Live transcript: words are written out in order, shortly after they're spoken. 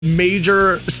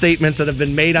major statements that have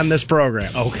been made on this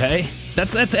program. Okay.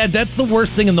 That's the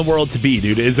worst thing in the world to be,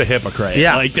 dude, is a hypocrite.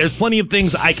 Yeah. Like, there's plenty of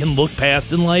things I can look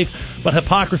past in life, but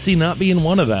hypocrisy not being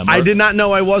one of them. I did not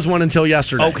know I was one until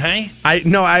yesterday. Okay.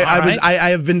 I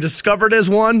have been discovered as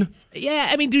one. Yeah,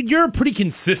 I mean, dude, you're a pretty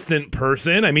consistent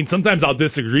person. I mean, sometimes I'll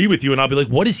disagree with you, and I'll be like,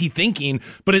 what is he thinking?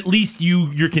 But at least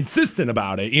you're consistent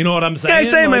about it. You know what I'm saying? Yeah, I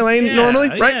stay in my lane normally,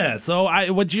 right? Yeah, so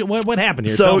what happened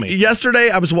here? So Tell me. yesterday,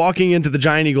 I was walking into the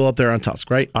Giant Eagle up there on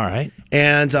Tusk, right? All right.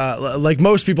 And like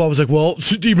most people, I was like, well,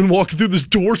 even walking through this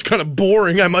door is kind of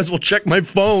boring. I might as well check my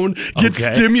phone, get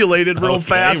stimulated real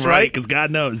fast, right? Because God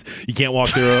knows you can't walk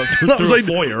through a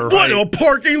foyer. What, right? a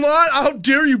parking lot? How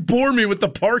dare you bore me with the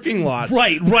parking lot?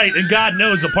 Right. And God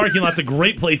knows a parking lot's a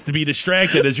great place to be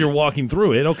distracted as you're walking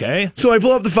through it. Okay. So I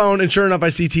pull up the phone, and sure enough, I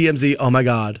see TMZ. Oh, my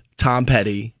God. Tom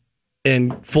Petty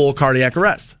in full cardiac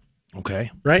arrest. Okay.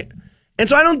 Right? And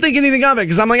so I don't think anything of it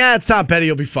because I'm like, it's Tom Petty.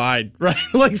 He'll be fine. Right?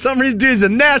 Like some reason, dude, he's a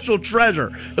national treasure.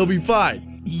 He'll be fine.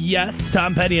 Yes,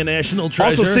 Tom Petty, a national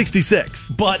treasure. Also 66.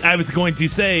 But I was going to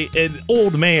say, an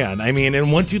old man. I mean,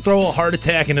 and once you throw a heart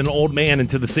attack and an old man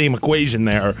into the same equation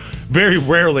there, very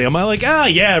rarely am I like,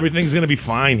 yeah, everything's going to be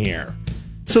fine here.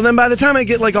 So then by the time I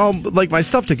get like all like my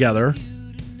stuff together,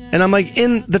 and I'm like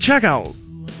in the checkout,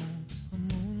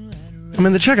 I'm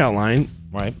in the checkout line.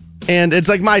 Right. And it's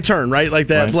like my turn, right? Like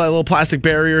that little plastic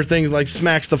barrier thing like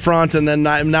smacks the front, and then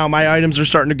now my items are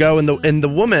starting to go, and the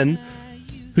woman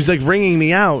who's like ringing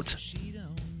me out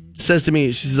says to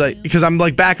me, she's like, because I'm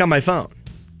like back on my phone.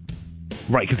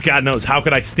 Right, because God knows, how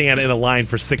could I stand in a line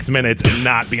for 6 minutes and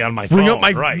not be on my phone?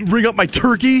 Ring up my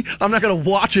turkey. I'm not going to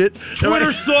watch it.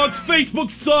 Twitter sucks. Facebook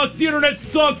sucks. The internet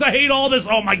sucks. I hate all this.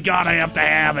 Oh, my God, I have to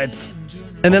have it.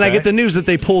 And then I get the news that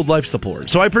they pulled life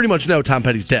support. So I pretty much know Tom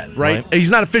Petty's dead, right?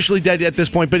 He's not officially dead at this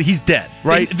point, but he's dead,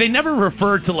 right? They never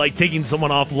refer to, like, taking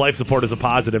someone off life support as a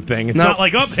positive thing. It's not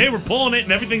like, hey, we're pulling it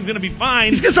and everything's going to be fine.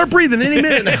 He's going to start breathing any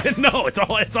minute now. No,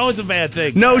 it's always a bad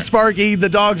thing. No, Sparky, the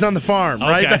dog's on the farm,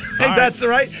 right? Okay. That's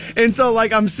right. And so,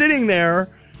 like, I'm sitting there,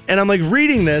 and I'm, like,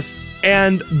 reading this,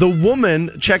 and the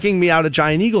woman checking me out at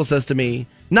Giant Eagle says to me,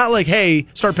 not like, hey,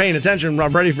 start paying attention,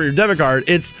 I'm ready for your debit card.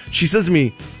 She says to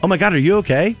me, oh, my God, are you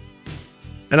okay?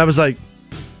 And I was like,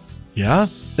 yeah.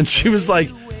 And she was like,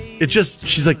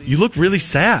 she's like, you look really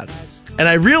sad. And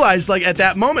I realized, like, at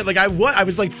that moment, like, I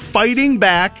was like fighting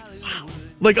back,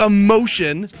 like,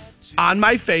 emotion on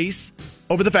my face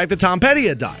over the fact that Tom Petty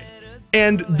had died.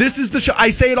 And this is the show.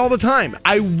 I say it all the time.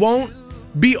 I won't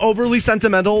be overly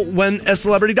sentimental when a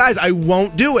celebrity dies. I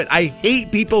won't do it. I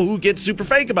hate people who get super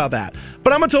fake about that.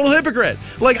 But I'm a total hypocrite.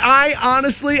 Like, I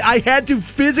had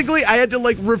to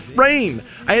like refrain.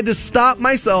 I had to stop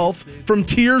myself from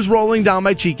tears rolling down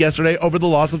my cheek yesterday over the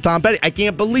loss of Tom Petty. I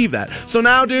can't believe that. So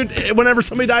now, dude, whenever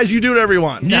somebody dies, you do whatever you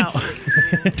want. Now,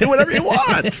 do whatever you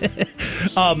want.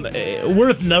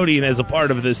 Worth noting as a part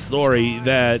of this story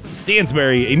that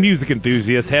Stansberry, a music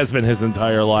enthusiast, has been his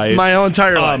entire life. My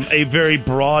entire life. A very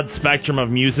broad spectrum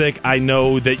of music. I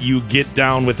know that you get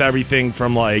down with everything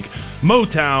from like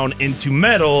Motown into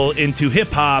metal into hip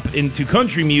hop into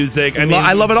country music. I mean,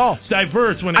 I love it all.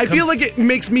 Diverse when it I feel like it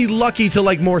makes me lucky to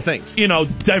like more things. You know,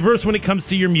 diverse when it comes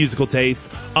to your musical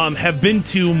taste. Have been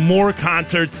to more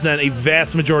concerts than a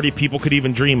vast majority of people could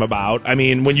even dream about. I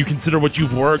mean, when you consider what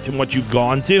you've worked and what you've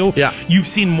gone to, you've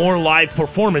seen more live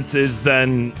performances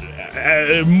than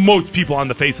most people on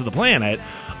the face of the planet.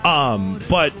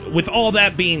 But with all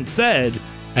that being said,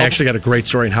 I actually got a great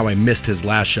story on how I missed his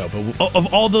last show. But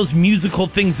of all those musical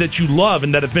things that you love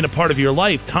and that have been a part of your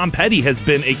life, Tom Petty has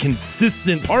been a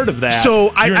consistent part of that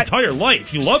your entire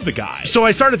life. You love the guy. So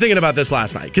I started thinking about this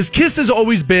last night because Kiss has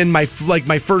always been my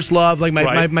first love, like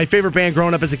my favorite band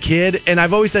growing up as a kid, and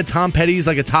I've always said Tom Petty's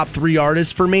like a top 3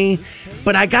 artist for me.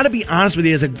 But I got to be honest with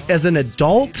you, as an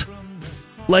adult,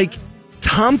 like,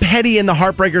 Tom Petty and the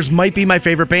Heartbreakers might be my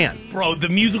favorite band. Bro, the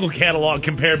musical catalog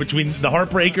compared between the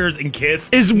Heartbreakers and Kiss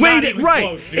is way right.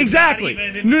 Close,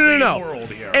 exactly. No.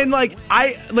 And like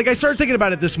I started thinking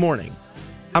about it this morning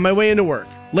on my way into work.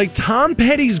 Like Tom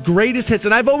Petty's greatest hits,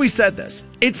 and I've always said this,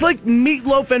 it's like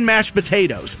meatloaf and mashed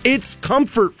potatoes. It's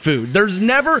comfort food.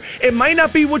 It might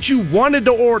not be what you wanted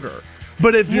to order,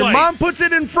 but if your mom puts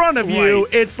it in front of you,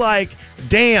 it's like,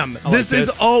 damn, this is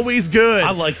always good.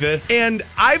 I like this. And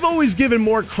I've always given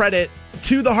more credit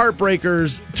to the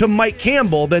Heartbreakers, to Mike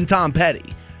Campbell, than Tom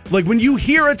Petty. Like, when you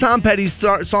hear a Tom Petty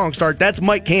song start, that's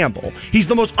Mike Campbell. He's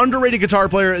the most underrated guitar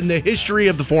player in the history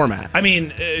of the format. I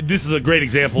mean, this is a great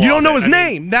example. You don't know his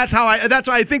name. That's why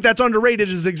I think that's underrated,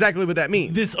 is exactly what that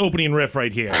means. This opening riff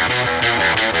right here.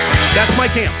 That's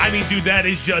Mike Campbell. I mean, dude, that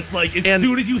is just like, as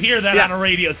soon as you hear that on a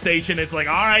radio station, it's like,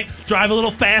 all right, drive a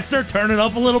little faster, turn it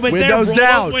up a little bit windows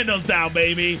there, roll those windows down,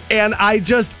 baby. And I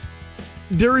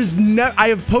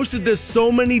have posted this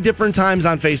so many different times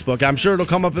on Facebook. I'm sure it'll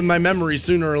come up in my memory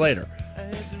sooner or later.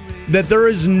 That there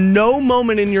is no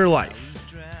moment in your life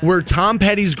where Tom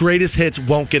Petty's greatest hits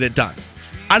won't get it done.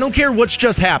 I don't care what's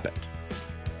just happened.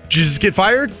 Did you just get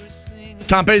fired?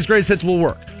 Tom Petty's greatest hits will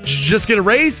work. Did you just get a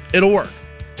raise? It'll work.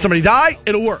 Somebody die?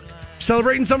 It'll work.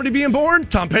 Celebrating somebody being born?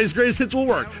 Tom Petty's greatest hits will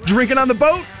work. Drinking on the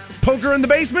boat? Poker in the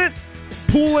basement?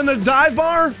 Pool in a dive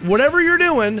bar? Whatever you're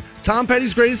doing, Tom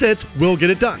Petty's greatest hits will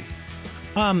get it done.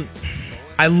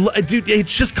 Dude,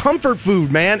 it's just comfort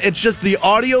food, man. It's just the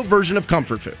audio version of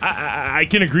comfort food. I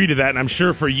can agree to that, and I'm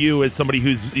sure for you, as somebody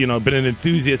who's been an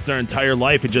enthusiast their entire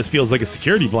life, it just feels like a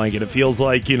security blanket. It feels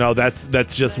like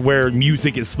that's just where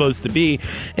music is supposed to be.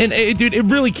 And dude, it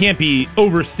really can't be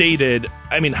overstated.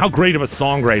 I mean, how great of a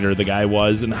songwriter the guy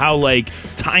was, and how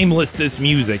timeless this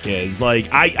music is.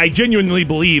 I genuinely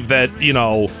believe that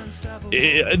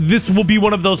this will be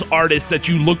one of those artists that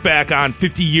you look back on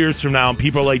 50 years from now and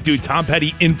people are like, dude, Tom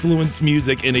Petty influenced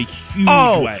music in a huge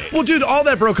way. Well, dude, all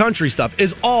that bro country stuff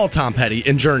is all Tom Petty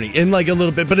and Journey in a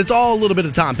little bit, but it's all a little bit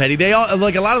of Tom Petty. They all, a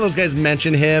lot of those guys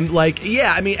mention him.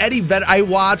 Eddie Vedder. I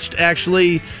watched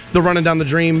actually the Running Down the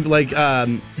Dream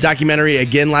documentary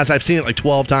again last. I've seen it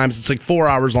 12 times. It's 4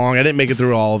 hours long. I didn't make it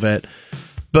through all of it.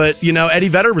 But, Eddie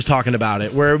Vedder was talking about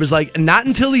it, where it was not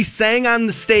until he sang on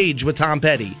the stage with Tom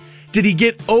Petty did he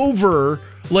get over,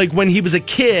 when he was a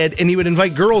kid and he would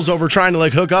invite girls over trying to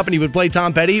hook up and he would play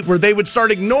Tom Petty, where they would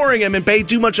start ignoring him and pay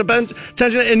too much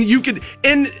attention. And you could,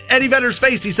 in Eddie Vedder's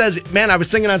face, he says, man, I was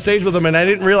singing on stage with him and I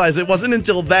didn't realize it wasn't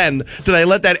until then did I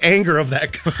let that anger of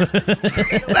that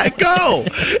go.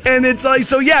 And it's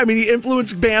he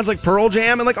influenced bands like Pearl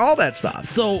Jam and all that stuff.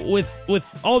 So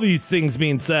with all these things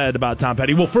being said about Tom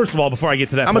Petty, well, first of all, before I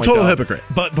get to that, I'm a total hypocrite.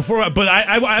 But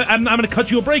I'm going to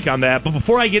cut you a break on that. But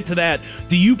before I get to that,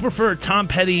 do you prefer Tom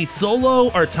Petty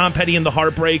solo or Tom Petty and the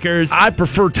Heartbreakers? I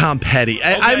prefer Tom Petty.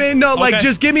 Okay.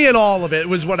 Just give me it all of it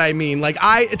was what I mean.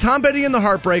 Tom Petty and the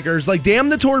Heartbreakers, Damn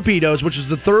the Torpedoes, which is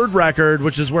the third record,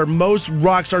 which is where most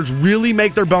rock stars really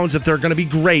make their bones if they're going to be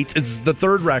great. It's the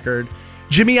third record.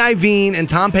 Jimmy Iovine and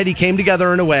Tom Petty came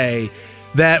together in a way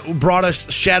that brought us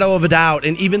Shadow of a Doubt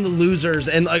and Even the Losers.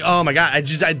 And oh my God,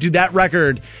 that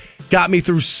record got me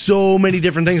through so many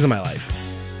different things in my life.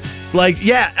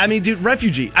 Dude,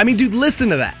 Refugee. Dude, listen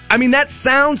to that. That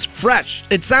sounds fresh.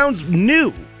 It sounds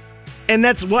new. And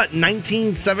that's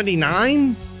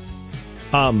 1979?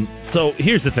 So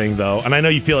here's the thing, though, and I know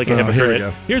you feel like a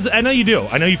hypocrite. I know you do.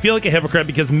 I know you feel like a hypocrite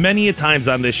because many a times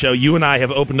on this show, you and I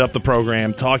have opened up the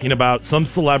program talking about some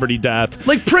celebrity death.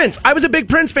 Like Prince. I was a big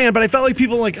Prince fan, but I felt like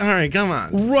people all right, come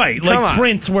on. Right,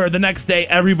 Prince, where the next day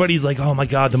everybody's like, oh my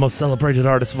God, the most celebrated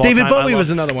artist of all David time. David Bowie was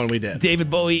another one we did. David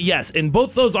Bowie, yes. And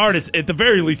both those artists, at the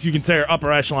very least, you can say are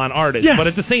upper echelon artists. Yeah. But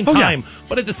at the same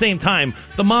time,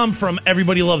 the mom from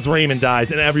Everybody Loves Raymond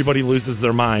dies and everybody loses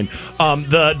their mind.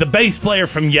 The bass player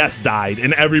from Yes died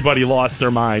and everybody lost their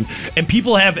mind. And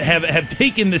people have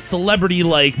taken this celebrity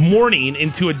mourning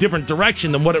into a different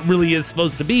direction than what it really is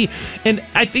supposed to be. And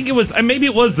I think it was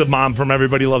the mom from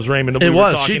Everybody Loves Raymond that we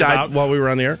were talking She died about while we were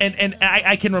on the air. And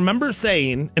I can remember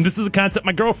saying, and this is a concept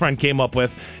my girlfriend came up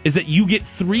with, is that you get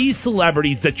 3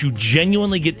 celebrities that you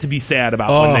genuinely get to be sad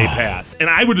about when they pass. And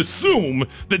I would assume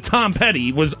that Tom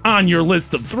Petty was on your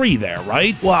list of 3 there,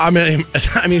 right? Well, I mean,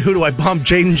 who do I bump?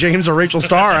 Jaden James or Rachel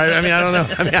Starr? I don't know.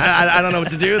 I don't know what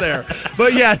to do there.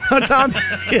 But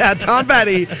Tom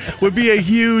Petty would be a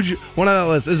huge one on that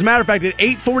list. As a matter of fact, at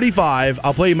 8:45,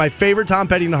 I'll play you my favorite Tom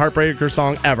Petty and the Heartbreakers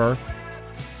song ever.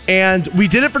 And we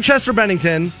did it for Chester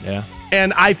Bennington. Yeah.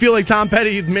 And I feel like Tom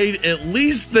Petty made at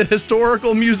least the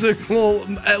historical musical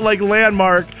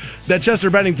landmark that Chester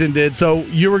Bennington did. So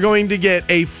you were going to get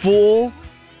a full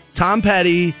Tom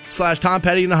Petty / Tom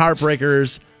Petty and the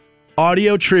Heartbreakers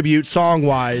audio tribute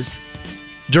song-wise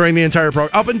during the entire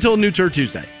program, up until New Tour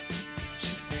Tuesday.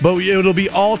 But it'll be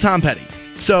all Tom Petty.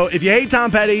 So if you hate Tom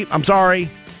Petty, I'm sorry.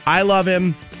 I love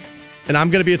him. And I'm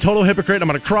going to be a total hypocrite. I'm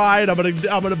going to cry. And I'm going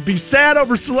to be sad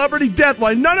over celebrity death.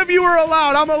 None of you are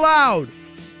allowed. I'm allowed.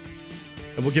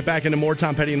 And we'll get back into more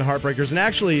Tom Petty and the Heartbreakers. And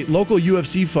actually, local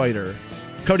UFC fighter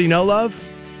Cody No Love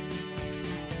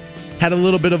had a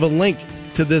little bit of a link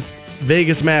to this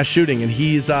Vegas mass shooting, and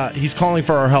he's calling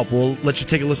for our help. We'll let you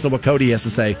take a listen to what Cody has to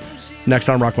say next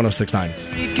on Rock 106.9.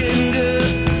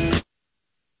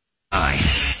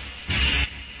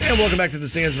 And welcome back to the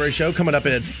Stansbury Show. Coming up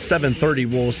at 7:30,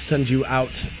 we'll send you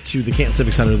out to the Canton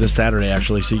Civic Center this Saturday,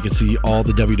 actually, so you can see all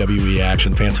the WWE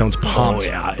action. Fantone's pumped. Oh,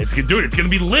 yeah. It's going to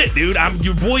be lit, dude.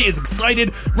 Your boy is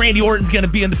excited. Randy Orton's going to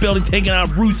be in the building taking on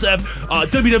Rusev.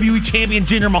 WWE Champion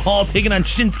Jinder Mahal taking on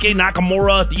Shinsuke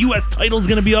Nakamura. The U.S. title's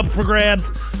going to be up for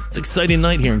grabs. It's an exciting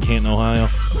night here in Canton, Ohio.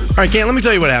 All right, Canton, let me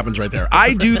tell you what happens right there.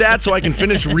 I do that so I can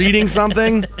finish reading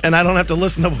something, and I don't have to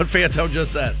listen to what Fantone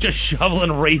just said. Just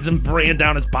shoveling Raisin Bran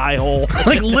down his pie hole.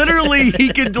 Like, literally,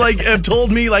 he could, like, have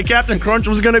told me, like, Captain Crunch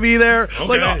was going to be there. Okay,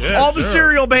 like, all the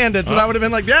cereal bandits, and I would have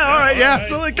been like, yeah, all right, yeah.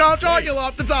 So, like, Count Chocula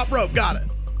off the top rope. Got it.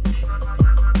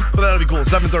 But that'll be cool.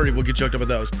 7:30, we'll get you hooked up with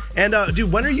those. And, dude,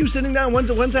 when are you sitting down?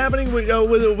 When's happening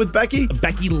with Becky?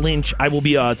 Becky Lynch. I will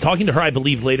be talking to her, I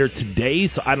believe, later today.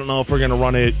 So I don't know if we're going to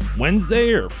run it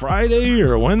Wednesday or Friday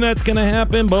or when that's going to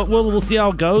happen. But we'll see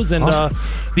how it goes. And awesome.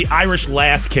 The Irish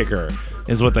lass kicker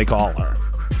is what they call her.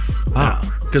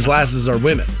 Ah, because lasses are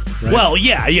women, right? Well,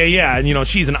 yeah. And,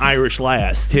 she's an Irish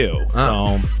lass, too.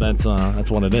 So that's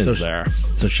what it is there.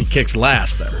 So she kicks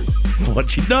lass there. That's what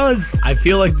she does. I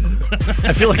feel like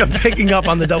I'm picking up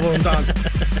on the double entendre.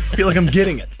 I feel like I'm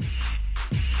getting it.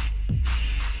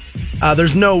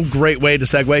 There's no great way to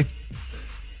segue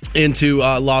into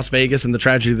Las Vegas and the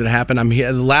tragedy that happened.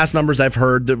 The last numbers I've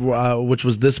heard, which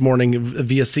was this morning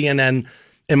via CNN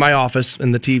in my office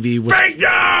in the TV, was fake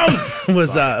news!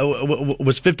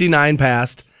 was 59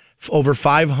 passed, over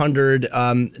 500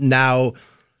 now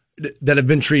that have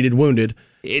been treated wounded.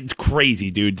 It's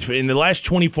crazy, dude. In the last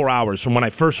 24 hours, from when I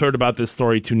first heard about this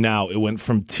story to now, it went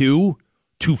from 2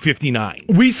 to 59.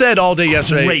 We said all day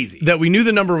yesterday Crazy. that we knew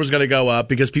the number was going to go up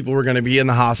because people were going to be in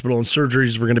the hospital and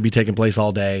surgeries were going to be taking place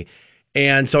all day.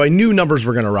 And so I knew numbers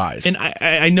were going to rise. And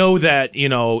I know that,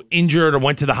 injured or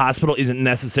went to the hospital isn't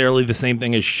necessarily the same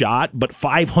thing as shot, but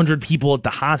 500 people at the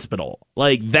hospital,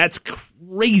 like, that's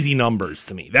crazy numbers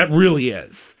to me. That really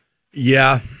is.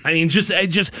 Yeah. I mean,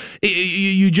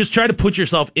 you just try to put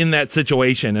yourself in that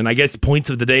situation. And I guess points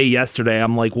of the day yesterday,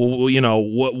 I'm like, well, what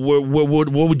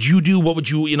would you do? What would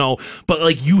you, but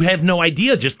like, you have no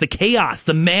idea, just the chaos,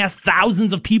 the mass,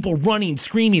 thousands of people running,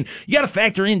 screaming. You got to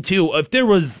factor in too, if there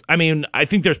was, I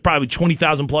think there's probably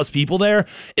 20,000 plus people there.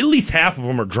 At least half of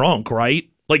them are drunk, right?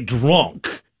 Like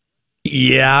drunk.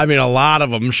 Yeah. A lot of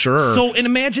them, sure. So, and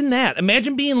imagine that.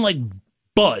 Imagine being like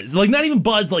buzz, like not even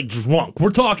buzz, like drunk. We're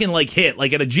talking like hit,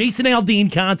 like at a Jason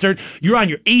Aldean concert. You're on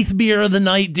your 8th beer of the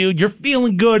night, dude. You're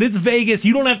feeling good. It's Vegas.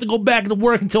 You don't have to go back to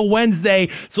work until Wednesday.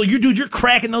 So you're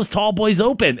cracking those tall boys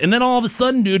open. And then all of a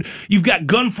sudden, dude, you've got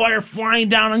gunfire flying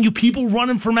down on you, people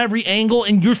running from every angle,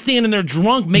 and you're standing there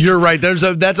drunk. You're right. That's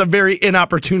a very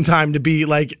inopportune time to be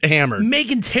like hammered,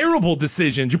 making terrible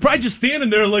decisions. You're probably just standing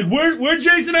there like, where'd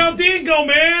Jason Aldean go,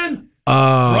 man?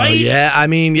 Right?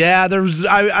 Yeah. There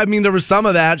was some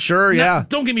of that, sure. Now, yeah.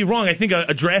 Don't get me wrong. I think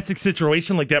a drastic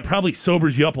situation like that probably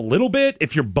sobers you up a little bit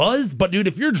if you're buzzed. But dude,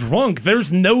 if you're drunk, there's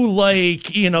no you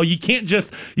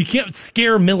can't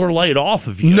scare Miller Lite off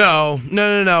of you. No.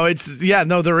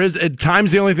 There is.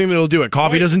 Time's the only thing that'll do it.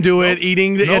 Coffee doesn't do it.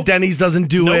 Eating at Denny's doesn't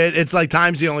do it. It's like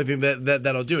time's the only thing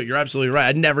that'll do it. You're absolutely right.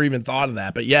 I'd never even thought of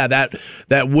that. But yeah,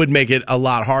 that would make it a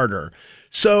lot harder.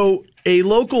 So a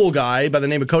local guy by the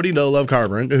name of Cody No Love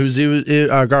Garbrandt, who's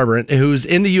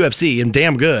in the UFC and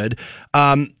damn good,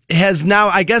 has now,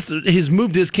 I guess, he's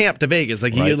moved his camp to Vegas.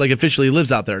 Like, he officially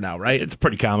lives out there now, right? It's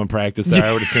pretty common practice there,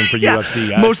 I would assume, for UFC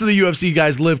guys. Most of the UFC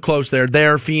guys live close there.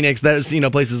 There, Phoenix, there's,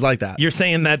 places like that. You're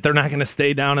saying that they're not going to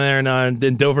stay down there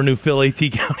in Dover, New Philly, T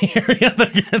County area?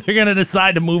 They're going to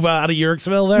decide to move out of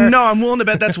Yerkesville there? No, I'm willing to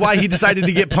bet that's why he decided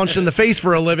to get punched in the face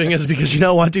for a living, is because,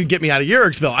 dude, get me out of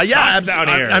Yerkesville. Down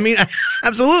here.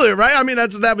 Absolutely, right?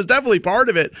 That was definitely part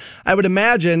of it, I would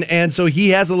imagine. And so he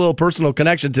has a little personal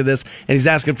connection to this, and he's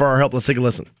asking for our help. Let's take a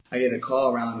listen. I get a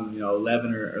call around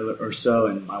 11 or so,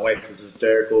 and my wife was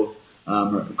hysterical.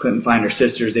 Couldn't find her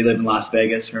sisters. They live in Las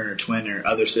Vegas. Her and her twin, her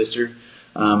other sister,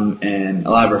 and a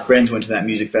lot of her friends went to that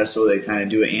music festival. They kind of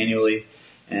do it annually,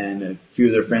 and a few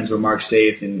of their friends were marked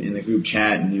safe in the group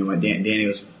chat. And Danny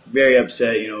was very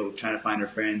upset, trying to find her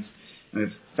friends. And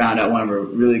we found out one of her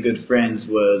really good friends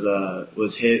was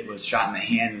shot in the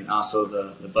hand and also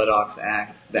the buttocks,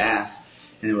 the ass.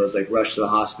 And it was rushed to the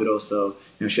hospital. So,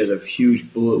 she has a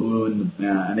huge bullet wound.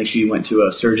 I think she went to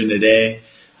a surgeon today.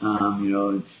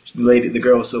 The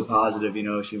girl was so positive,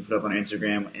 she put up on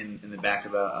Instagram in the back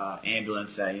of a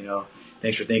ambulance that,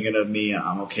 thanks for thinking of me.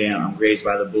 I'm okay. I'm grazed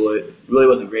by the bullet. Really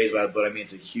wasn't grazed by the bullet.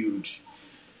 It's a huge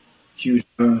huge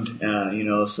wound,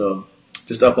 so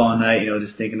just up all night,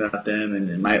 just thinking about them.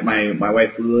 And my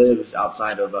wife lives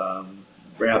outside of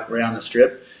right on the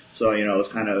strip. So, it was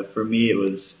kind of, for me, it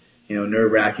was,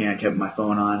 nerve-wracking. I kept my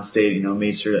phone on, stayed,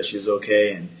 made sure that she was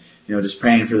okay, and, just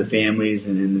praying for the families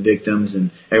and the victims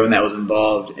and everyone that was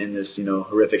involved in this,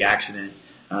 horrific accident.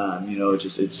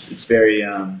 It's very,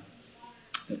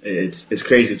 it's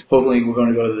crazy. Hopefully we're going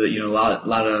to go to the, a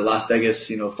lot of Las Vegas,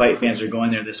 fight fans are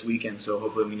going there this weekend. So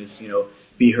hopefully we can just,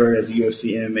 be heard as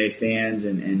UFC MMA fans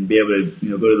and be able to,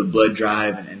 go to the blood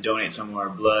drive and donate some of our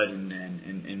blood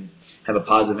and have a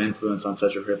positive influence on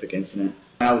such a horrific incident.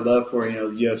 I would love for,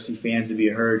 UFC fans to be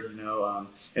heard,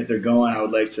 if they're going, I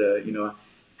would like to,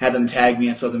 have them tag me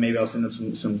and something. Maybe I'll send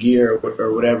them some gear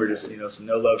or whatever, just, some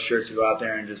no love shirts to go out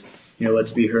there and just,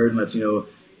 let's be heard and let's,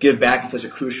 give back in such a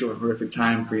crucial and horrific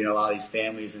time for, a lot of these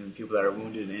families and people that are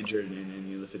wounded and injured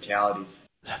and the fatalities.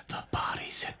 Let the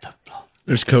bodies hit the floor.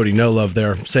 There's Cody No Love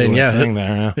there saying,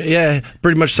 yeah,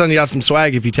 pretty much sending out some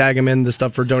swag if you tag him in the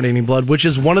stuff for donating blood, which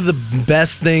is one of the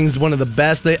best things,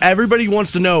 everybody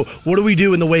wants to know, what do we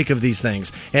do in the wake of these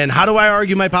things? And how do I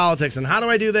argue my politics? And how do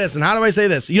I do this? And how do I say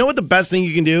this? You know what the best thing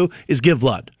you can do is give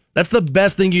blood. That's the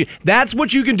best thing that's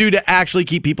what you can do to actually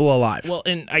keep people alive. Well,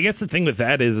 and I guess the thing with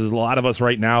that is a lot of us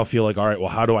right now feel like, all right, well,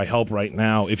 how do I help right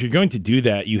now? If you're going to do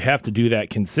that, you have to do that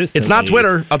consistently. It's not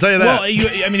Twitter, I'll tell you that. Well,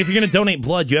 if you're going to donate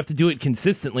blood, you have to do it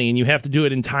consistently, and you have to do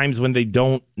it in times when they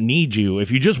don't need you.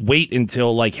 If you just wait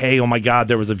until, like, hey, oh my God,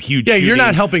 there was a huge shooting. You're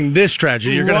not helping this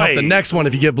tragedy. You're going to help the next one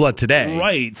if you give blood today.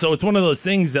 Right. So it's one of those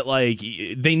things that, like,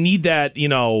 they need that,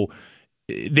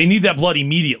 they need that blood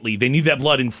immediately. They need that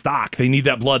blood in stock. They need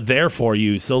that blood there for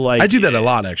you. So, like, I do that a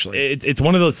lot, actually. It's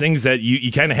one of those things that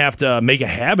you kind of have to make a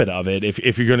habit of it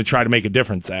if you're going to try to make a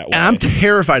difference that way. And I'm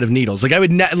terrified of needles. Like,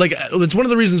 it's one of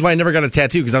the reasons why I never got a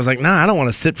tattoo, because I was like, nah, I don't want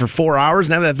to sit for 4 hours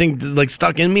and have that thing like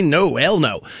stuck in me. No, hell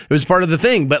no. It was part of the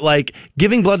thing, but like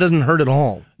giving blood doesn't hurt at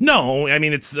all. No, I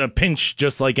mean, it's a pinch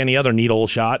just like any other needle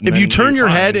shot. If you turn your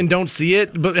head and don't see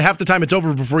it, but half the time it's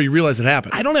over before you realize it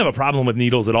happened. I don't have a problem with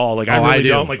needles at all. Like, I really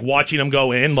don't. Like, watching them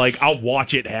go in, like, I'll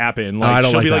watch it happen. Like, I don't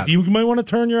she'll like be that. like, you might want to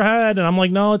turn your head. And I'm like,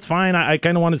 no, it's fine. I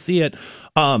kind of want to see it.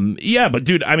 Yeah, but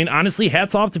dude, I mean, honestly,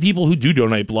 hats off to people who do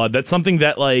donate blood. That's something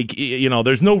that, like,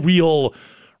 there's no real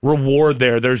reward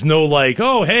there. There's no like,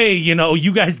 oh, hey,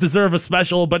 you guys deserve a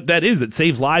special, but it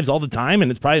saves lives all the time, and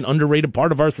it's probably an underrated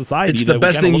part of our society. It's the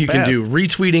best thing you can do.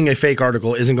 Retweeting a fake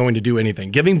article isn't going to do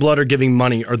anything. Giving blood or giving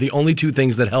money are the only two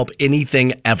things that help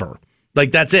anything ever.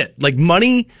 Like, that's it. Like,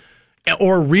 money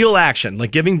or real action, like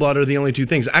giving blood, are the only two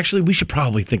things. Actually, we should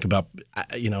probably think about,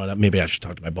 maybe I should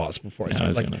talk to my boss before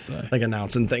I start like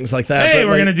announcing things like that. Hey,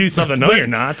 we're going to do something. No, you're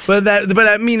not. But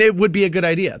I mean, it would be a good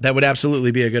idea. That would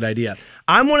absolutely be a good idea.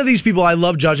 I'm one of these people, I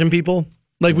love judging people.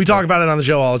 Like, we talk about it on the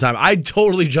show all the time. I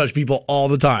totally judge people all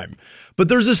the time. But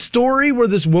there's a story where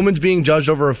this woman's being judged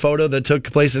over a photo that took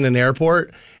place in an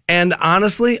airport. And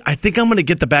honestly, I think I'm going to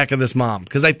get the back of this mom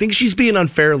because I think she's being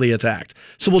unfairly attacked.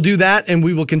 So we'll do that, and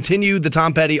we will continue the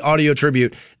Tom Petty audio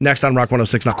tribute next on Rock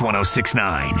 106.9.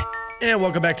 106.9. And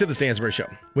welcome back to the Stansbury Show.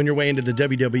 When you're way into the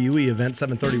WWE event,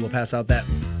 7:30, we'll pass out that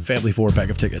family 4-pack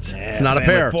of tickets. Yeah, it's not a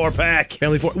pair. 4-pack.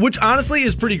 Family 4, which honestly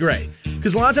is pretty great.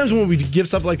 Because a lot of times when we give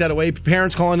stuff like that away,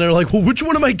 parents call in, they're like, well, which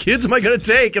one of my kids am I going to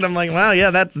take? And I'm like, well,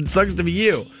 yeah, that sucks to be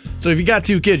you. So if you got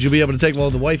 2 kids, you'll be able to take,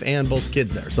 the wife and both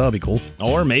kids there. So that'll be cool.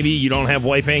 Or maybe you don't have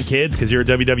wife and kids because you're a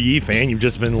WWE fan. You've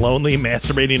just been lonely,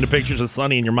 masturbating to pictures of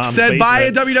Sonny in your mom's Said basement. by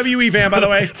a WWE fan, by the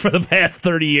way. For the past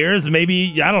 30 years.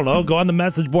 Maybe, I don't know, go on the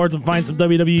message boards and find some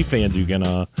WWE fans you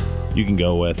can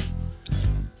go with.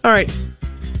 All right.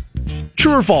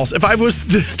 True or false? If I was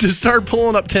to start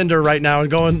pulling up Tinder right now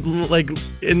and going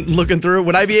and looking through it,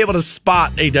 would I be able to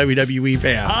spot a WWE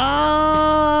fan?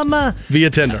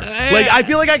 Via Tinder. I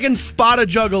feel like I can spot a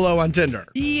juggalo on Tinder.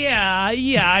 Yeah.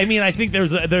 I mean, I think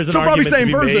there's an so argument probably same to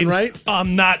be person, made. right?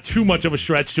 Not too much of a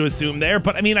stretch to assume there,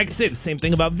 but I mean, I could say the same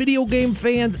thing about video game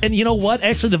fans. And you know what?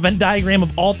 Actually, the Venn diagram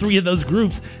of all 3 of those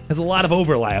groups has a lot of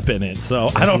overlap in it. So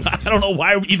I don't know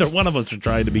why either one of us are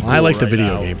trying to be. Cool I like the right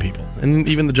video now. game people, and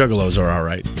even the juggalos are all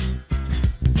right.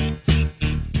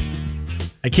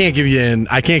 I can't give in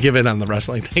on the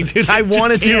wrestling thing, dude. I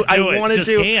wanted to.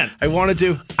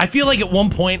 I feel like at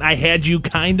one point I had you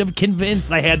kind of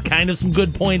convinced. I had kind of some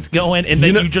good points going, and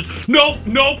then you just nope.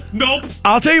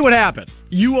 I'll tell you what happened.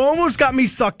 You almost got me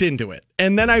sucked into it.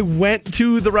 And then I went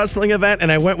to the wrestling event,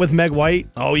 and I went with Meg White.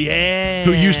 Oh, yeah.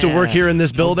 Who used to work here in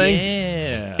this building. Oh,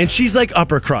 yeah. And she's like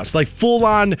upper crust, like full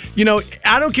on,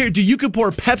 I don't care. Dude, you could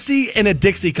pour Pepsi in a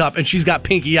Dixie cup, and she's got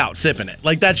pinky out sipping it.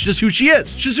 Like, that's just who she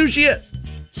is. Just who she is.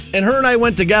 And her and I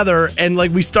went together, and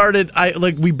like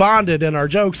we bonded in our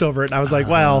jokes over it. And I was like,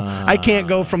 well, I can't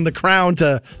go from the Crown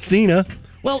to Cena.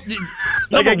 Well,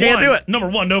 I can't do it. Number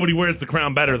one, nobody wears the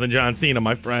crown better than John Cena,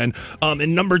 my friend.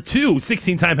 And number two,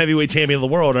 16-time heavyweight champion of the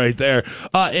world right there.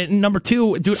 And number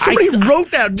two, dude, somebody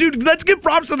wrote that. Dude, let's give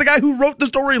props to the guy who wrote the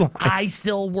storyline. I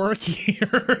still work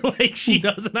here like she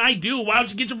does and I do. Why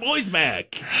don't you get your boys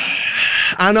back?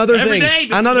 On other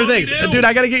things. Dude,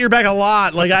 I got to get your back a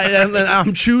lot. Like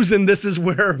I'm choosing this is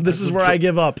where I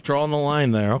give up. Drawing the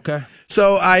line there. Okay.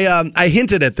 So I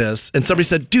hinted at this, and somebody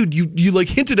said, dude, you like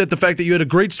hinted at the fact that you had a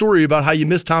great story about how you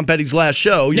missed Tom Petty's last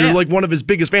show. You're like one of his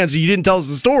biggest fans, and you didn't tell us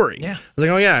the story. Yeah. I was like,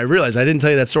 oh yeah, I realized I didn't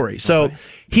tell you that story. So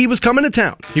he was coming to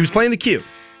town. He was playing the Q.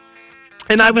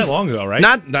 And not that long ago, right?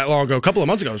 Not that long ago, a couple of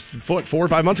months ago, 4 or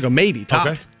 5 months ago, maybe,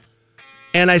 tops. Okay.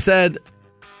 And I said,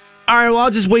 all right, well,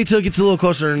 I'll just wait till it gets a little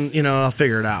closer and, I'll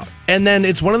figure it out. And then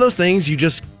it's one of those things you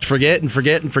just forget,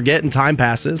 and time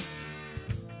passes.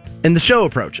 And the show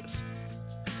approaches.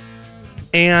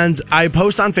 And I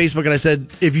post on Facebook and I said,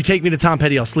 if you take me to Tom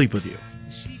Petty, I'll sleep with you.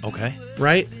 Okay.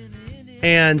 Right?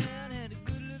 And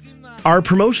our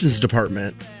promotions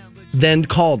department then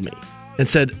called me and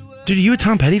said, dude, are you a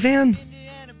Tom Petty fan?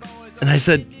 And I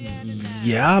said,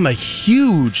 yeah, I'm a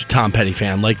huge Tom Petty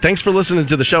fan. Like, thanks for listening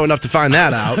to the show enough to find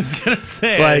that out. I was going to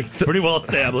say, it's pretty well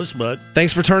established, but...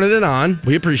 Thanks for turning it on.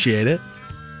 We appreciate it.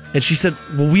 And she said,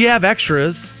 well, we have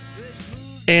extras,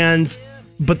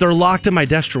 but they're locked in my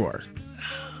desk drawer.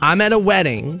 I'm at a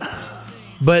wedding,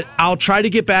 but I'll try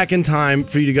to get back in time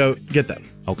for you to go get them.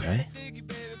 Okay.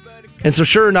 And so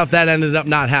sure enough, that ended up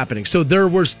not happening. So there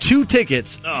was 2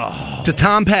 tickets to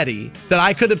Tom Petty that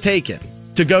I could have taken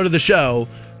to go to the show,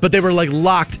 but they were like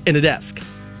locked in a desk.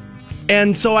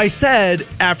 And so I said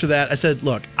after that, I said,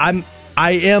 look, I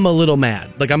am a little mad.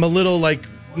 Like I'm a little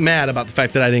mad about the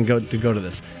fact that I didn't go to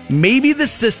this. Maybe the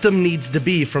system needs to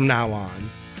be from now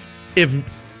on, if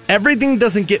everything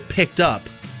doesn't get picked up,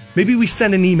 maybe we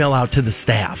send an email out to the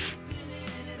staff.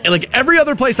 And like every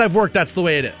other place I've worked, that's the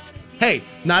way it is. Hey,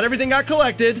 not everything got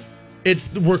collected.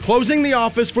 We're closing the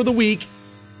office for the week.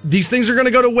 These things are going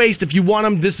to go to waste. If you want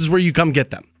them, this is where you come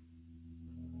get them.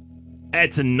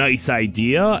 It's a nice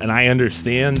idea, and I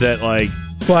understand that,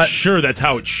 but sure, that's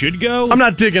how it should go. I'm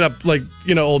not digging up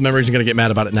old memories and going to get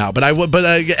mad about it now. But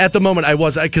at the moment I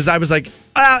was, because I was like,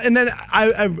 and then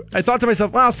I thought to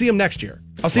myself, well, I'll see him next year.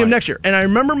 And I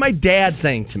remember my dad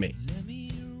saying to me,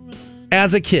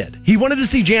 as a kid, he wanted to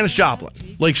see Janis Joplin,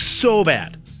 so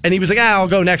bad. And he was like, I'll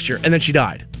go next year. And then she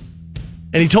died.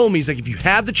 And he told me, he's like, if you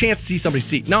have the chance to see somebody,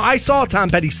 see. Now, I saw Tom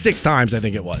Petty 6 times, I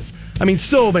think it was. I mean,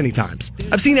 so many times.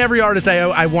 I've seen every artist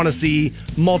I want to see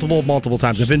multiple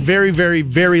times. I've been very, very,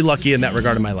 very lucky in that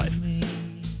regard in my life.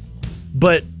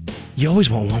 But you always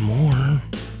want one more,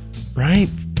 right?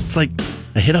 It's like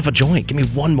a hit off a joint. Give me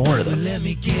one more of those.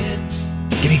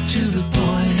 Give me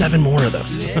 7 more of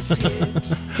those.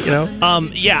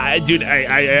 Yeah, dude,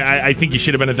 I think you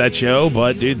should have been at that show,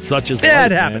 but dude, such is life,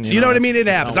 it happens. Man, you know what I mean? It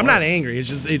happens. I'm not angry. It's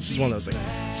just one of those things.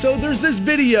 So there's this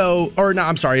video,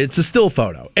 it's a still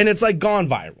photo, and it's gone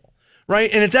viral,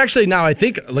 right? And it's actually now, I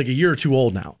think, a year or 2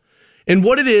 old now. And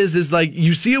what it is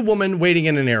you see a woman waiting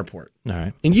in an airport. All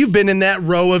right. And you've been in that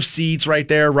row of seats right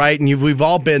there, right? And we've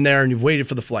all been there, and you've waited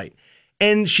for the flight.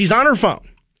 And she's on her phone.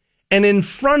 And in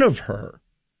front of her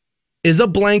is a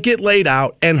blanket laid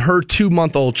out, and her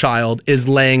 2-month-old child is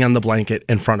laying on the blanket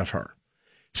in front of her.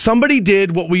 Somebody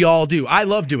did what we all do. I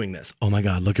love doing this. Oh my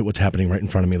God, look at what's happening right in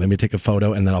front of me. Let me take a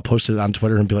photo, and then I'll post it on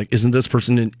Twitter and be like, isn't this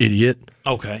person an idiot?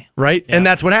 Okay. Right? Yeah. And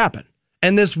that's what happened.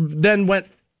 And this then went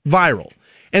viral.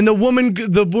 And the woman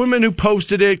who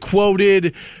posted it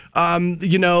quoted,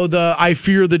 I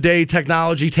fear the day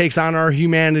technology takes on our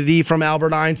humanity from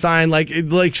Albert Einstein,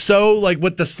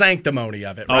 with the sanctimony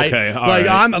of it, right? Okay, all right.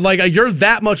 I'm you're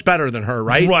that much better than her,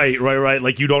 right? Right.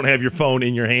 Like you don't have your phone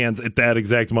in your hands at that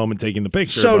exact moment taking the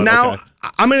picture. So now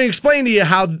I'm going to explain to you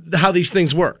how these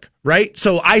things work. Right?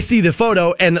 So I see the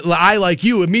photo, and I, like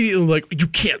you, immediately you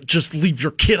can't just leave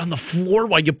your kid on the floor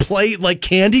while you play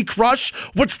Candy Crush.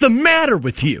 What's the matter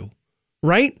with you?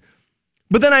 Right?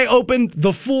 But then I opened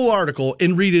the full article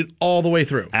and read it all the way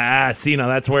through. See, now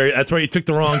that's where you took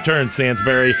the wrong turn,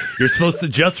 Stansberry. You're supposed to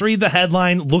just read the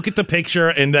headline, look at the picture,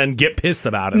 and then get pissed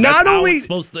about it. Not only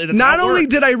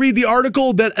did I read the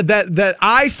article that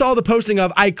I saw the posting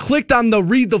of, I clicked on the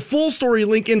read the full story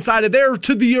link inside of there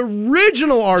to the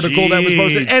original article that was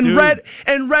posted and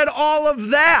read all of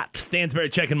that. Stansberry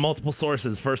checking multiple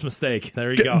sources. First mistake.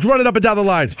 There you go. Run it up and down the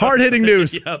line. Hard hitting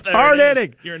news. Yep, hard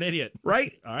hitting. You're an idiot.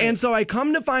 Right? And so I come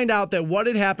come to find out that what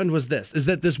had happened was is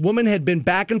that this woman had been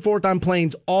back and forth on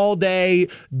planes all day,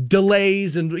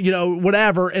 delays and,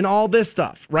 whatever, and all this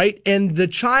stuff, right? And the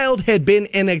child had been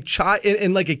in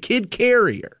like a kid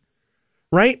carrier,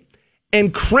 right?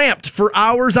 And cramped for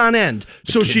hours on end.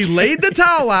 So she laid the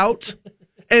towel out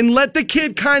and let the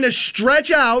kid kind of stretch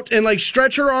out and like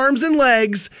stretch her arms and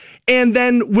legs, and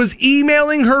then was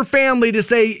emailing her family to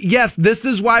say, yes, this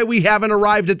is why we haven't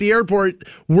arrived at the airport.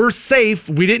 We're safe.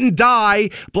 We didn't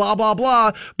die, blah, blah,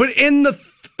 blah. But in the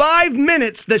 5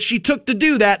 minutes that she took to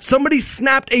do that, somebody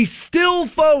snapped a still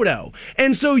photo.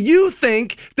 And so you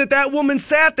think that woman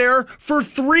sat there for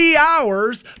 3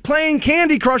 hours playing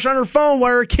Candy Crush on her phone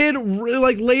while her kid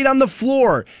like laid on the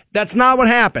floor. That's not what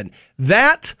happened.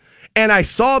 And I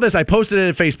saw this. I posted it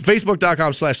at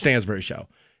Facebook.com/Stansbury Show.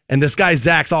 And this guy,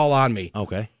 Zach's all on me.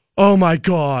 Okay. Oh, my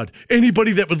God.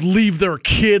 Anybody that would leave their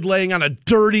kid laying on a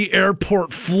dirty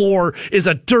airport floor is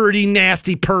a dirty,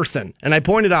 nasty person. And I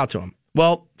pointed out to him,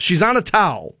 well, she's on a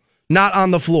towel, not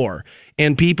on the floor.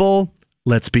 And people,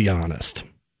 let's be honest.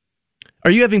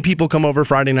 Are you having people come over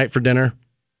Friday night for dinner?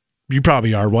 You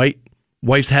probably are, right?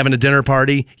 Wife's having a dinner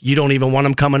party. You don't even want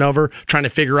them coming over, trying to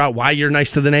figure out why you're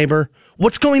nice to the neighbor.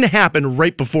 What's going to happen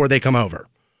right before they come over?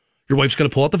 Your wife's going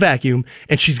to pull out the vacuum,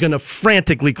 and she's going to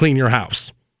frantically clean your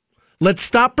house. Let's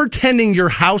stop pretending your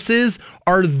houses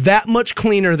are that much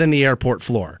cleaner than the airport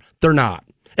floor. They're not.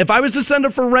 If I was to send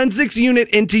a forensics unit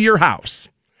into your house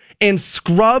and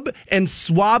scrub and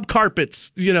swab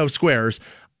carpets, squares,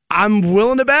 I'm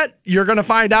willing to bet you're going to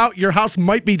find out your house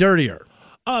might be dirtier.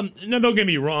 No, don't get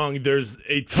me wrong. There's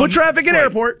a foot traffic at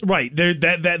airport, right? There,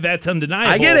 that's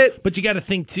undeniable. I get it, but you got to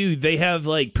think too. They have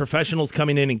like professionals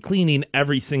coming in and cleaning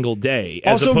every single day.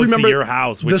 As also, remember to your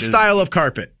house, the style of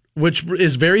carpet, which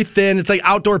is very thin. It's like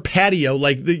outdoor patio,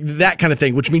 like that kind of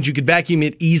thing, which means you could vacuum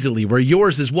it easily. Where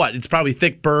yours is what? It's probably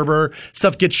thick Berber.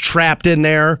 Stuff gets trapped in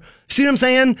there. See what I'm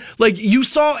saying? Like you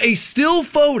saw a still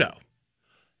photo.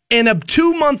 And a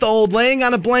 2-month-old laying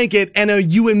on a blanket, and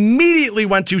you immediately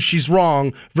went to she's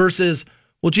wrong versus,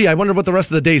 well, gee, I wonder what the rest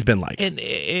of the day's been like. And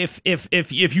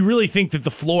if you really think that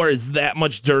the floor is that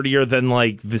much dirtier than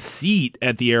like the seat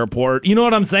at the airport, you know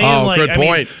what I'm saying? Oh, like, good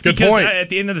point. Good point. At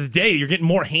the end of the day, you're getting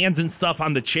more hands and stuff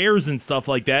on the chairs and stuff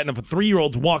like that. And if a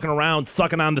 3-year-old's walking around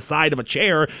sucking on the side of a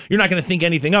chair, you're not going to think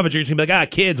anything of it. You're just going to be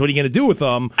like, kids, what are you going to do with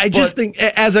them? I just think,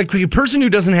 as a person who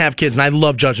doesn't have kids, and I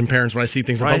love judging parents when I see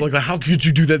things in public, like, how could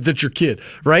you do that? That's your kid,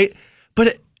 right?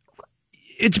 But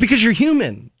it's because you're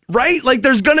human. Right? Like,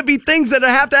 there's going to be things that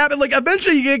have to happen. Like,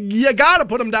 eventually, you got to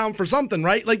put them down for something,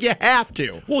 right? Like, you have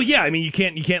to. Well, yeah. I mean, you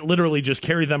can't literally just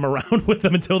carry them around with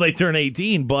them until they turn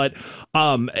 18. But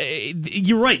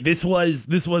you're right. This was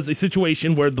a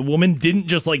situation where the woman didn't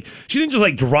just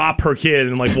drop her kid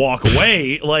and like walk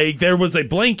away. Like, there was a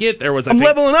blanket. There was. I'm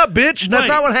leveling up, bitch. That's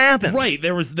not what happened. Right.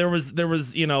 There was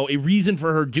a reason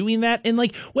for her doing that, and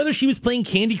like whether she was playing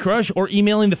Candy Crush or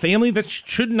emailing the family, that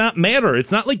should not matter.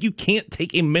 It's not like you can't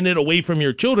take a minute away from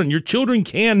your children. Your children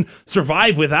can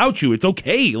survive without you. It's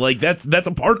okay. Like that's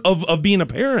a part of being a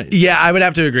parent. Yeah, I would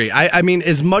have to agree. I mean,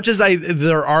 as much as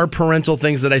there are parental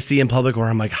things that I see in public where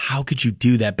I'm like, how could you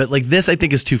do that? But like this, I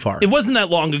think is too far. It wasn't that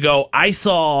long ago. I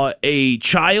saw a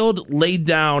child laid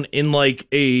down in like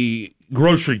a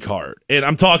grocery cart, and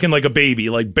I'm talking like a baby,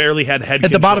 like barely had head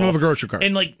at control. the bottom of a grocery cart,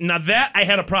 and like now that I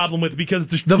had a problem with because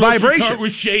the grocery vibration cart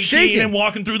was shaking and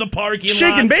walking through the parking lot,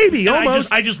 shaking baby and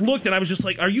almost. I just looked and I was just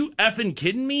like, are you effing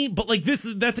kidding me? But like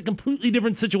that's a completely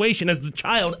different situation as the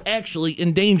child actually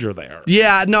in danger there.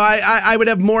 Yeah, no, I would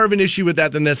have more of an issue with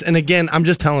that than this. And again, I'm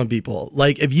just telling people,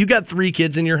 like if you got 3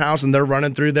 kids in your house and they're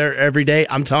running through there every day,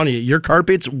 I'm telling you, your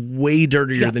carpet's way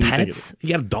dirtier than pets? You think. You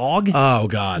got a dog? Oh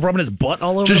God, rubbing his butt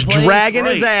all over just the place? dragging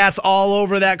his ass all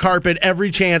over that carpet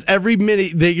every chance, every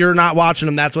minute that you're not watching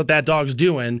him. That's what that dog's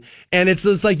doing. And it's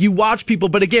like you watch people,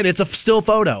 but again, it's a still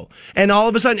photo. And all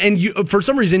of a sudden, and you, for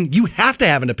some reason, you have to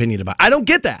have an opinion about it. I don't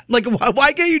get that. Like,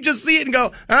 why can't you just see it and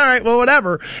go, all right, well,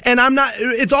 whatever. And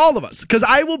it's all of us. Because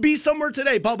I will be somewhere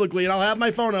today publicly and I'll have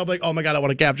my phone and I'll be like, oh my God, I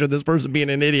want to capture this person being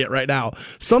an idiot right now.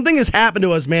 Something has happened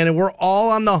to us, man, and we're all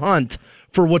on the hunt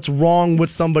for what's wrong with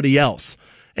somebody else.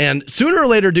 And sooner or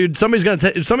later, dude, somebody's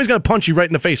gonna punch you right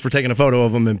in the face for taking a photo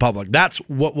of them in public. That's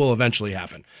what will eventually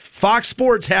happen. Fox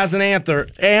Sports has an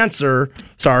answer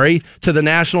to the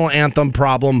national anthem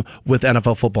problem with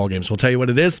NFL football games. We'll tell you what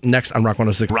it is next on Rock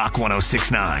 106. Rock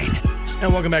 106.9.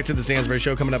 And welcome back to the Stansbury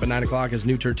Show. Coming up at 9 o'clock is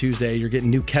New Tour Tuesday. You're getting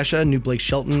new Kesha, new Blake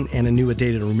Shelton, and a new A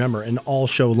Day to Remember. And all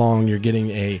show long, you're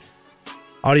getting a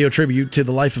audio tribute to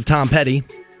the life of Tom Petty.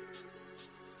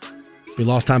 We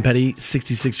lost Tom Petty,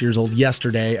 66 years old,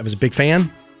 yesterday. I was a big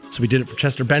fan. So we did it for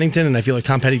Chester Bennington, and I feel like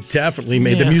Tom Petty definitely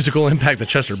made the musical impact that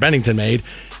Chester Bennington made.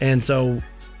 And so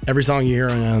every song you hear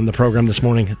on the program this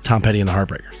morning, Tom Petty and the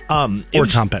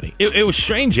Heartbreakers. Tom Petty. It was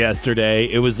strange yesterday.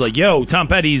 It was like, yo, Tom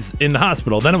Petty's in the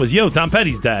hospital. Then it was, yo, Tom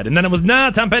Petty's dead. And then it was, nah,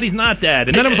 Tom Petty's not dead.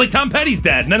 And then it was like, Tom Petty's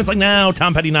dead. And then it's like, no,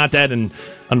 Tom Petty not dead. And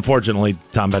unfortunately,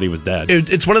 Tom Petty was dead.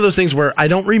 It's one of those things where I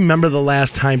don't remember the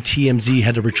last time TMZ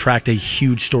had to retract a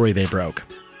huge story they broke.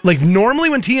 Like, normally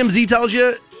when TMZ tells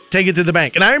you, take it to the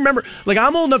bank. And I remember, like,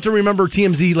 I'm old enough to remember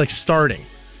TMZ, like, starting.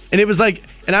 And it was like,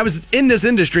 and I was in this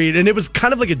industry, and it was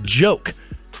kind of like a joke.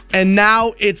 And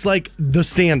now it's like the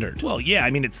standard. Well, yeah,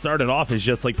 I mean, it started off as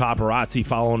just like paparazzi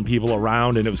following people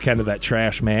around, and it was kind of that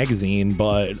trash magazine,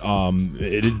 but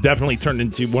it has definitely turned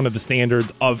into one of the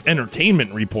standards of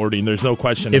entertainment reporting. There's no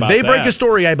question about that. If they break a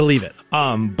story, I believe it.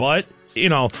 But you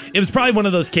know, it was probably one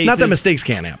of those cases. Not that mistakes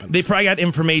can't happen. They probably got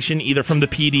information either from the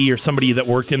PD or somebody that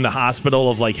worked in the hospital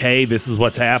of like, hey, this is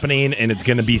what's happening and it's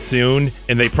going to be soon.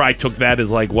 And they probably took that as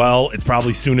like, well, it's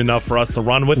probably soon enough for us to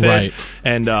run with it.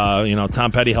 And, you know,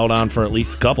 Tom Petty held on for at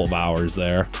least a couple of hours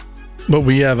there. But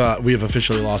we have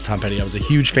officially lost Tom Petty. I was a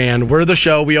huge fan. We're the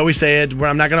show. We always say it. Where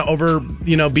I'm not going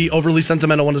to be overly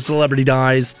sentimental when a celebrity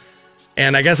dies.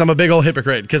 And I guess I'm a big old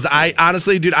hypocrite because I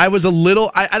honestly, dude, I was a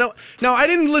little. I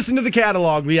didn't listen to the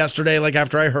catalog yesterday. Like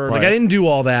after I heard, like I didn't do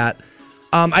all that.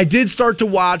 I did start to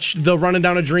watch the Running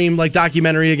Down a Dream like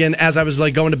documentary again as I was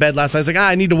like going to bed last night. I was like,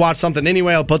 I need to watch something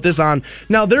anyway. I'll put this on.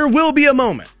 Now there will be a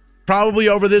moment, probably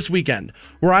over this weekend,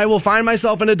 where I will find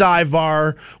myself in a dive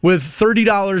bar with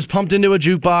 $30 pumped into a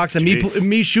jukebox and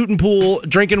me shooting pool,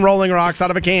 drinking Rolling Rocks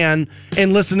out of a can,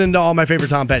 and listening to all my favorite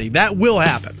Tom Petty. That will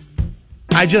happen.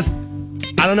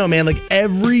 I don't know, man. Like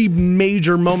every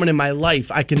major moment in my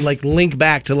life, I can like link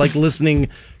back to like listening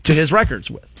to his records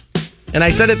with. And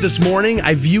I said it this morning.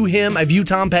 I view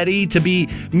Tom Petty to be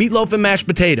meatloaf and mashed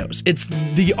potatoes. It's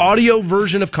the audio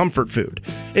version of comfort food.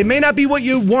 It may not be what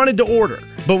you wanted to order,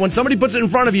 but when somebody puts it in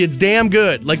front of you, it's damn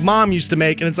good. Like Mom used to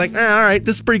make, and it's like, all right,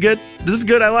 this is pretty good. This is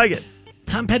good. I like it.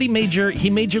 Tom Petty made your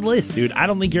list, dude. I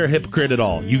don't think you're a hypocrite at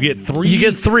all. You get three. You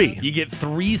get three. You get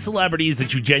three celebrities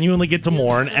that you genuinely get to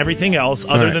mourn. Everything else,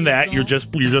 other than that, you're just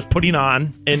putting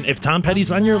on. And if Tom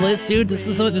Petty's on your list, dude, this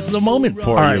is a moment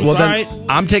for you. All right. Well, then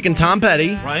I'm taking Tom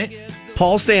Petty, right?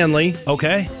 Paul Stanley,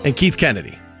 okay, and Keith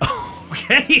Kennedy.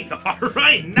 Okay. All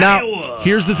right. Now,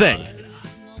 here's the thing.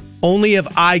 Only if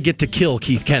I get to kill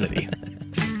Keith Kennedy,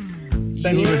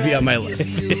 then he would be on my list.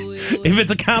 If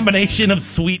it's a combination of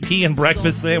sweet tea and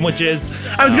breakfast sandwiches.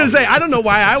 I was going to say, I don't know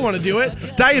why I want to do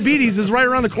it. Diabetes is right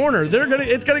around the corner.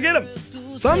 It's going to get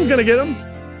him. Something's going to get him.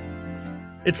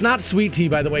 It's not sweet tea,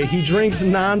 by the way. He drinks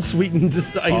non-sweetened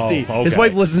iced tea. Okay. His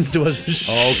wife listens to us.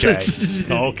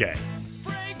 Okay.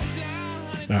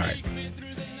 All right.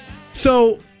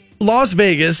 So, Las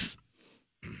Vegas,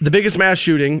 the biggest mass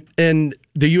shooting in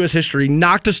the U.S. history,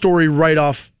 knocked a story right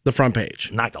off the front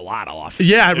page. Knocked a lot off.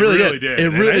 Yeah, it really did. It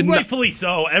really, rightfully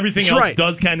so. Everything else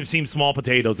does kind of seem small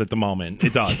potatoes at the moment.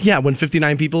 It does. Yeah, when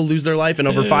 59 people lose their life and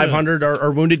over 500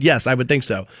 are wounded, yes, I would think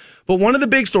so. But one of the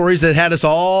big stories that had us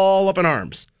all up in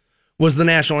arms was the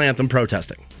national anthem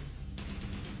protesting.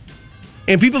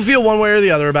 And people feel one way or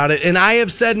the other about it, and I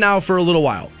have said now for a little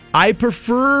while, I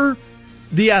prefer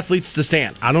the athletes to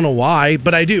stand. I don't know why,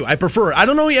 but I do. I prefer it. I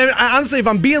don't know. Honestly, if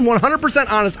I'm being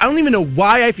 100% honest, I don't even know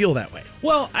why I feel that way.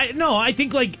 Well, I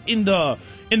think like in the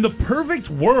perfect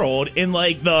world, in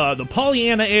like the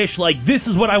Pollyanna-ish, like this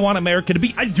is what I want America to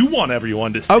be. I do want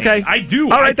everyone to stand. Okay, I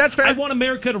do. All right, that's fair. I want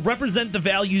America to represent the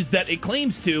values that it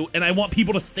claims to, and I want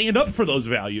people to stand up for those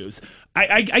values.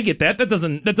 I get that. That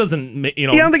doesn't you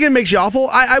know. Yeah, I don't think it makes you awful.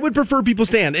 I would prefer people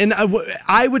stand, and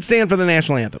I would stand for the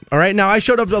national anthem. All right. Now I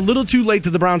showed up a little too late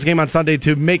to the Browns game on Sunday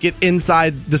to make it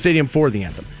inside the stadium for the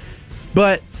anthem,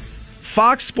 but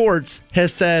Fox Sports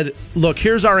has said, look,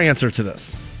 here's our answer to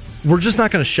this. We're just not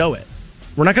going to show it.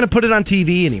 We're not going to put it on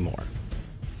TV anymore.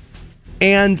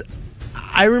 And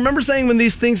I remember saying when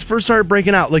these things first started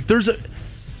breaking out, like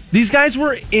these guys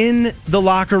were in the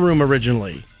locker room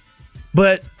originally,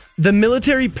 but the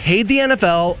military paid the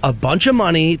NFL a bunch of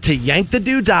money to yank the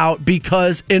dudes out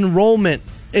because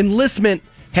enlistment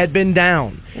had been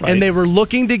down. Right. And they were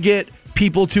looking to get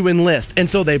people to enlist. And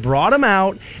so they brought them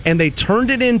out and they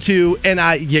turned it into, and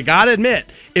you got to admit,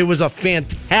 it was a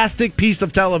fantastic piece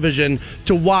of television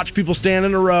to watch people stand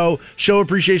in a row, show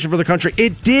appreciation for the country.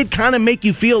 It did kind of make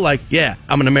you feel like, yeah,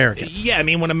 I'm an American. Yeah, I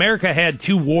mean, when America had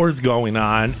two wars going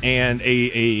on and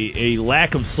a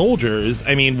lack of soldiers,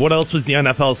 I mean, what else was the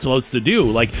NFL supposed to do?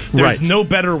 Like, there's no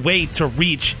better way to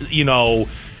reach,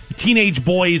 teenage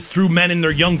boys through men in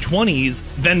their young 20s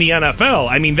than the NFL.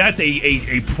 I mean, that's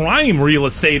a prime real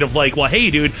estate of like, well, hey,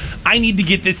 dude, I need to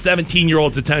get this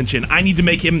 17-year-old's attention. I need to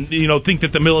make him, think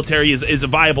that the military is a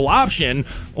viable option.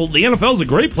 Well, the NFL is a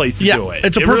great place to do it.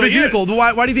 It's a perfect vehicle.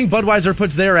 Why do you think Budweiser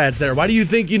puts their ads there? Why do you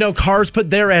think, cars put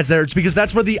their ads there? It's because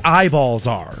that's where the eyeballs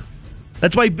are.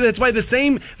 That's why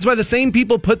the same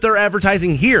people put their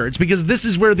advertising here. It's because this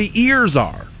is where the ears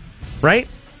are, right?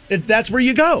 That's where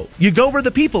you go. You go where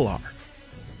the people are.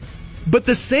 But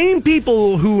the same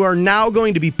people who are now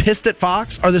going to be pissed at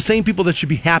Fox are the same people that should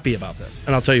be happy about this.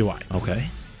 And I'll tell you why. Okay.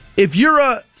 If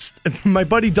you're my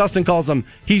buddy Dustin calls him,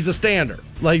 he's a stander.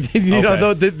 Like,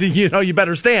 you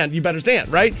better stand. You better stand,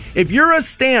 right? If you're a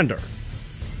stander,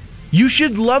 you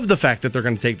should love the fact that they're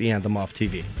going to take the anthem off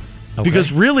TV. Okay.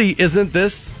 Because really, isn't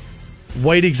this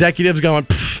white executives going,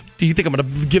 do you think I'm going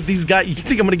to give these guys, you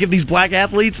think I'm going to give these black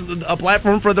athletes a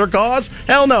platform for their cause?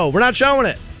 Hell no, we're not showing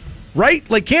it. Right?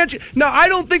 Like, can't you? No, I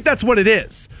don't think that's what it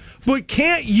is. But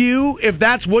can't you, if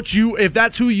that's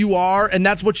who you are and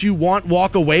that's what you want,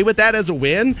 walk away with that as a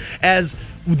win, as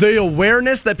the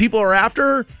awareness that people are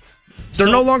after? They're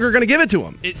no longer going to give it to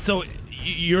them. So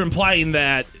you're implying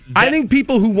that I think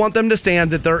people who want them to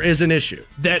stand, that there is an issue.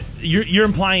 That you're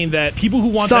implying that people who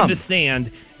want them to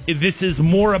stand, this is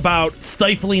more about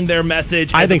stifling their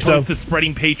message as opposed to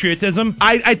spreading patriotism?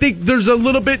 I think there's a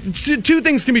little bit... Two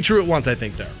things can be true at once, I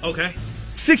think, there. Okay.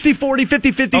 60-40,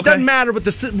 50-50, okay. Doesn't matter what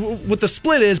the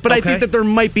split is, but I think that there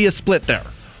might be a split there.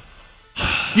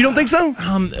 You don't think so?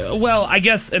 Well, I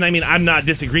guess, and I mean, I'm not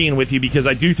disagreeing with you because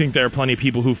I do think there are plenty of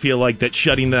people who feel like that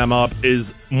shutting them up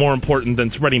is more important than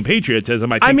spreading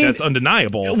patriotism. I mean, that's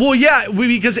undeniable. Well, yeah,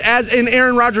 because and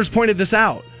Aaron Rodgers pointed this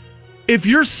out. If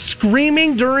you're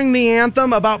screaming during the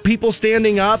anthem about people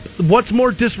standing up, what's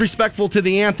more disrespectful to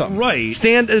the anthem? Right.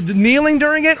 Kneeling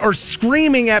during it or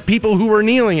screaming at people who are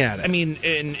kneeling at it? I mean,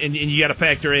 and you got to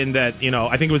factor in that,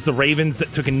 I think it was the Ravens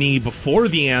that took a knee before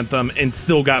the anthem and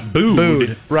still got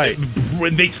booed. Right.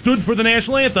 They stood for the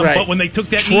national anthem, but when they took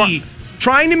that knee...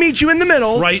 Trying to meet you in the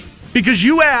middle. Right. Because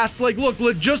you asked, like, look,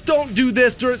 just don't do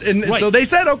this. And so they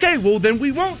said, okay, well, then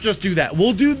we won't just do that.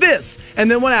 We'll do this. And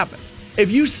then what happens? If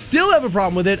you still have a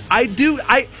problem with it,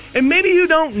 and maybe you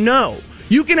don't know.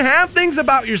 You can have things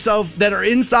about yourself that are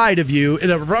inside of you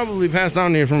that were probably passed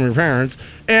on to you from your parents,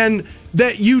 and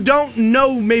that you don't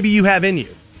know maybe you have in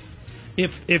you.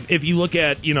 If you look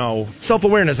at,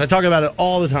 self-awareness, I talk about it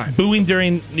all the time. Booing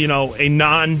during, during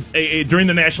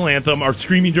the national anthem, or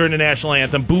screaming during the national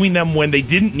anthem, booing them when they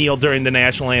didn't kneel during the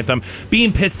national anthem,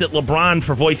 being pissed at LeBron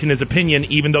for voicing his opinion,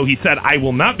 even though he said, I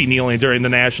will not be kneeling during the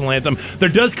national anthem. There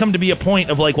does come to be a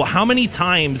point of like, well, how many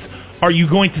times are you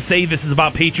going to say this is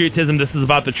about patriotism, this is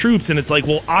about the troops? And it's like,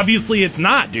 well, obviously it's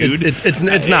not, dude. It's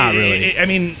not really. I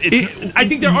mean, I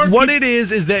think there are... What it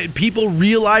is that people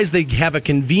realize they have a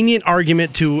convenient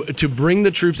argument to bring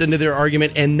the troops into their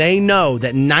argument, and they know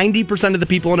that 90% of the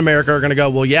people in America are going to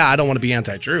go, well, yeah, I don't want to be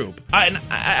anti-troop.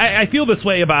 I feel this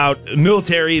way about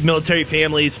military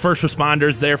families, first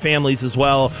responders, their families as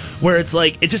well, where it's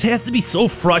like, it just has to be so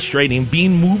frustrating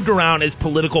being moved around as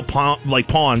political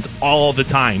pawns all the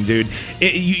time, dude.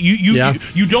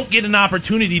 You don't get an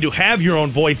opportunity to have your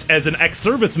own voice as an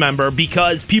ex-service member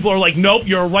because people are like, nope,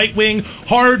 you're a right-wing,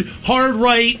 hard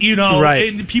right, right.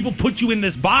 And people put you in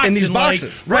this box. In these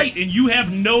boxes. Right, and you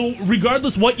have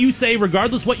regardless what you say,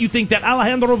 regardless what you think, that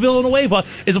Alejandro Villanueva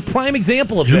is a prime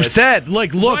example of this. Who said,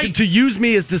 look, right. To use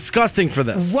me is disgusting for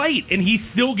this. Right, and he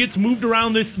still gets moved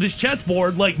around this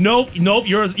chessboard like, nope,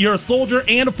 you're a soldier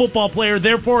and a football player,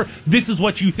 therefore this is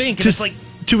what you think. And it's like...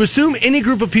 To assume any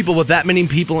group of people with that many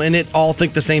people in it all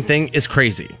think the same thing is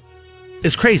crazy.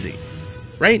 It's crazy,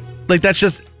 right? Like, that's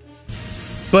just...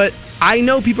 But I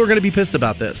know people are going to be pissed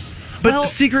about this. But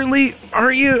secretly,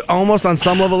 aren't you almost on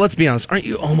some level, let's be honest, aren't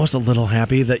you almost a little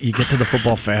happy that you get to the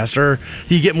football faster?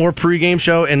 You get more pregame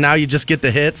show, and now you just get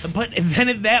the hits? But then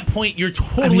at that point, you're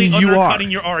totally undercutting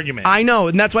your argument. I know,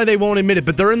 and that's why they won't admit it.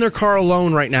 But they're in their car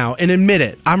alone right now, and admit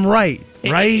it. I'm right.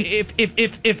 Right?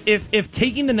 If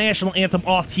taking the national anthem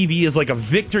off TV is like a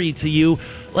victory to you,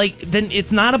 like, then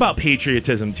it's not about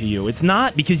patriotism to you. It's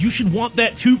not, because you should want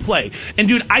that to play. And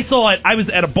dude, I saw it. I was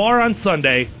at a bar on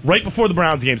Sunday right before the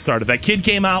Browns game started. That kid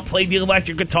came out, played the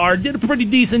electric guitar, did a pretty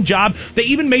decent job. They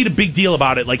even made a big deal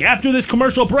about it. Like, after this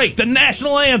commercial break, the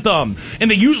national anthem.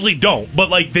 And they usually don't, but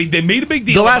like they made a big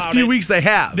deal about it. The last few weeks they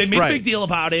have. They made a big deal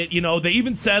about it. They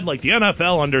even said, like, the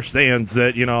NFL understands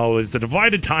that, it's a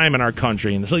divided time in our country.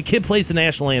 country, and so the kid plays the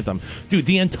national anthem. Dude,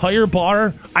 the entire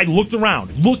bar, I looked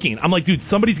around, I'm like, dude,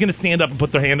 somebody's going to stand up and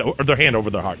put their hand over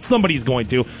their heart. Somebody's going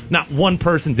to. Not one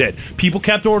person did. People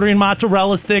kept ordering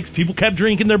mozzarella sticks. People kept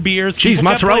drinking their beers. Jeez,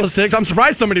 mozzarella sticks. I'm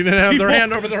surprised somebody didn't have their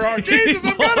hand over their heart. Jesus,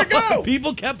 I've got to go.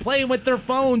 People kept playing with their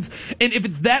phones. And if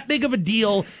it's that big of a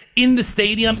deal in the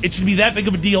stadium, it should be that big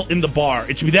of a deal in the bar.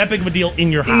 It should be that big of a deal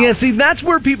in your house. Yeah, see, that's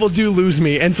where people do lose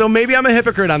me. And so maybe I'm a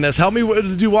hypocrite on this. Help me,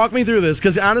 walk me through this.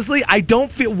 Because honestly, I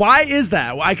don't feel, why is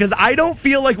that? Why? Because I don't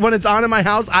feel like when it's on in my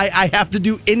house, I have to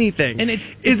do anything. And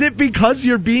is it because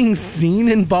you're being seen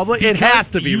in public? It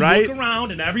has to be, right? You look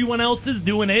around and everyone else is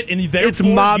doing it, and therefore it's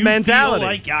mob mentality. Feel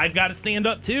like I've got to stand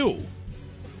up too.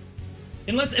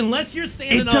 Unless you're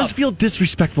standing up. It does feel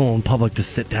disrespectful in public to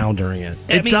sit down during it.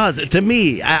 It does. To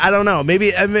me, I don't know.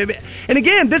 Maybe. And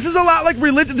again, this is a lot like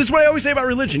religion. This is what I always say about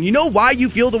religion. You know why you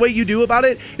feel the way you do about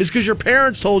it? Is because your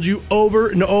parents told you over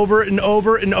and over and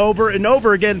over and over and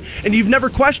over again, and you've never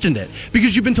questioned it.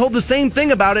 Because you've been told the same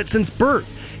thing about it since birth.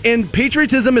 And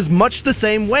patriotism is much the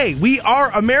same way.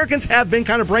 Americans have been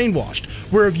kind of brainwashed,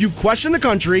 where if you question the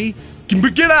country,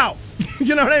 get out.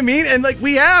 You know what I mean? And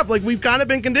we've kind of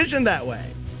been conditioned that way.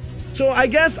 So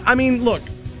look,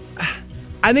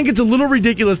 I think it's a little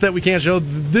ridiculous that we can't show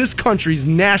this country's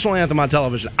national anthem on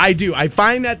television. I do. I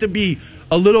find that to be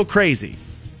a little crazy.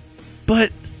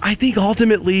 But I think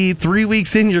ultimately 3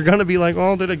 weeks in, you're going to be like,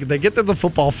 oh, they get to the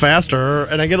football faster,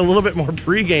 and I get a little bit more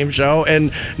pregame show.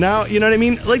 And now, you know what I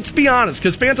mean? Let's be honest,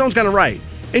 because Fantone's kind of right.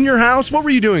 In your house, what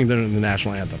were you doing during the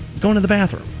national anthem? Going to the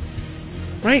bathroom.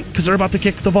 Right? Because they're about to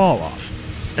kick the ball off.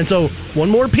 And so, one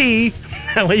more pee,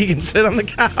 that way you can sit on the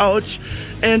couch.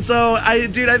 And so, I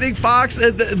think Fox,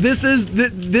 this is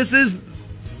the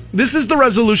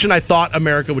resolution I thought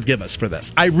America would give us for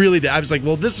this. I really did. I was like,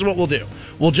 well, this is what we'll do.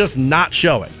 We'll just not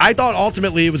show it. I thought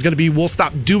ultimately it was going to be, we'll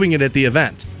stop doing it at the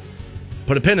event.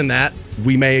 Put a pin in that.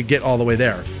 We may get all the way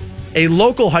there. A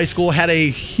local high school had a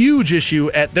huge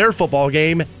issue at their football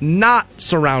game not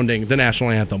surrounding the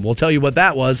national anthem. We'll tell you what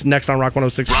that was next on Rock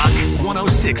 106. Rock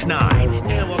 106.9.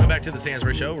 And welcome back to the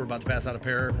Stansbury Show. We're about to pass out a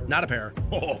family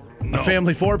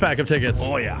 4-pack of tickets.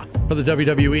 Oh, yeah. For the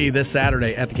WWE this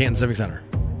Saturday at the Canton Civic Center.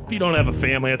 If you don't have a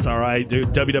family, it's all right,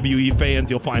 dude. WWE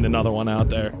fans, you'll find another one out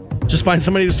there. Just find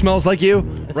somebody who smells like you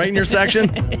right in your section.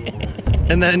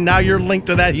 And then now you're linked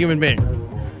to that human being.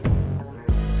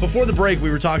 Before the break,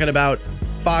 we were talking about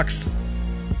Fox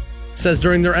says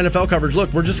during their NFL coverage,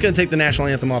 look, we're just going to take the national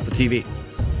anthem off the TV.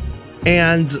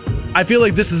 And I feel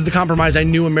like this is the compromise I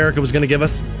knew America was going to give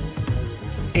us.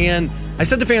 And I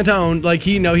said to Fantone,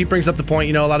 he brings up the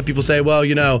point, a lot of people say, well,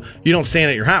 you don't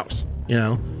stand at your house,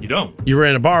 You don't. You were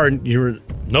in a bar and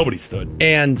Nobody stood.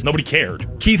 And nobody cared.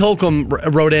 Keith Holcomb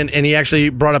wrote in, and he actually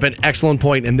brought up an excellent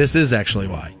point, and this is actually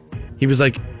why. He was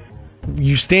like,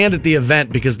 you stand at the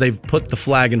event because they've put the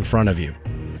flag in front of you.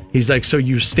 He's like, so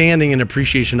you're standing in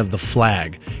appreciation of the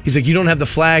flag. He's like, you don't have the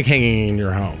flag hanging in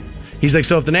your home. He's like,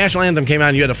 so if the national anthem came out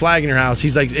and you had a flag in your house,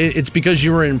 he's like, it's because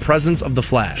you were in presence of the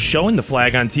flag. Showing the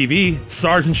flag on TV,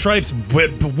 Stars and Stripes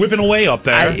whipping away up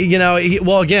there.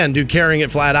 Again, dude, carrying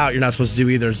it flat out, you're not supposed to do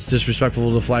either. It's disrespectful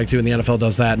to the flag, too, and the NFL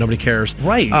does that. Nobody cares.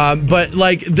 Right. But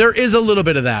there is a little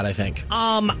bit of that, I think.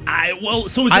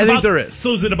 I think there is.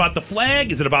 So is it about the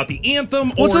flag? Is it about the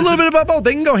anthem? Well, it's a little bit about both.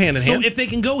 They can go hand in hand. So if they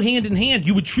can go hand in hand,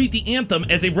 you would treat the anthem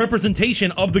as a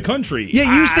representation of the country.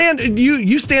 Yeah, you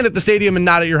stand at the stadium and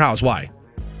not at your house. Why?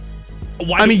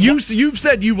 You've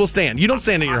said you will stand. You don't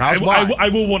stand at your house. Why? I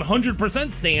will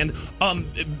 100% stand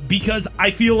because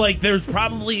I feel like there's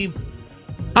probably...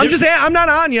 I'm not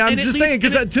on you. I'm just saying,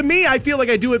 because to me, I feel like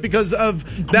I do it because of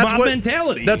mob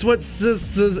mentality. That's what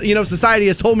society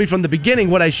has told me from the beginning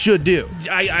what I should do.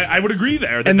 I would agree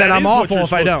there. And then I'm awful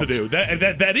if I don't. Do.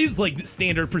 That is like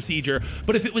standard procedure.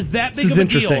 But if it was that big this is of a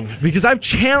interesting deal, because I've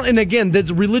challenged, and again,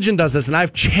 religion does this, and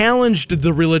I've challenged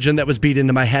the religion that was beat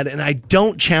into my head, and I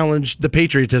don't challenge the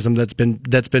patriotism that's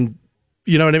been.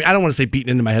 You know what I mean? I don't want to say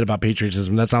beaten into my head about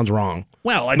patriotism. That sounds wrong.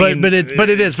 Well, but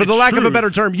it is. For the lack of a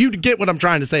better term, you get what I'm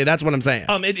trying to say. That's what I'm saying.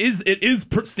 It is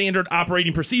standard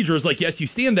operating procedures. Like, yes, you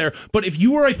stand there. But if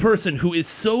you are a person who is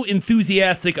so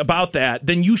enthusiastic about that,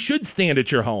 then you should stand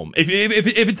at your home. If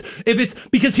it's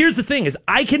because here's the thing: is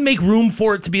I can make room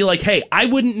for it to be like, hey, I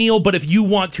wouldn't kneel, but if you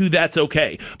want to, that's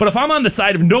okay. But if I'm on the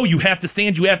side of no, you have to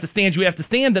stand, you have to stand, you have to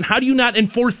stand, then how do you not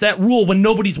enforce that rule when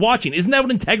nobody's watching? Isn't that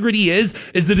what integrity is?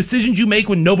 Is the decisions you make make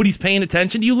when nobody's paying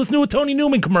attention to you? Listen to a Tony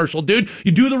Newman commercial, dude.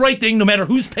 You do the right thing no matter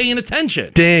who's paying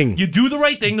attention. Ding. You do the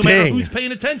right thing no matter who's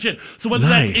paying attention. So whether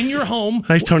that's in your home,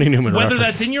 nice Tony Newman whether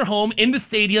reference. that's in your home, in the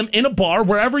stadium, in a bar,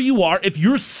 wherever you are, if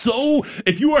you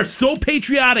are so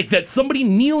patriotic that somebody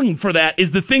kneeling for that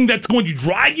is the thing that's going to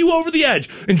drive you over the edge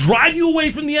and drive you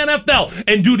away from the NFL,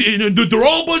 and dude, they're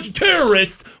all a bunch of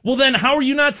terrorists, well then how are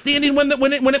you not standing when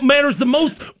it matters the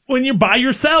most, when you're by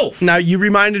yourself? Now, you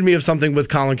reminded me of something with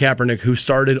Colin Kaepernick, who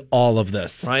started all of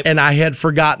this. Right. And I had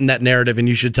forgotten that narrative, and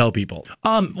you should tell people.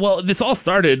 Well, this all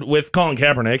started with Colin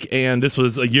Kaepernick, and this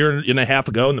was a year and a half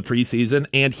ago in the preseason,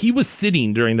 and he was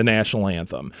sitting during the national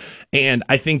anthem. And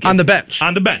I think... On the bench.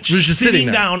 He was just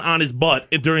sitting down on his butt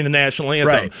during the national anthem.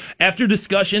 Right. After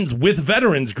discussions with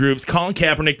veterans groups, Colin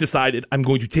Kaepernick decided, I'm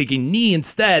going to take a knee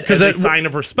instead as a sign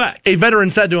of respect. A veteran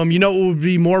said to him, you know what would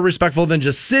be more respectful than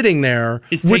just sitting there?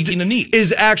 Is taking a knee.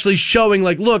 Is actually showing,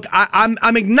 like, look,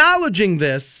 I'm acknowledging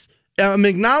this. I'm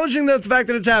acknowledging the fact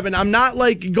that it's happened. I'm not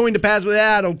like going to pass with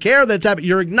that. I don't care that it's happened.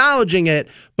 You're acknowledging it,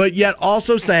 but yet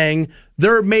also saying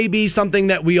there may be something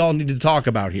that we all need to talk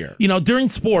about here. You know, during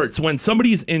sports, when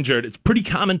somebody is injured, it's pretty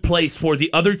commonplace for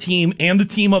the other team and the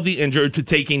team of the injured to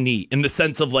take a knee, in the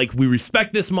sense of, like, we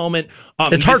respect this moment.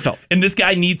 It's heartfelt. And this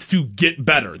guy needs to get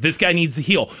better. This guy needs to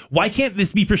heal. Why can't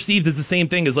this be perceived as the same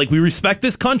thing as, like, we respect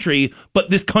this country, but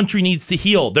this country needs to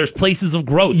heal? There's places of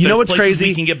growth. You know what's crazy?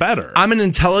 We can get better. I'm an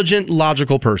intelligent,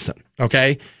 logical person,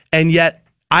 okay? And yet,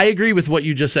 I agree with what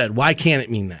you just said. Why can't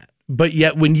it mean that? But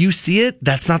yet, when you see it,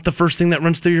 that's not the first thing that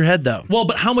runs through your head, though. Well,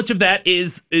 but how much of that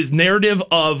is narrative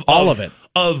of all of it?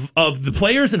 Of the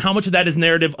players, and how much of that is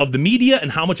narrative of the media, and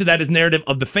how much of that is narrative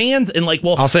of the fans? And, like,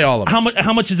 well, I'll say all of it.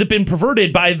 How much has it been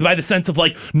perverted by the sense of,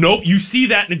 like, nope, you see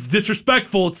that and it's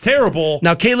disrespectful, it's terrible.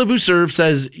 Now, Caleb Usurv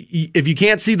says, if you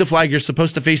can't see the flag, you're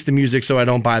supposed to face the music, so I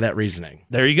don't buy that reasoning.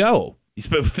 There you go.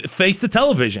 You face the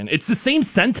television. It's the same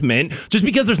sentiment, just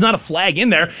because there's not a flag in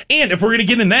there. And if we're going to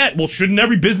get in that, well, shouldn't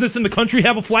every business in the country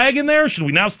have a flag in there? Should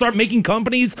we now start making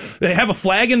companies that have a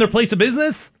flag in their place of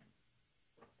business?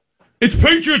 It's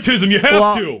patriotism. You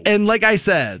have to. And like I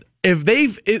said, if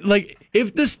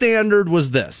the standard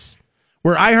was this,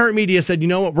 where iHeartMedia said, you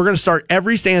know what, we're going to start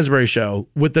every Stansbury show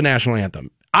with the national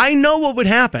anthem, I know what would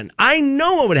happen.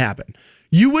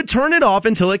 You would turn it off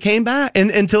until it came back and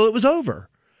until it was over.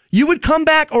 You would come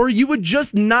back, or you would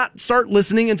just not start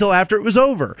listening until after it was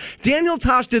over. Daniel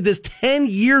Tosh did this 10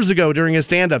 years ago during his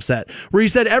stand-up set, where he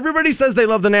said, everybody says they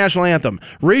love the national anthem.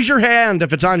 Raise your hand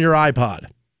if it's on your iPod.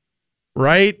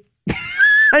 Right?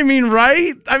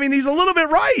 Right? He's a little bit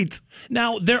right.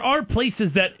 Now, there are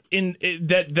places that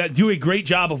do a great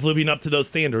job of living up to those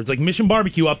standards, like Mission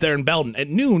Barbecue up there in Belton. At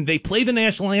noon, they play the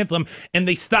national anthem and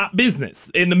they stop business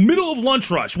in the middle of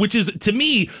lunch rush, which is, to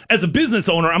me, as a business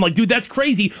owner, I'm like, dude, that's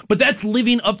crazy, but that's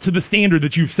living up to the standard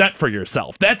that you've set for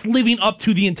yourself. That's living up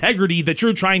to the integrity that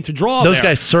you're trying to draw. Those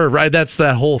guys serve, right? That's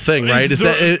that whole thing, right?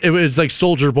 It was like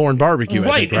Soldier-Born Barbecue, right?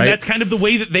 I think, right? And that's kind of the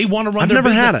way that they want to run their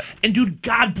business. I've never had it. And, dude,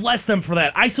 God bless them for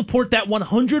that. I support that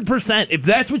 100%. If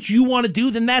that's what you want to do,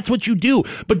 then that's what you do.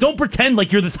 But don't pretend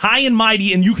like you're this high and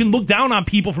mighty and you can look down on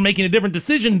people for making a different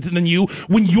decision than you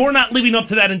when you're not living up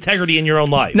to that integrity in your own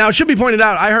life. Now, it should be pointed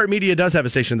out, iHeartMedia does have a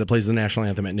station that plays the national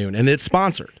anthem at noon, and it's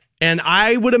sponsored. And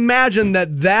I would imagine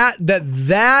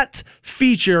that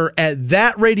feature at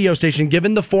that radio station,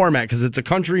 given the format, because it's a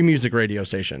country music radio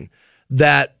station,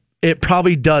 that it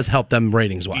probably does help them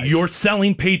ratings-wise. You're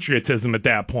selling patriotism at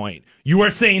that point. You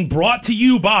are saying, brought to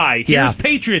you by, here's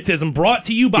patriotism, brought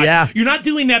to you by. Yeah. You're not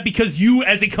doing that because you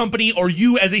as a company or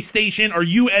you as a station or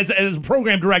you as a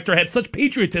program director have such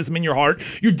patriotism in your heart.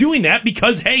 You're doing that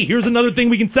because, hey, here's another thing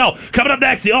we can sell. Coming up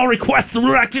next, the all-request the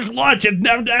Reactor's lunch, and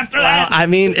after that...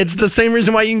 it's the same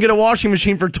reason why you can get a washing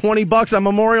machine for $20 on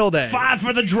Memorial Day. $5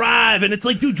 for the drive, and it's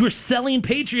like, dude, you're selling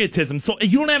patriotism. So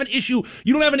you don't have an issue.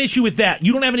 You don't have an issue with that.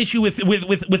 You don't have an issue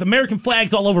with American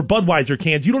flags all over Budweiser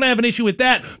cans. You don't have an issue with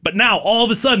that. But now, all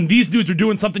of a sudden, these dudes are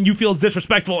doing something you feel is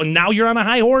disrespectful, and now you're on a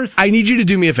high horse? I need you to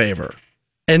do me a favor.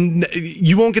 And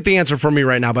you won't get the answer from me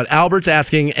right now, but Albert's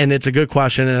asking, and it's a good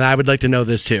question, and I would like to know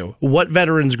this too. What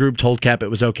veterans group told Cap it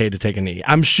was okay to take a knee?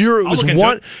 I'm sure it was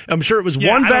one. I'm sure it was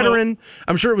one veteran.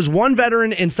 I'm sure it was one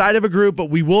veteran inside of a group, but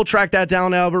we will track that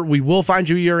down, Albert. We will find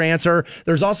you your answer.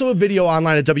 There's also a video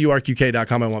online at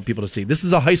WRQK.com I want people to see. This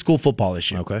is a high school football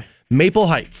issue. Okay. Maple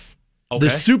Heights. Okay. The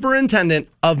superintendent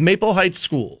of Maple Heights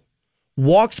School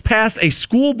walks past a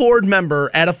school board member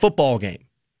at a football game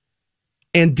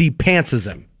and de-pantses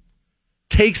him,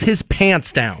 takes his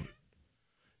pants down.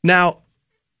 Now,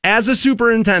 as a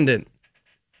superintendent,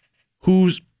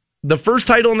 who's the first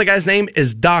title in the guy's name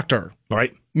is doctor.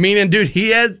 Right. Meaning, dude,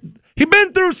 he'd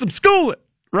been through some schooling,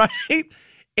 right?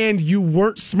 And you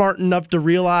weren't smart enough to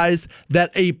realize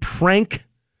that a prank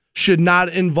should not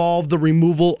involve the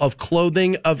removal of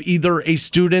clothing of either a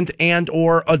student and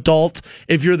or adult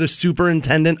if you're the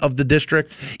superintendent of the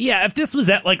district. Yeah, if this was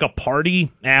at like a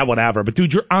party, whatever. But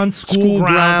dude, you're on school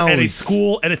grounds at a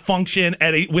school, at a function,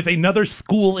 with another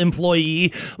school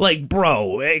employee. Like,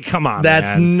 bro, hey, come on,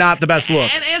 that's man. Not the best look.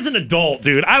 And as an adult,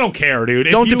 dude, I don't care, dude.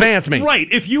 Don't depants me. Right.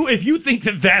 If you think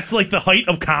that that's like the height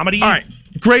of comedy. All right,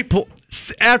 great pull.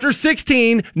 After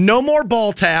 16, no more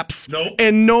ball taps. Nope.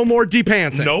 And no more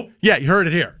depantsing. Nope. Yeah, you heard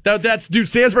it here. That's, dude,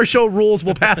 Stansbury Show rules.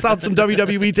 We'll pass out some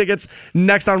WWE tickets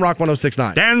next on Rock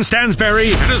 106.9. Dan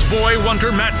Stansbury and his boy wonder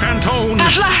Matt Fantone.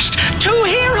 At last, two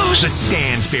heroes. The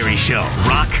Stansbury Show.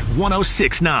 Rock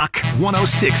 106.9.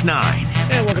 106.9.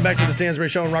 And welcome back to the Stansbury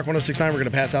Show on Rock 106.9. We're going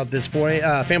to pass out this family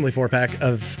 4-pack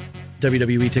of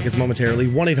WWE tickets momentarily.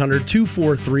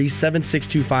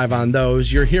 1-800-243-7625 on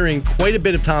those. You're hearing quite a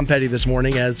bit of Tom Petty this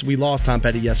morning as we lost Tom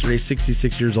Petty yesterday,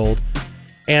 66 years old.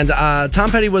 And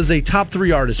Tom Petty was a top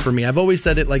 3 artist for me. I've always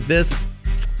said it like this.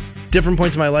 Different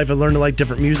points in my life, I learned to like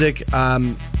different music.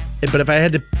 But if I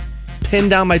had to pin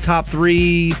down my top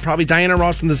 3, probably Diana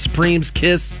Ross and the Supremes,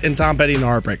 Kiss, and Tom Petty and the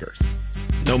Heartbreakers.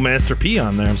 No Master P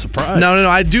on there. I'm surprised. No.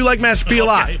 I do like Master P a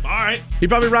lot. All right. He'd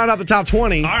probably round out the top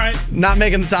 20. All right. Not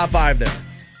making the top 5 there.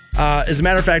 As a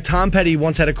matter of fact, Tom Petty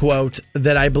once had a quote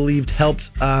that I believed helped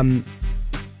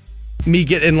me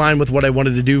get in line with what I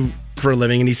wanted to do for a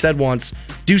living. And he said once,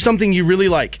 do something you really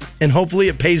like, and hopefully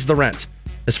it pays the rent.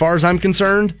 As far as I'm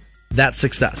concerned, that's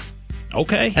success.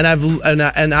 Okay. And I've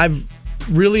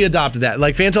really adopted that.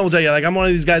 Like Fantone will tell you, like I'm one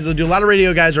of these guys that do a lot of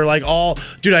radio guys are like,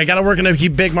 dude, I got to work in a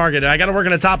big market. I got to work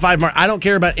in a top 5 market. I don't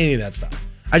care about any of that stuff.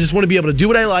 I just want to be able to do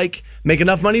what I like, make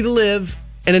enough money to live,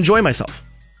 and enjoy myself.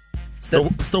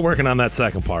 Still working on that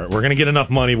second part. We're gonna get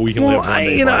enough money, but we can live one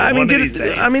day. Dude,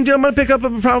 I'm gonna pick up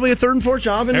probably a 3rd and 4th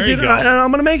job, and I'm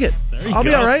gonna make it. I'll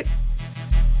be all right.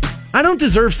 I don't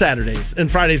deserve Saturdays and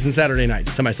Fridays and Saturday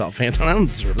nights to myself, Fantone. I don't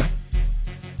deserve that.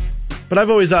 But I've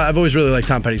always really liked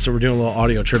Tom Petty, so we're doing a little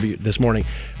audio tribute this morning.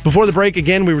 Before the break,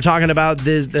 again, we were talking about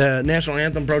the national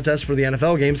anthem protest for the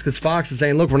NFL games because Fox is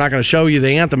saying, look, we're not going to show you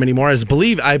the anthem anymore. I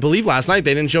believe last night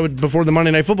they didn't show it before the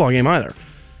Monday Night Football game either.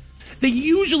 They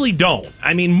usually don't.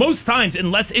 I mean, most times,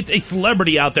 unless it's a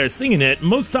celebrity out there singing it,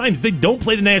 most times they don't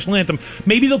play the national anthem.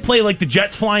 Maybe they'll play like the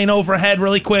Jets flying overhead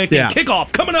really quick and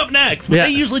kickoff coming up next, but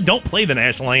they usually don't play the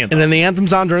national anthem. And then the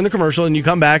anthem's on during the commercial, and you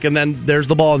come back, and then there's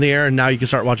the ball in the air, and now you can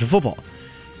start watching football.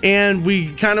 And we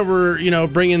kind of were,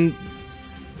 bringing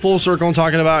full circle and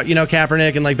talking about,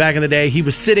 Kaepernick, and like back in the day, he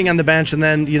was sitting on the bench, and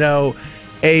then,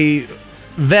 a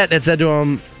vet had said to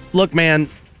him, look, man,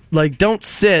 like, don't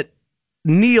sit,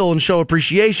 kneel and show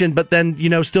appreciation, but then,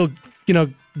 still,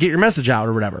 get your message out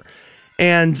or whatever.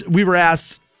 And we were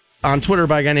asked on Twitter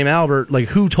by a guy named Albert, like,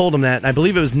 who told him that? And I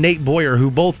believe it was Nate Boyer, who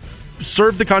both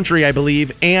served the country, I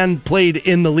believe, and played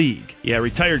in the league. Yeah,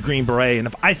 retired Green Beret. And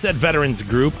if I said veterans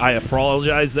group, I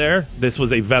apologize there. This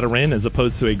was a veteran as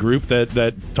opposed to a group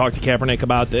that talked to Kaepernick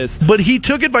about this. But he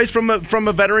took advice from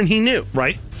a veteran he knew.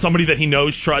 Right. Somebody that he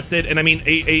knows, trusted. And I mean,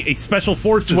 a special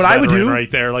forces what veteran I would do. Right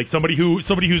there. Like somebody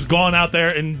who's gone out there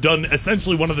and done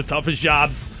essentially one of the toughest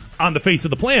jobs on the face of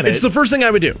the planet. It's the first thing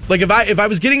I would do. Like if I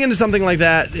was getting into something like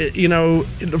that,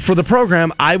 for the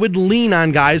program, I would lean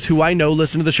on guys who I know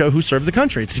listen to the show who serve the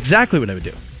country. It's exactly what I would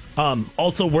do.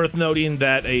 Also worth noting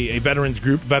that a veterans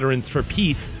group, Veterans for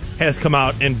Peace, has come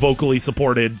out and vocally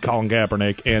supported Colin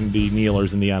Kaepernick and the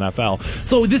kneelers in the NFL.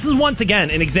 So this is once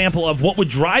again an example of what would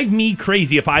drive me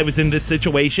crazy if I was in this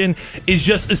situation, is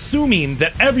just assuming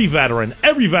that every veteran,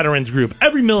 every veterans group,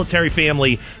 every military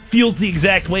family feels the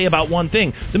exact way about one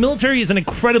thing. The military is an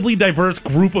incredibly diverse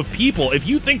group of people. If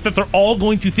you think that they're all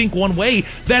going to think one way,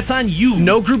 that's on you.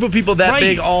 No group of people that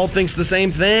big all thinks the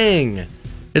same thing.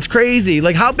 It's crazy.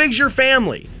 Like, how big's your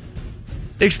family?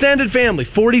 Extended family,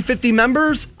 40, 50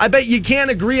 members? I bet you can't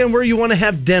agree on where you want to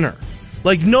have dinner.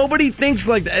 Like, nobody thinks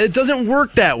like that. It doesn't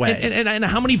work that way. And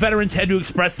how many veterans had to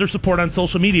express their support on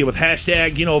social media with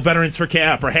hashtag, Veterans for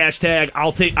Cap, or hashtag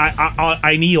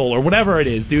I kneel, or whatever it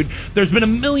is, dude. There's been a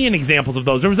million examples of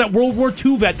those. There was that World War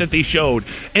II vet that they showed,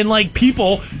 and like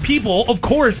people, of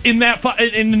course, in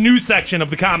the news section of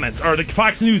the comments or the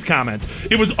Fox News comments,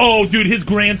 it was, oh, dude, his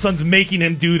grandson's making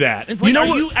him do that. It's like,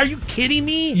 are you kidding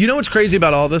me? You know what's crazy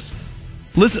about all this?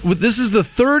 Listen, this is the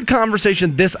 3rd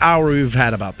conversation this hour we've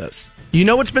had about this. You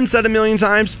know what's been said a million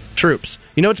times? Troops.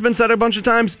 You know what's been said a bunch of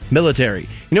times? Military.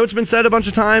 You know what's been said a bunch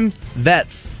of times?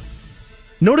 Vets.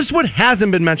 Notice what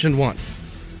hasn't been mentioned once.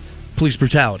 Police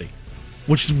brutality.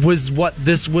 Which was what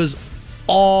this was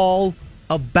all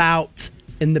about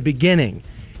in the beginning.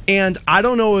 And I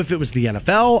don't know if it was the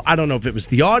NFL. I don't know if it was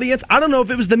the audience. I don't know if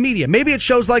it was the media. Maybe it's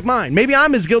shows like mine. Maybe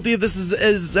I'm as guilty of this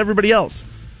as everybody else.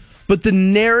 But the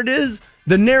narrative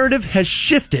has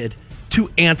shifted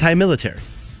to anti-military.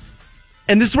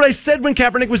 And this is what I said when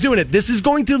Kaepernick was doing it. This is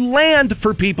going to land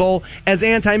for people as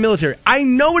anti-military. I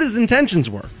know what his intentions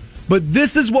were, but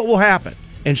this is what will happen.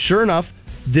 And sure enough,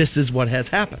 this is what has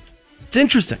happened. It's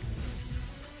interesting.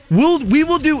 We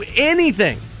will do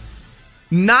anything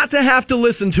not to have to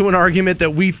listen to an argument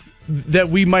that we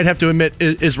might have to admit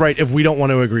is right if we don't want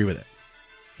to agree with it.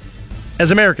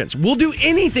 As Americans, we'll do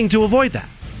anything to avoid that.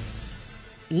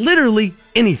 Literally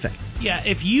anything. Yeah,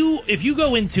 if you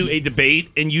go into a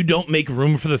debate and you don't make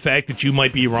room for the fact that you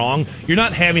might be wrong, you're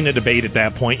not having a debate at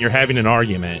that point. You're having an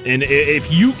argument. And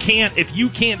if you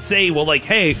can't say, well, like,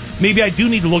 hey, maybe I do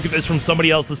need to look at this from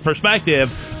somebody else's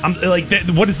perspective. I'm like,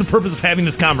 what is the purpose of having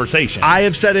this conversation? I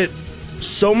have said it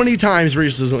so many times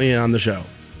recently on the show.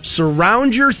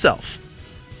 Surround yourself,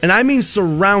 and I mean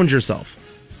surround yourself,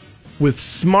 with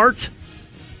smart,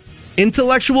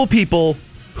 intellectual people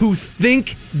who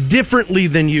think differently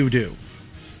than you do,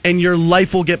 and your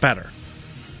life will get better.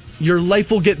 Your life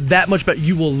will get that much better.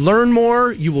 You will learn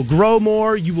more, you will grow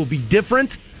more, you will be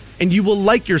different, and you will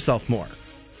like yourself more.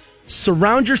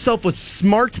 Surround yourself with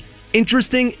smart,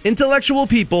 interesting, intellectual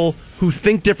people who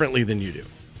think differently than you do.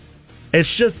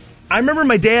 It's just, I remember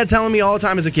my dad telling me all the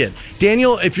time as a kid,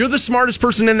 Daniel, if you're the smartest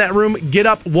person in that room, get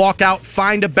up, walk out,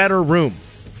 find a better room.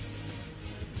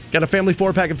 Got a family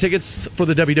 4-pack of tickets for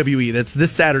the WWE. That's this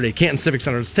Saturday, Canton Civic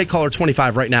Center. Let's take caller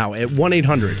 25 right now at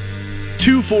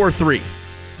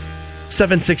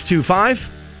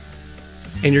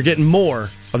 1-800-243-7625. And you're getting more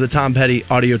of the Tom Petty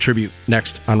audio tribute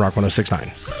next on Rock 106.9.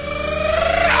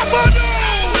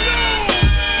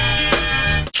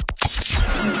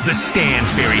 The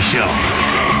Stansberry Show,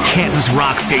 Canton's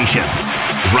rock station,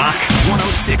 Rock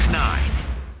 106.9.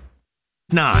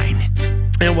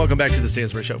 And welcome back to the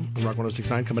Stansberry Show on Rock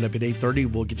 106.9. Coming up at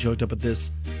 8:30, we'll get you hooked up with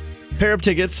this pair of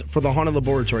tickets for the Haunted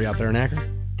Laboratory out there in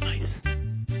Akron. Nice.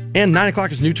 And 9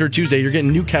 o'clock is New Tour Tuesday. You're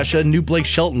getting new Kesha, new Blake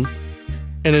Shelton,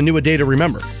 and a new A Day to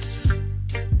Remember.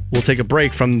 We'll take a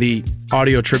break from the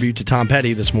audio tribute to Tom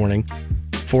Petty this morning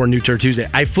for New Tour Tuesday.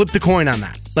 I flipped the coin on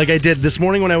that. Like I did this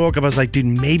morning when I woke up, I was like, dude,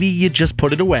 maybe you just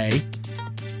put it away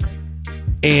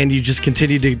and you just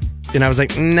continue to, and I was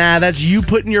like, nah, that's you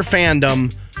putting your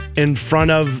fandom in front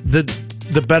of the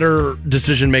better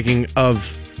decision making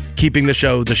of keeping the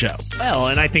show the show. Well,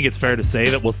 and I think it's fair to say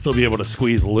that we'll still be able to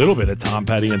squeeze a little bit of Tom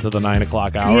Petty into the 9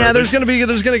 o'clock hour. Yeah, there's gonna get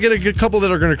a couple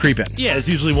that are gonna creep in. Yeah, it's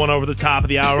usually one over the top of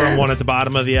the hour and one at the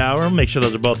bottom of the hour. Make sure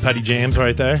those are both Petty jams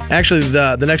right there. Actually,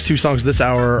 the next two songs this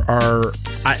hour are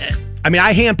I mean,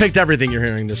 I handpicked everything you're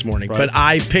hearing this morning, but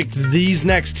I picked these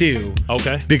next two.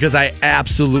 Okay. Because I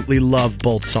absolutely love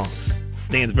both songs.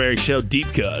 Stansberry Show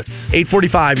Deep Cuts.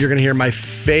 8:45, you're going to hear my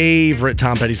favorite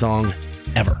Tom Petty song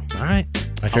ever. All right.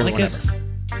 My favorite one ever.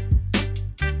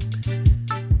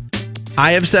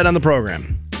 I have said on the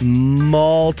program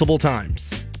multiple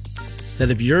times that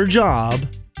if your job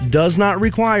does not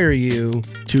require you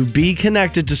to be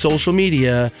connected to social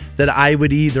media, that I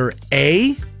would either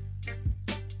A,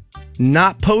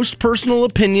 not post personal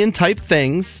opinion type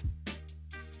things,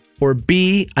 or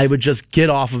B, I would just get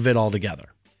off of it altogether.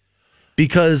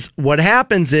 Because what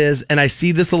happens is, and I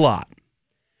see this a lot,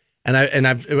 and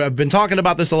I've been talking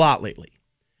about this a lot lately,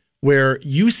 where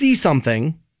you see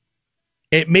something,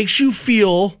 it makes you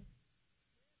feel,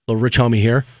 little rich homie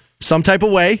here, some type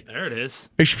of way. There it is.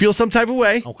 Makes you feel some type of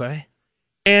way. Okay.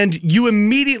 And you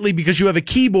immediately, because you have a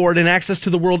keyboard and access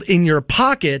to the world in your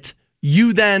pocket,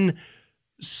 you then,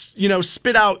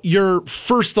 spit out your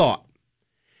first thought.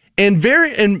 And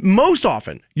most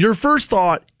often, your first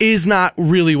thought is not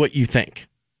really what you think,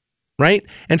 right?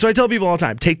 And so I tell people all the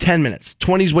time, take 10 minutes.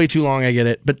 20 is way too long, I get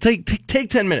it. But take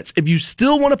 10 minutes. If you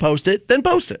still want to post it, then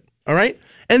post it, all right?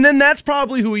 And then that's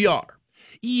probably who you are.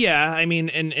 Yeah, I mean,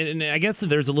 and I guess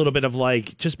there's a little bit of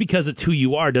like, just because it's who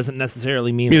you are doesn't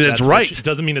necessarily mean that's right.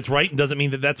 Doesn't mean it's right, and doesn't mean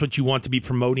that that's what you want to be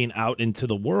promoting out into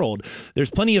the world.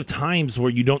 There's plenty of times where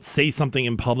you don't say something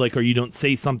in public or you don't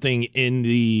say something in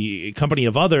the company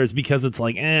of others because it's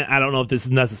like, I don't know if this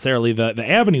is necessarily the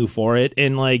avenue for it,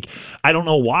 and like, I don't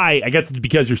know why. I guess it's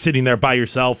because you're sitting there by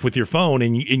yourself with your phone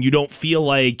and you don't feel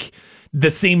like the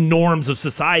same norms of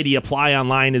society apply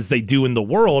online as they do in the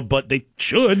world, but they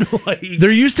should.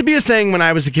 There used to be a saying when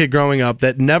I was a kid growing up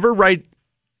that never write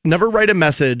a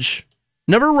message,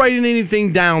 never writing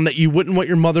anything down that you wouldn't want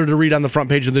your mother to read on the front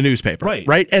page of the newspaper.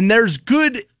 Right? And there's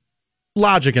good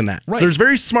logic in that. Right. There's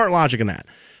very smart logic in that.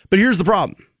 But here's the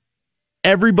problem.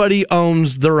 everybody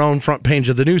owns their own front page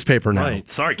of the newspaper now. Right.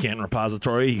 Sorry, Canton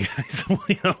Repository. You guys,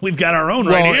 we've got our own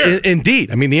right here.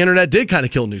 Indeed. I mean, the internet did kind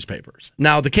of kill newspapers.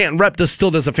 Now, the Canton Rep still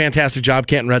does a fantastic job,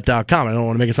 cantonrep.com. I don't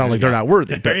want to make it sound like they're not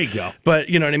worthy. There you go. But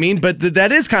you know what I mean? But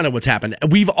that is kind of what's happened.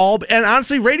 And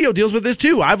honestly, radio deals with this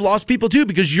too. I've lost people too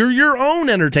because you're your own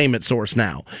entertainment source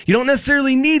now. You don't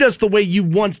necessarily need us the way you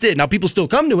once did. Now, people still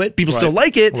come to it. People still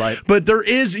like it. Right. But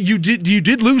you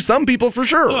did lose some people for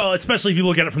sure. Well, especially if you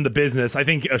look at it from the business. I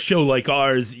think a show like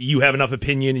ours, you have enough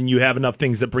opinion and you have enough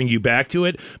things that bring you back to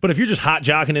it. But if you're just hot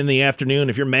jocking in the afternoon,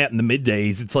 if you're Matt in the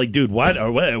middays, it's like, dude, what?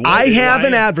 I have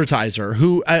an advertiser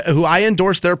who I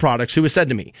endorse their products who has said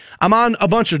to me, I'm on a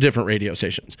bunch of different radio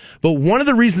stations, but one of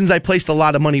the reasons I placed a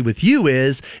lot of money with you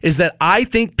is that I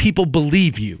think people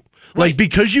believe you. Like,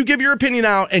 because you give your opinion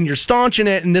out and you're staunch in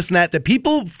it and this and that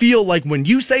people feel like when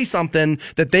you say something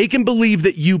that they can believe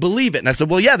that you believe it. And I said,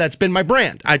 well, yeah, that's been my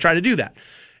brand. I try to do that.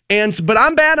 But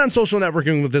I'm bad on social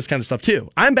networking with this kind of stuff too.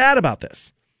 I'm bad about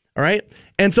this. All right.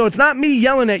 And so it's not me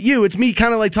yelling at you. It's me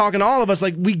kind of like talking to all of us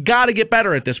like, we got to get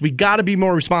better at this. We got to be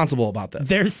more responsible about this.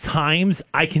 There's times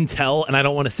I can tell, and I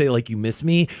don't want to say like you miss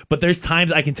me, but there's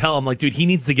times I can tell I'm like, dude, he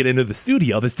needs to get into the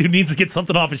studio. This dude needs to get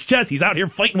something off his chest. He's out here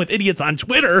fighting with idiots on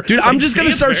Twitter. Dude, I'm just going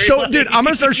to start showing. Dude, I'm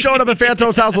going to start showing up at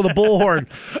Phantom's house with a bullhorn.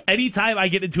 Anytime I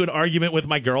get into an argument with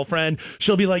my girlfriend,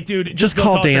 she'll be like, dude, just go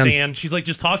call talk Dan. to Dan. She's like,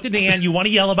 just talk to Dan. You want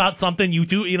to yell about something, you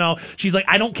do, She's like,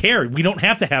 I don't care. We don't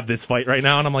have to have this fight right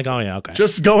now. And I'm like, oh yeah, okay.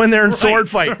 Just go in there and sword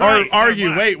fight or argue.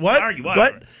 Right. Wait, what? Argue,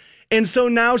 what? And so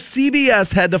now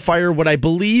CBS had to fire what I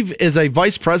believe is a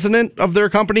vice president of their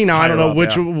company. Now I don't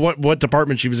know what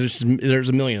department she was. There's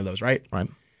a million of those, right? Right.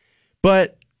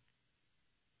 But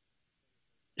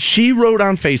she wrote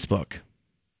on Facebook,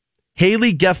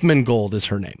 Haley Geffman Gold is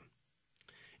her name.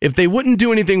 If they wouldn't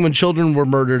do anything when children were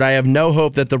murdered, I have no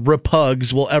hope that the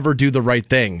Repugs will ever do the right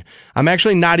thing. I'm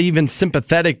actually not even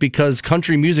sympathetic because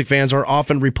country music fans are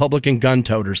often Republican gun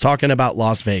toters talking about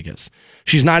Las Vegas.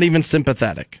 She's not even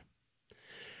sympathetic.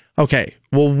 Okay,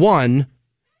 well, one,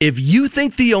 if you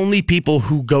think the only people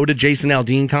who go to Jason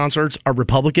Aldean concerts are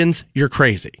Republicans, you're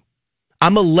crazy.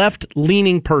 I'm a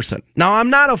left-leaning person. Now, I'm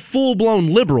not a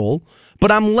full-blown liberal,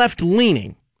 but I'm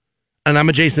left-leaning, and I'm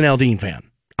a Jason Aldean fan.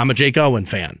 I'm a Jake Owen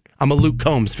fan. I'm a Luke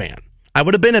Combs fan. I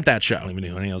would have been at that show. I don't even know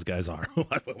who any of those guys are.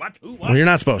 What? Well, you're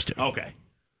not supposed to. Okay.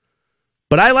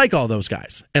 But I like all those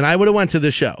guys, and I would have went to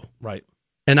this show. Right.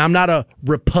 And I'm not a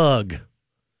repug,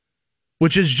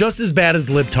 which is just as bad as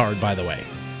libtard, by the way.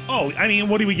 Oh, I mean,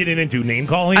 what are we getting into? Name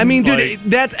calling? I mean, dude,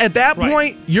 that's at that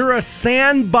point, you're a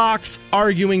sandbox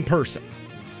arguing person.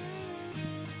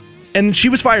 And she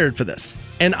was fired for this.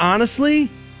 And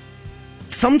honestly,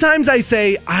 sometimes I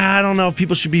say, I don't know if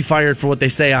people should be fired for what they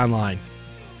say online,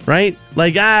 right?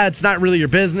 Like, it's not really your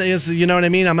business. You know what I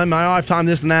mean? I'm in my lifetime,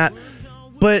 this and that.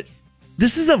 But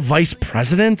this is a vice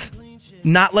president,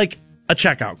 not like a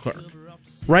checkout clerk,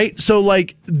 right? So,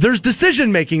 like, there's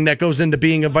decision-making that goes into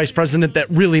being a vice president that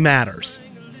really matters.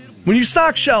 When you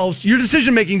stock shelves, your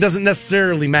decision-making doesn't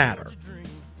necessarily matter.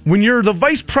 When you're the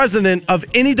vice president of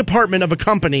any department of a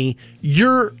company,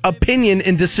 your opinion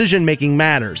and decision-making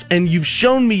matters. And you've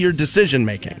shown me your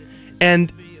decision-making.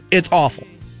 And it's awful.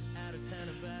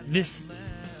 This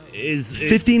is...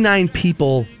 59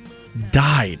 people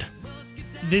died.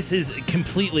 This is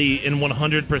completely and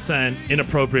 100%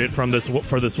 inappropriate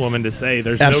for this woman to say.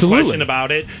 There's Absolutely. No question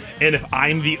about it. And if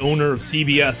I'm the owner of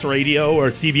CBS Radio or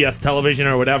CBS Television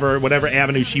or whatever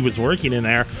avenue she was working in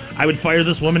there, I would fire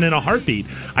this woman in a heartbeat.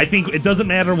 I think it doesn't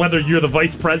matter whether you're the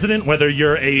vice president, whether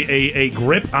you're a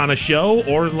grip on a show,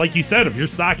 or like you said, if you're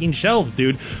stocking shelves,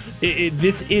 dude.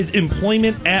 This is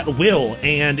employment at will,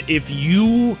 and if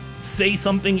you say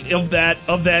something of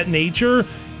that nature,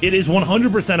 it is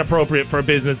 100% appropriate for a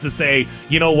business to say,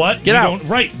 you know what? Get out.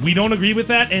 We don't agree with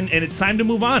that, and it's time to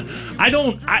move on. I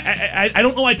don't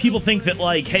know why people think that,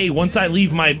 like, hey, once I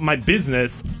leave my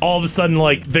business, all of a sudden,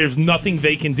 like, there's nothing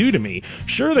they can do to me.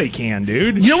 Sure they can,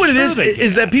 dude. You know what it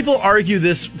is that people argue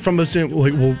this from a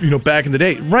like, well, you know, back in the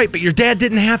day. Right, but your dad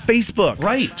didn't have Facebook.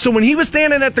 Right. So when he was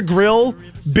standing at the grill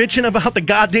bitching about the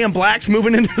goddamn blacks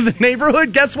moving into the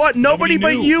neighborhood, guess what? Nobody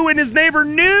but you and his neighbor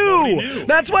knew.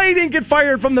 That's why he didn't get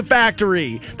fired from the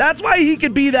factory. That's why he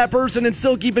could be that person and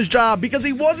still keep his job, because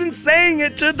he wasn't saying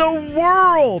it to the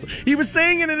world. He was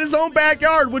saying it in his own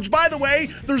backyard, which, by the way,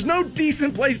 there's no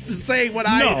decent place to say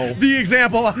the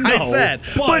example I said.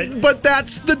 But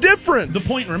that's the difference. The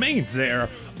point remains there.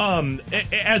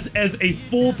 as a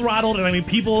full throttled, and I mean,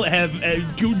 people have,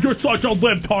 you're such a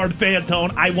libtard,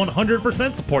 Fantone. I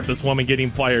 100% support this woman getting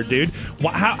fired, dude.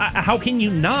 How can you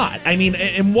not? I mean,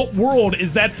 in what world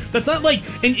is that? That's not like,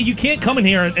 and you can't come in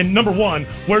here and number one,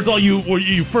 where's all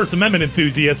you First Amendment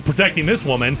enthusiasts protecting this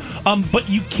woman? But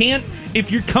you can't,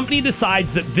 if your company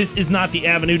decides that this is not the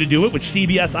avenue to do it, which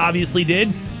CBS obviously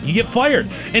did, you get fired.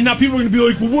 And now people are going to be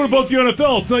like, well, what about the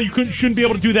NFL? It's not, shouldn't be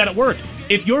able to do that at work.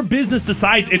 If your business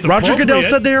decides it's Roger Goodell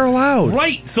said they are allowed.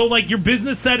 Right. So, like, your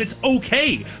business said it's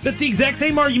okay. That's the exact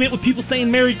same argument with people saying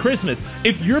Merry Christmas.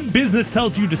 If your business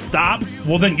tells you to stop,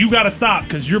 well, then you got to stop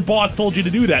because your boss told you to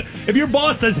do that. If your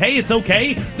boss says, hey, it's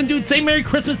okay, then, dude, say Merry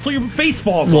Christmas till your face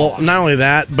falls off. Well, not only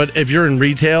that, but if you're in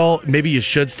retail, maybe you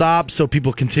should stop so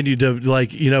people continue to,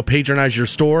 patronize your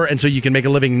store and so you can make a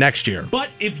living next year. But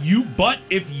if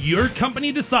your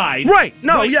company decides... Right.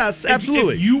 No, yes,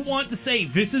 absolutely. If you want to say,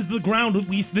 this is the ground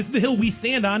this is the hill we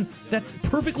stand on, that's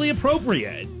perfectly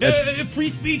appropriate. Free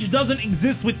speech doesn't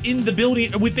exist within the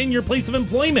building, within your place of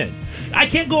employment. I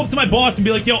can't go up to my boss and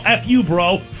be like, yo, F you,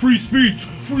 bro. Free speech.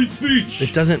 Free speech.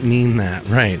 It doesn't mean that,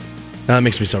 right? That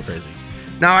makes me so crazy.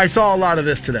 Now, I saw a lot of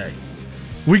this today.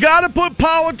 We got to put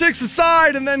politics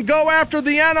aside and then go after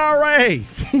the NRA.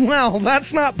 Well,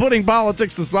 that's not putting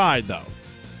politics aside, though.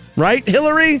 Right,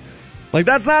 Hillary? Like,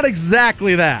 that's not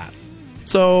exactly that.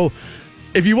 So...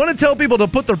 if you want to tell people to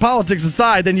put their politics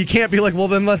aside, then you can't be like, well,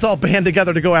 then let's all band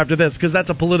together to go after this, because that's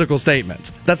a political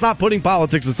statement. That's not putting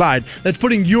politics aside. That's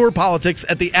putting your politics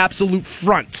at the absolute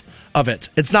front of it.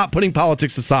 It's not putting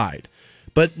politics aside.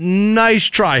 But nice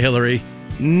try, Hillary.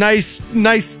 Nice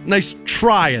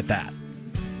try at that.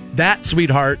 That,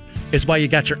 sweetheart, is why you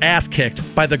got your ass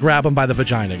kicked by the grab him by the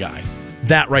vagina guy.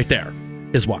 That right there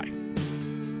is why.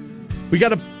 We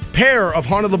got a pair of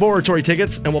Haunted Laboratory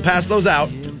tickets, and we'll pass those out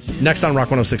next on Rock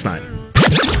 106.9.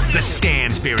 The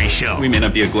Stansberry Show. We may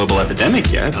not be a global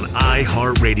epidemic yet. On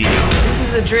iHeartRadio. This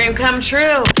is a dream come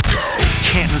true.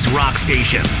 Canton's Rock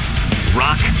Station.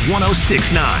 Rock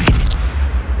 106.9.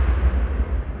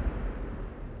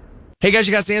 Hey guys,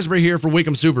 you got Stansberry here for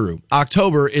Wacom Subaru.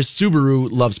 October is Subaru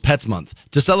Loves Pets Month.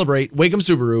 To celebrate, Wacom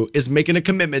Subaru is making a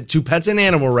commitment to pets and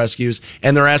animal rescues,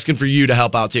 and they're asking for you to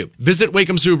help out too. Visit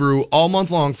Wacom Subaru all month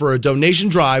long for a donation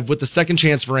drive with the Second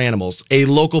Chance for Animals, a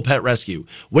local pet rescue.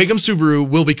 Wacom Subaru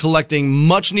will be collecting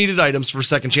much needed items for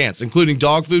Second Chance, including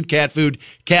dog food, cat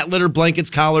litter, blankets,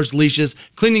 collars, leashes,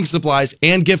 cleaning supplies,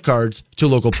 and gift cards to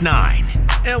local 9.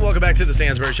 And welcome back to the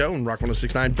Stansberry Show on Rock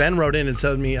 106.9. Ben wrote in and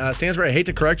said to me, Stansberry, I hate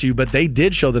to correct you, but they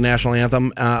did show the national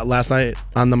anthem last night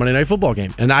on the Monday Night Football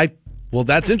game. And well,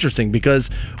 that's interesting because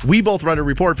we both read a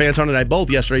report, Fantone and I both,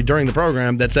 yesterday during the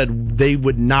program that said they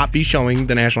would not be showing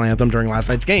the national anthem during last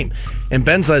night's game. And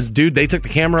Ben says, dude, they took the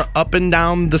camera up and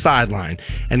down the sideline.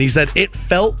 And he said it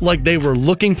felt like they were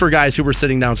looking for guys who were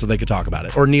sitting down so they could talk about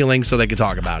it or kneeling so they could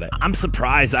talk about it. I'm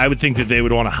surprised. I would think that they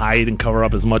would want to hide and cover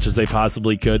up as much as they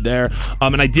possibly could there.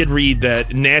 And I did read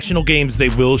that national games, they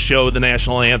will show the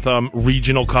national anthem.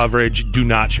 Regional coverage, do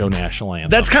not show national anthem.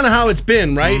 That's kind of how it's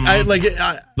been, right?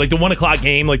 Mm-hmm. Like the 1 o'clock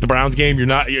game, like the Browns game, you're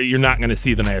not going to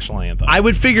see the national anthem. I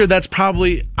would figure that's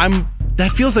probably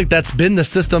that feels like that's been the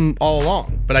system all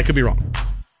along, but I could be wrong.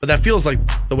 But that feels like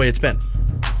the way it's been.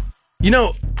 You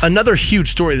know, another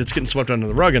huge story that's getting swept under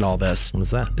the rug in all this, what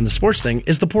is that? In the sports thing,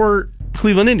 is the poor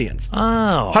Cleveland Indians.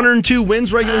 Oh. 102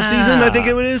 wins regular season, I think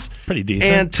it is. Pretty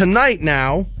decent. And tonight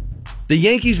now, the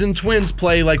Yankees and Twins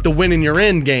play like the win and you're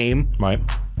in game. Right.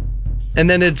 And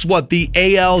then it's the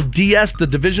ALDS, the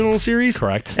divisional series?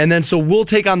 Correct. And then so we'll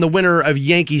take on the winner of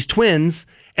Yankees Twins.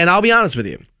 And I'll be honest with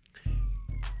you,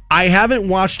 I haven't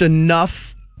watched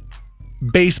enough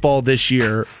baseball this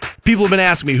year. People have been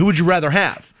asking me, who would you rather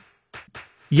have?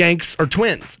 Yanks or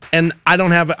Twins? And I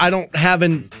don't have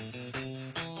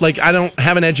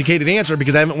an educated answer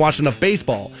because I haven't watched enough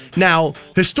baseball. Now,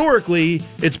 historically,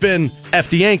 it's been F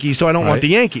the Yankees, so I don't want the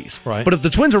Yankees. Right. But if the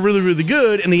Twins are really, really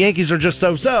good and the Yankees are just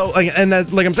so-so, like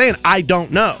I'm saying, I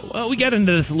don't know. Well, we got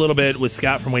into this a little bit with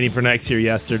Scott from Waiting for Next Year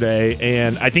yesterday,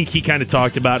 and I think he kind of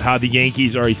talked about how the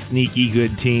Yankees are a sneaky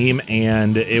good team,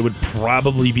 and it would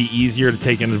probably be easier to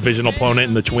take a divisional opponent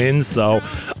in the Twins. So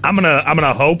I'm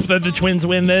gonna hope that the Twins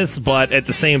win this, but at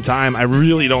the same time, I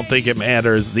really don't think it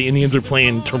matters. The Indians are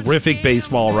playing terrific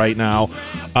baseball right now.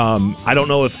 I don't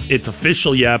know if it's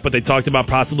official yet, but they talked about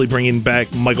possibly bringing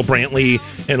back Michael Brantley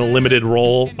in a limited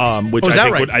role, which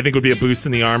I think would be a boost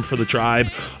in the arm for the Tribe.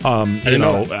 I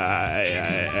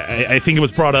think it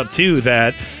was brought up too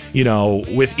that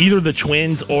with either the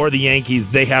Twins or the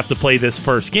Yankees, they have to play this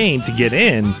first game to get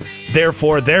in.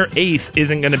 Therefore, their ace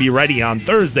isn't going to be ready on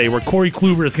Thursday, where Corey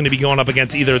Kluber is going to be going up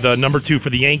against either the number 2 for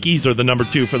the Yankees or the number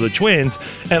 2 for the Twins,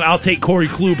 and I'll take Corey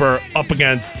Kluber up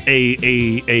against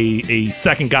a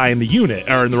second guy in the unit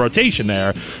or in the rotation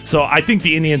there. So I think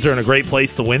the Indians are in a great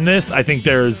place to win this. I think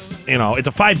there's, it's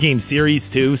a 5-game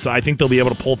series too, so I think they'll be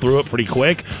able to pull through it pretty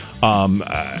quick.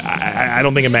 I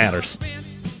don't think it matters.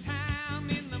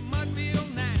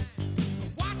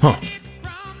 Huh.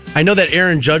 I know that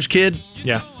Aaron Judge kid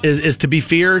is to be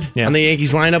feared on the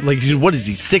Yankees lineup. Like, what is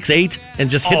he, 6'8", and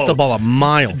just hits the ball a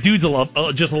mile? Dude's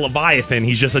just a Leviathan.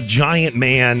 He's just a giant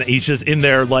man. He's just in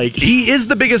there like... He is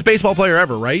the biggest baseball player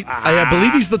ever, right? I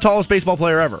believe he's the tallest baseball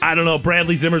player ever. I don't know.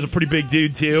 Bradley Zimmer's a pretty big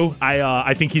dude, too.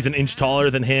 I think he's an inch taller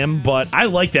than him, but I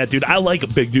like that dude. I like a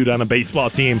big dude on a baseball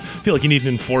team. I feel like you need an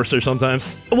enforcer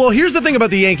sometimes. Well, here's the thing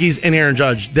about the Yankees and Aaron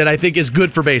Judge that I think is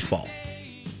good for baseball,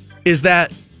 is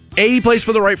that A, he plays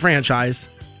for the right franchise.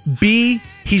 B,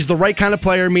 he's the right kind of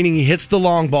player, meaning he hits the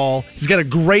long ball. He's got a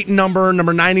great number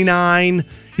 99.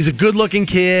 He's a good-looking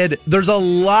kid. There's a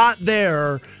lot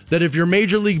there that if you're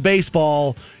Major League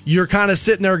Baseball, you're kind of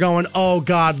sitting there going, oh,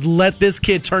 God, let this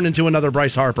kid turn into another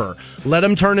Bryce Harper. Let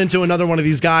him turn into another one of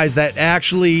these guys that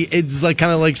actually it's like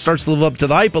kind of like starts to live up to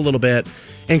the hype a little bit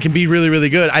and can be really, really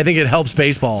good. I think it helps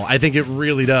baseball. I think it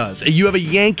really does. You have a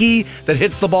Yankee that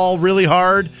hits the ball really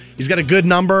hard. He's got a good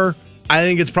number. I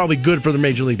think it's probably good for the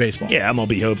Major League Baseball. Yeah,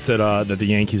 MLB hopes that the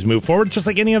Yankees move forward. It's just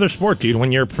like any other sport, dude.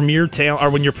 When your premier talent, or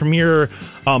when your premier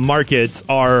markets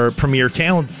are premier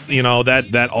talents,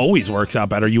 that always works out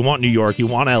better. You want New York, you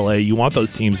want LA, you want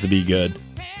those teams to be good.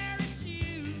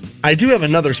 I do have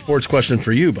another sports question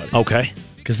for you, buddy. Okay,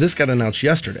 because this got announced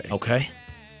yesterday. Okay.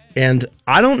 And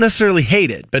I don't necessarily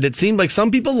hate it, but it seemed like some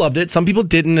people loved it, some people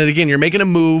didn't. And again, you're making a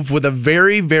move with a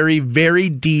very, very, very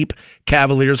deep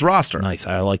Cavaliers roster. Nice.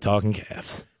 I like talking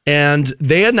Cavs. And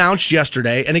they announced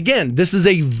yesterday, and again, this is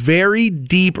a very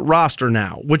deep roster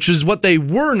now, which is what they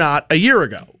were not a year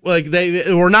ago. Like,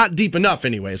 they were not deep enough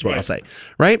anyway, is what I'll say.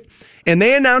 Right? And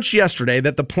they announced yesterday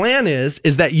that the plan is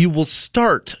that you will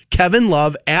start Kevin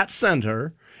Love at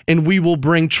center, and we will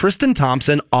bring Tristan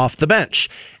Thompson off the bench.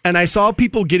 And I saw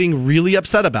people getting really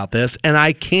upset about this, and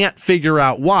I can't figure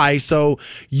out why. So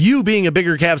you being a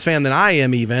bigger Cavs fan than I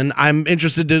am even, I'm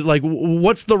interested to,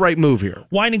 what's the right move here?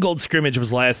 Wine and Gold scrimmage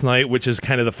was last night, which is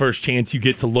kind of the first chance you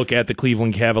get to look at the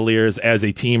Cleveland Cavaliers as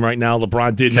a team right now.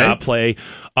 LeBron did not play.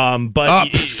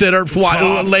 Sitter,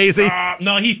 lazy.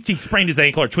 No, he sprained his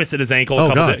ankle or twisted his ankle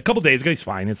a couple days ago. He's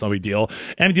fine. It's no big deal.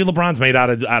 And dude, LeBron's made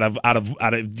out of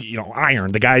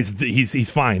iron. The guy's he's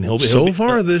fine. He'll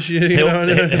this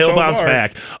year, he'll bounce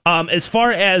back. As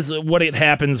far as what it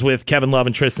happens with Kevin Love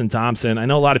and Tristan Thompson, I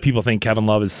know a lot of people think Kevin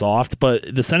Love is soft, but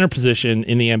the center position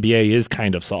in the NBA is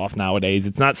kind of soft nowadays.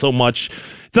 It's not so much.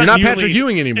 You're not Patrick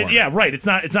Ewing anymore. Yeah, right. It's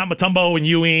not Mutombo and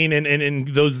Ewing and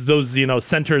those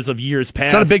centers of years past.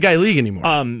 It's not a big guy league anymore.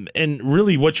 And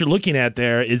really what you're looking at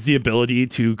there is the ability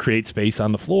to create space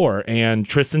on the floor. And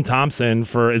Tristan Thompson,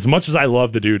 for as much as I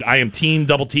love the dude, I am team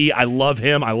Double T. I love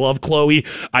him. I love Chloe.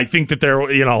 I think that they're,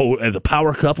 the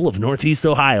power couple of Northeast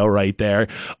Ohio right there.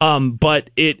 But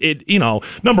it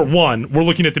number one, we're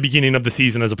looking at the beginning of the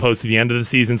season as opposed to the end of the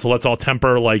season. So let's all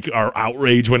temper our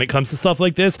outrage when it comes to stuff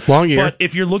like this. Long year. But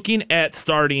if you're looking at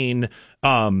starting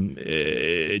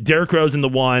Derrick Rose in the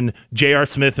 1, J.R.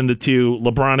 Smith in the 2,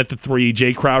 LeBron at the 3,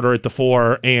 Jay Crowder at the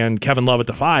 4, and Kevin Love at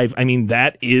the 5, I mean,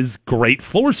 that is great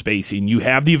floor spacing. You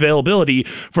have the availability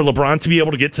for LeBron to be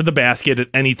able to get to the basket at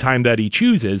any time that he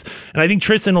chooses. And I think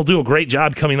Tristan will do a great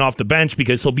job coming off the bench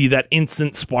because he'll be that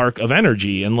instant spark of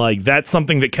energy. And that's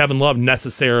something that Kevin Love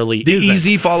necessarily isn't. The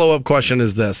easy follow-up question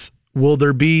is this. Will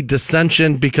there be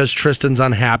dissension because Tristan's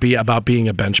unhappy about being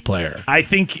a bench player? I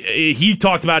think he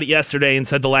talked about it yesterday and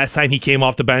said the last time he came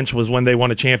off the bench was when they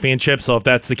won a championship. So if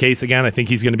that's the case again, I think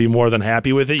he's going to be more than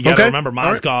happy with it. You got to remember,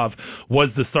 Mozgov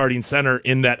was the starting center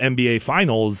in that NBA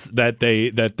Finals that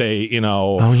they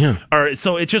Oh yeah.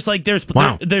 So it's just like there's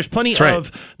plenty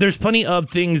of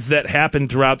things that happen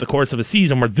throughout the course of a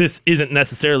season where this isn't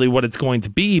necessarily what it's going to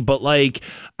be. But I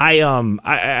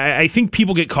think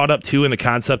people get caught up too in the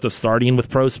concept of starting with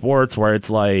pro sports where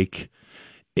it's like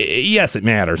Yes, it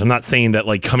matters. I'm not saying that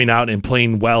like coming out and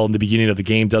playing well in the beginning of the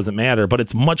game doesn't matter, but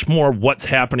it's much more what's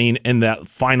happening in that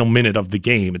final minute of the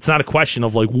game. It's not a question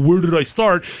of like, where did I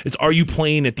start? It's are you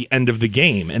playing at the end of the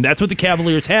game? And that's what the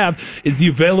Cavaliers have is the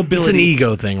availability. It's an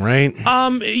ego thing, right?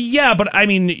 Yeah, but I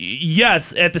mean,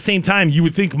 yes, at the same time, you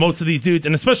would think most of these dudes,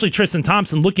 and especially Tristan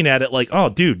Thompson, looking at it like, oh,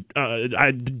 dude,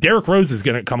 Derrick Rose is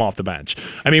going to come off the bench.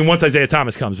 I mean, once Isaiah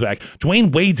Thomas comes back,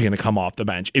 Dwayne Wade's going to come off the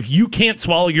bench. If you can't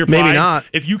swallow your pride, maybe not.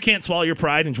 If you can't swallow your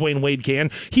pride and Dwayne Wade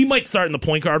can, he might start in the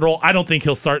point guard role. I don't think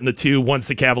he'll start in the 2 once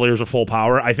the Cavaliers are full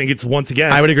power. I think it's once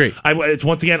again. I would agree. It's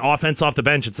once again offense off the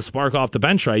bench. It's a spark off the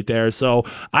bench right there. So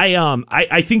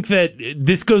I think that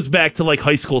this goes back to like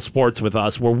high school sports with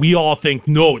us, where we all think,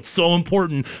 no, it's so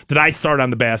important that I start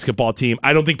on the basketball team.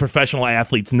 I don't think professional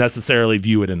athletes necessarily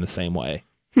view it in the same way.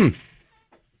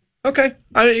 Okay,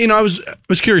 I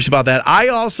was curious about that.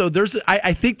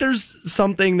 I think there's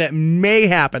something that may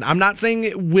happen. I'm not saying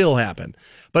it will happen,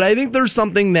 but I think there's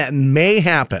something that may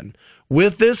happen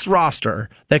with this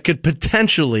roster that could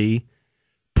potentially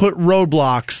put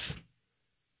roadblocks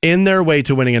in their way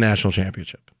to winning a national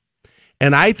championship.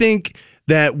 And I think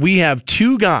that we have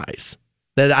 2 guys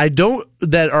that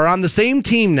are on the same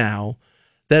team now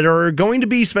that are going to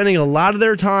be spending a lot of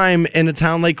their time in a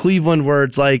town like Cleveland where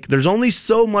it's like there's only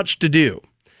so much to do.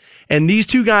 And these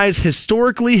 2 guys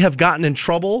historically have gotten in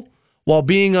trouble while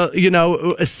being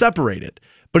separated.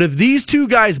 But if these 2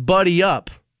 guys buddy up,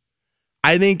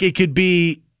 I think it could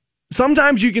be,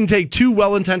 sometimes you can take 2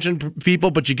 well-intentioned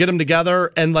people, but you get them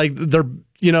together and like their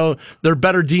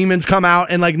better demons come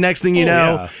out, and like next thing you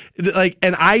know, like,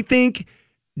 and I think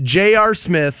J.R.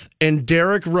 Smith and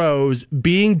Derrick Rose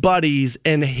being buddies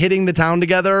and hitting the town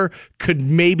together could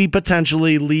maybe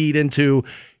potentially lead into,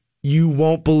 you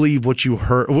won't believe what you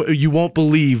heard. You won't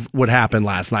believe what happened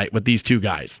last night with these 2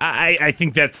 guys. I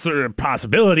think that's sort of a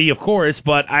possibility, of course,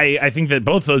 but I think that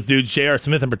both those dudes, J.R.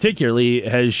 Smith in particularly,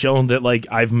 has shown that like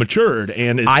I've matured,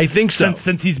 and I think so.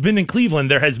 Since he's been in Cleveland,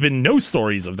 there has been no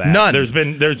stories of that. None.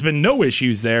 There's been no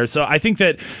issues there. So I think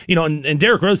that and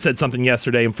Derrick Rose said something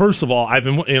yesterday. And first of all, I've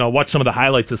been watched some of the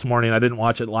highlights this morning. I didn't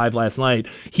watch it live last night.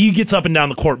 He gets up and down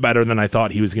the court better than I thought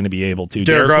he was going to be able to.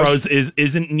 Derrick Rose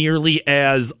isn't nearly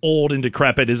as old and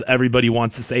decrepit as everybody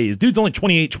wants to say. His dude's only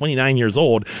 28, 29 years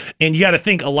old, and you got to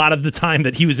think a lot of the time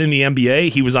that he was in the NBA,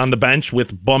 he was on the bench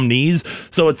with bum knees,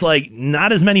 so it's like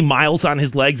not as many miles on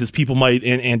his legs as people might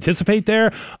anticipate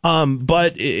there.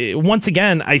 But once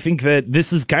again, I think that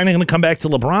this is kind of going to come back to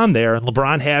LeBron there.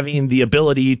 LeBron having the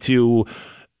ability to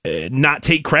not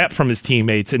take crap from his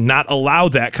teammates and not allow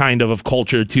that kind of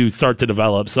culture to start to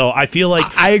develop. So I feel like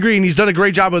I agree, and he's done a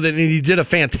great job with it, and he did a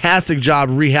fantastic job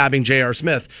rehabbing J.R.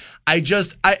 Smith. And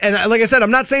like I said, I'm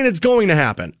not saying it's going to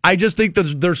happen. I just think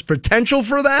that there's potential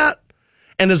for that.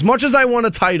 And as much as I want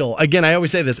a title, again, I always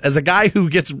say this, as a guy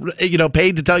who gets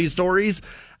paid to tell you stories,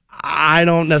 I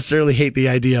don't necessarily hate the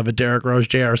idea of a Derrick Rose,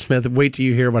 J.R. Smith, wait till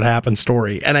you hear what happened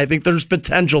story. And I think there's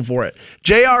potential for it.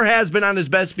 J.R. has been on his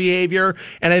best behavior,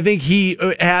 and I think he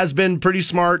has been pretty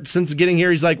smart since getting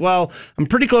here. He's like, well, I'm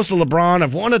pretty close to LeBron.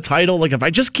 I've won a title. Like, if I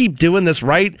just keep doing this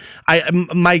right,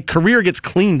 my career gets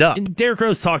cleaned up. And Derrick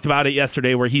Rose talked about it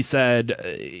yesterday where he said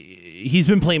he's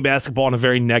been playing basketball in a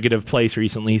very negative place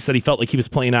recently. He said he felt like he was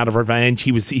playing out of revenge.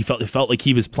 He felt like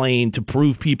he was playing to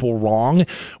prove people wrong,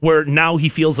 where now he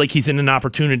feels like he's in an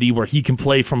opportunity where he can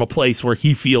play from a place where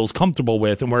he feels comfortable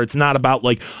with, and where it's not about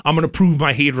like, I'm going to prove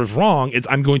my haters wrong. It's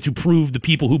I'm going to prove the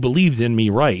people who believed in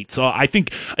me right. So I think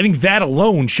that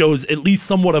alone shows at least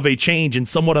somewhat of a change and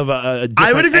somewhat of a different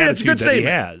I would agree. That's attitude a good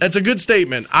statement. That's a good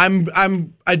statement.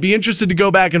 I'd be interested to go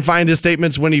back and find his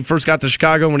statements when he first got to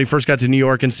Chicago, when he first got to New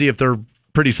York, and see if they're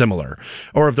pretty similar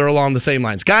or if they're along the same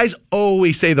lines. Guys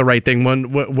always say the right thing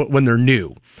when they're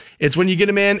new. It's when you get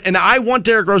them in, and I want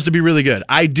Derrick Rose to be really good.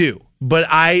 I do. But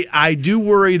I do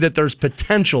worry that there's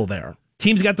potential there.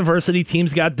 Teams got diversity.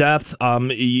 Teams got depth.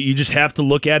 You just have to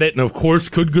look at it. And, of course,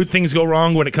 could good things go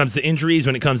wrong when it comes to injuries,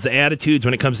 when it comes to attitudes,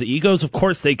 when it comes to egos? Of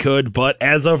course they could. But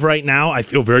as of right now, I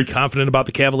feel very confident about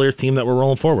the Cavaliers team that we're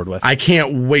rolling forward with. I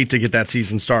can't wait to get that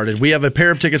season started. We have a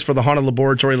pair of tickets for the Haunted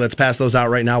Laboratory. Let's pass those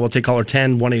out right now. We'll take caller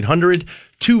 10,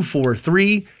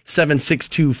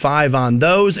 1-800-243-7625 on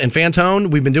those. And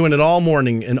Fantone, we've been doing it all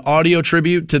morning. An audio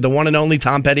tribute to the one and only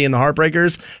Tom Petty and the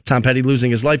Heartbreakers. Tom Petty losing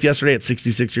his life yesterday at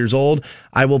 66 years old.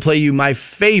 I will play you my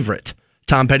favorite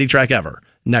Tom Petty track ever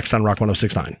next on Rock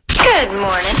 106.9. Good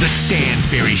morning. The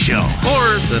Stansberry Show.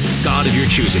 Or the god of your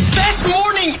choosing. Best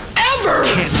morning ever!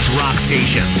 Canton's Rock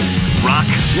Station. Rock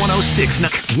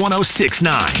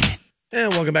 106.9.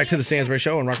 And welcome back to the Stansbury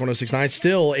Show on Rock 106.9.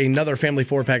 Still another family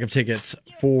 4-pack of tickets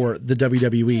for the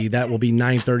WWE. That will be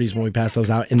 9:30s when we pass those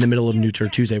out in the middle of New Tour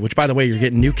Tuesday, which, by the way, you're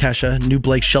getting new Kesha, new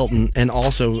Blake Shelton, and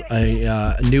also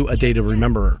a new A Day to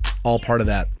Remember, all part of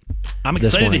that. I'm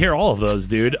excited to hear all of those,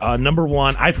 dude. Number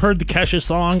one, I've heard the Kesha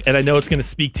song, and I know it's going to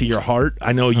speak to your heart.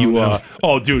 I know you.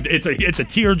 Dude, it's a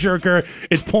tearjerker.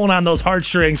 It's pulling on those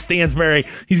heartstrings. Stansbury,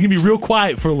 he's going to be real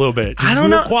quiet for a little bit. I don't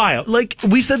know. Quiet. Like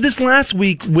we said this last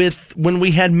week when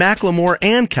we had Macklemore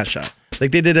and Kesha.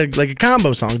 Like they did a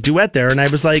combo song, duet there, and I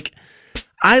was like,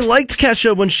 I liked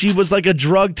Kesha when she was like a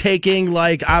drug taking,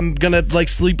 like I'm gonna like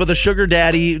sleep with a sugar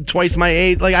daddy twice my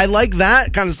age. Like I like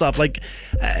that kind of stuff. Like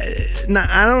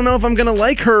I don't know if I'm gonna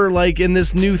like her like in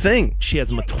this new thing. She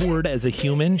has matured as a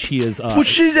human. She is, which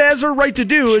she has her right to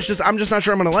do. It's just I'm just not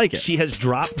sure I'm gonna like it. She has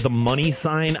dropped the money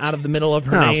sign out of the middle of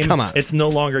her name. Come on, it's no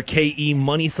longer KE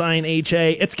money sign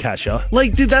HA. It's Kesha.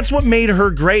 Like, dude, that's what made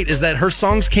her great. Is that her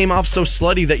songs came off so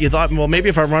slutty that you thought, well, maybe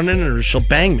if I run into her, she'll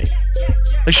bang me.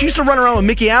 Like she used to run around with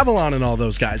Mickey Avalon and all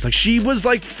those guys. Like she was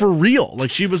like for real.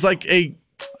 Like she was like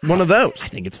one of those. I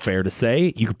think it's fair to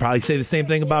say you could probably say the same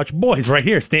thing about your boys right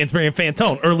here, Stansbury and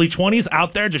Fantone. Early 20s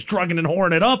out there just drugging and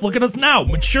whoring it up. Look at us now,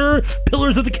 mature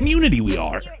pillars of the community we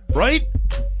are, right?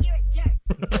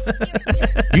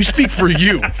 You speak for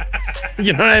you.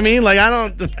 You know what I mean? Like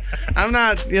I'm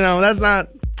not. You know that's not.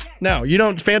 No, you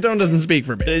don't. Fantone doesn't speak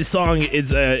for me. This song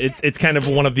is it's kind of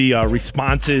one of the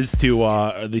responses to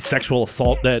the sexual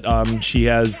assault that she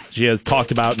has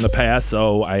talked about in the past.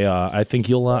 So I think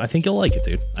you'll like it,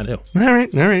 dude. I do. All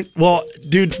right. Well,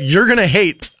 dude, you're gonna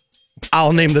hate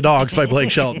 "I'll Name the Dogs" by Blake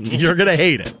Shelton. You're gonna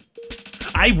hate it.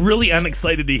 I really am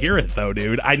excited to hear it, though,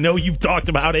 dude. I know you've talked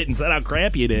about it and said how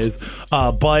crappy it is,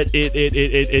 but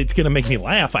it's gonna make me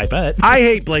laugh. I bet. I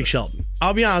hate Blake Shelton.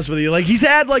 I'll be honest with you. Like he's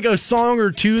had like a song or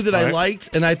two that I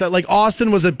liked, and I thought like Austin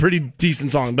was a pretty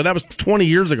decent song, but that was 20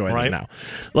 years ago. I think now,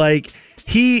 like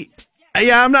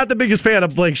I'm not the biggest fan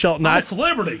of Blake Shelton. I'm a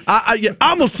celebrity.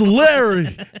 I'm a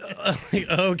celebrity.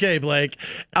 Okay, Blake.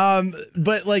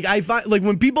 But like I find like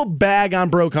when people bag on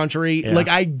Bro Country, like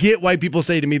I get why people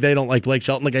say to me they don't like Blake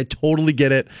Shelton. Like I totally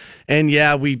get it. And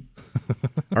yeah, we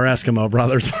our Eskimo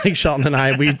brothers, Blake Shelton and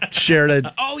I, we shared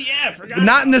a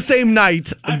not in the same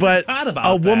night, but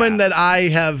a woman that I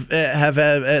have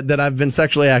that I've been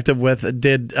sexually active with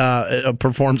did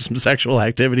perform some sexual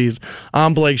activities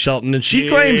on Blake Shelton, and she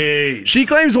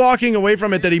claims walking away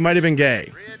from it that he might have been gay.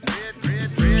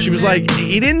 She was like,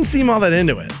 he didn't seem all that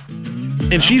into it.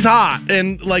 And she's hot,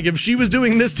 and like if she was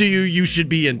doing this to you, you should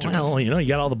be into it. Well, you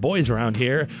got all the boys around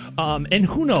here, and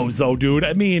who knows though, dude?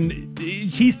 I mean,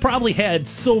 she's probably had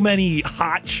so many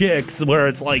hot chicks where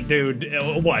it's like, dude,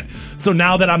 what? So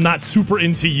now that I'm not super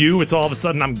into you, it's all of a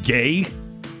sudden I'm gay.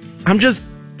 I'm just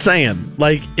saying,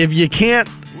 like, if you can't,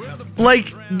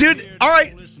 like, dude, all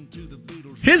right.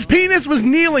 His penis was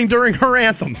kneeling during her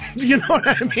anthem. You know what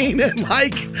I mean? And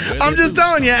like, I'm just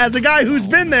telling you, as a guy who's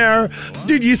been there,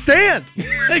 dude, you stand.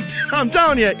 Like, I'm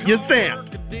telling you, you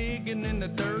stand.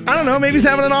 I don't know, maybe he's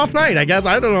having an off night, I guess.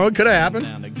 I don't know, it could have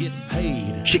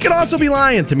happened. She could also be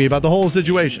lying to me about the whole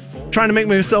situation. Trying to make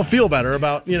myself feel better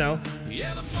about,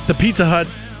 the Pizza Hut,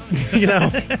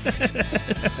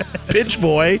 bitch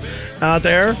boy out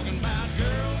there.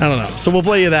 I don't know. So we'll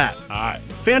play you that. All right.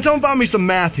 Fantone found me some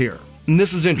math here. And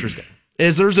this is interesting,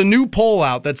 there's a new poll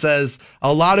out that says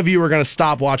a lot of you are going to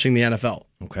stop watching the NFL.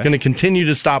 Okay. Going to continue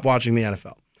to stop watching the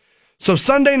NFL. So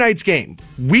Sunday night's game,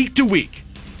 week to week,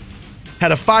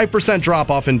 had a 5%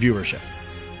 drop-off in viewership.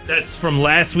 That's from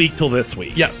last week till this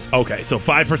week? Yes. Okay, so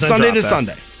 5% Sunday to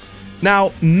Sunday. Now,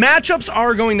 matchups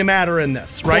are going to matter in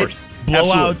this, right? Of course.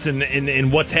 Blowouts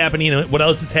and what's happening, what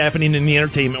else is happening in the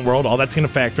entertainment world, all that's going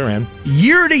to factor in.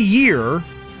 Year to year,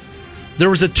 there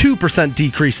was a 2%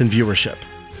 decrease in viewership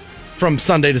from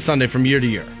Sunday to Sunday, from year to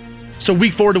year. So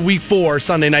week 4 to week 4,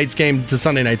 Sunday night's game to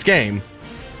Sunday night's game.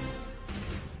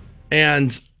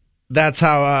 And that's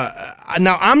how...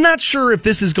 now, I'm not sure if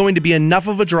this is going to be enough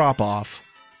of a drop-off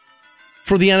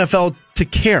for the NFL to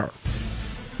care.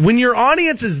 When your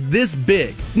audience is this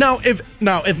big... Now, if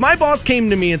my boss came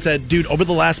to me and said, dude, over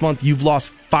the last month, you've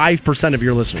lost 5% of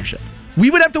your listenership, we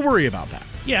would have to worry about that.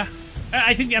 Yeah.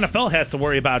 I think the NFL has to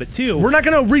worry about it too. We're not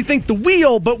going to rethink the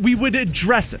wheel, but we would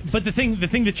address it. But the thing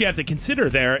that you have to consider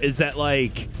there is that,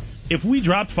 like, if we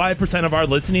dropped 5% of our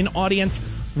listening audience,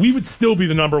 we would still be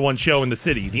the number one show in the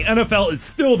city. The NFL is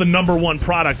still the number one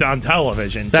product on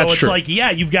televiation. That's so it's true. like,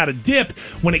 yeah, you've got a dip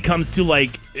when it comes to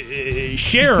like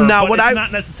share, now, but it's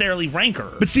not necessarily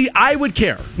ranker. But see, I would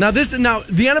care. Now the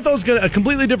NFL is a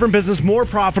completely different business, more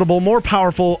profitable, more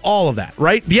powerful, all of that,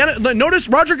 right? Notice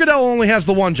Roger Goodell only has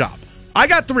the one job. I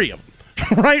got 3 of them.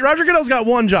 right? Roger Goodell's got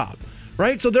one job,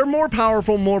 right? So they're more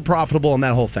powerful, more profitable in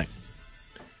that whole thing.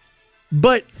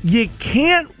 But you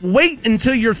can't wait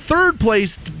until you're third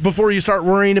place before you start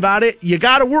worrying about it. You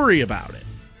got to worry about it.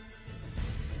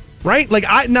 Right?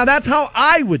 Now that's how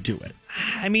I would do it.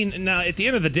 I mean, now at the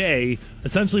end of the day,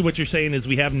 essentially what you're saying is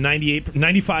we have 95 to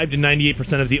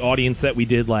 98% of the audience that we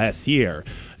did last year.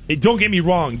 Don't get me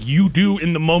wrong, you do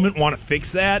in the moment want to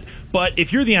fix that, but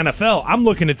if you're the NFL, I'm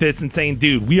looking at this and saying,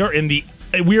 dude, we are in the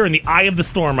eye of the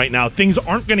storm right now. Things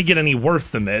aren't going to get any worse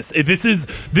than this. This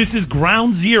is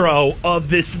ground zero of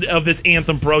this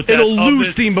anthem protest. It'll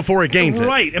lose steam before it gains it.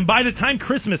 Right, and by the time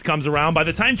Christmas comes around, by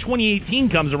the time 2018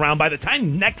 comes around, by the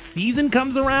time next season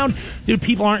comes around, dude,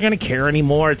 people aren't going to care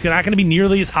anymore. It's not going to be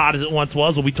nearly as hot as it once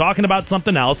was. We'll be talking about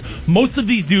something else. Most of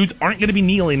these dudes aren't going to be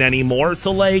kneeling anymore,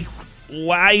 so why?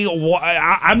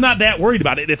 I'm not that worried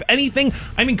about it. If anything,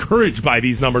 I'm encouraged by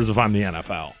these numbers if I'm the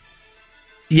NFL.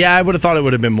 Yeah, I would have thought it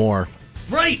would have been more.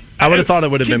 Right. I would have thought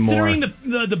it would have been more.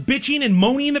 Considering the bitching and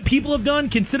moaning that people have done,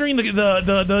 considering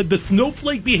the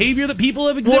snowflake behavior that people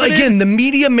have exhibited. Well, again, the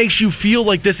media makes you feel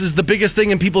like this is the biggest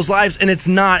thing in people's lives, and it's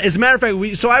not. As a matter of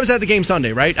fact, so I was at the game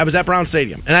Sunday, right? I was at Brown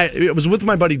Stadium, and I was with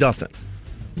my buddy Dustin.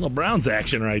 Little Browns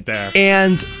action right there.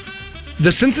 And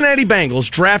the Cincinnati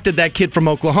Bengals drafted that kid from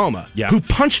Oklahoma who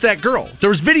punched that girl. There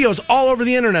was videos all over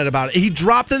the internet about it. He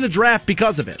dropped in the draft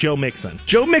because of it. Joe Mixon.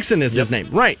 Joe Mixon is his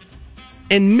name, right.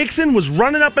 And Mixon was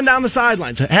running up and down the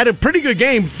sidelines. Had a pretty good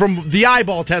game from the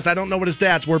eyeball test. I don't know what his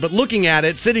stats were, but looking at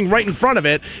it, sitting right in front of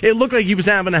it, it looked like he was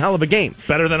having a hell of a game.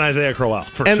 Better than Isaiah Crowell,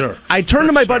 for sure. I turned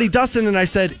to my buddy Dustin and I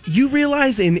said, you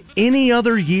realize in any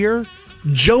other year,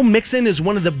 Joe Mixon is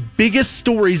one of the biggest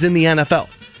stories in the NFL.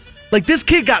 This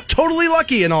kid got totally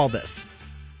lucky in all this.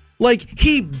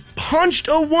 He punched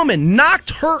a woman,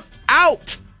 knocked her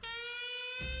out.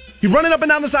 He running up and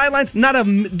down the sidelines.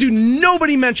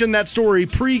 Nobody mentioned that story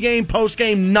pre-game,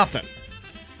 post-game, nothing.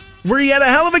 Where he had a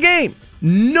hell of a game.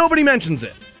 Nobody mentions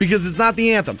it because it's not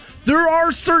the anthem. There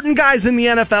are certain guys in the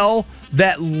NFL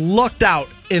that lucked out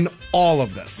in all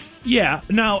of this. Yeah.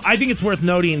 Now, I think it's worth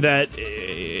noting that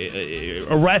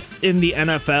arrests in the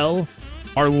NFL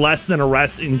are less than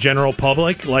arrests in general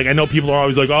public. I know people are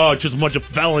always like, oh, it's just a bunch of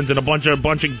felons and a bunch of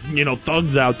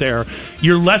thugs out there.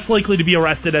 You're less likely to be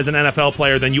arrested as an NFL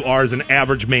player than you are as an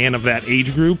average man of that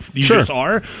age group. You just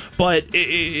are. But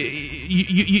you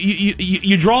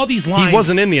draw these lines. He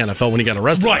wasn't in the NFL when he got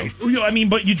arrested. Right.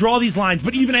 But you draw these lines.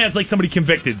 But even as somebody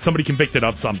convicted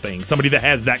of something, somebody that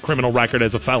has that criminal record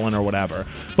as a felon or whatever.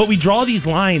 But we draw these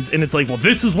lines and it's well,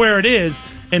 this is where it is.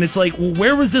 And it's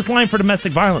where was this line for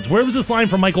domestic violence? Where was this line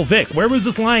for Michael Vick? Where was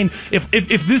this line? If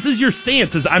this is your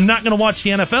stance, is I'm not going to watch the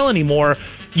NFL anymore,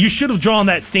 you should have drawn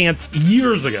that stance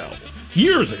years ago.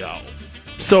 Years ago.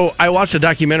 So I watched a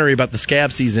documentary about the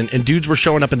scab season, and dudes were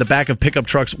showing up in the back of pickup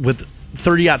trucks with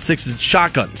 30-06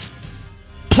 shotguns.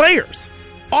 Players,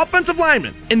 offensive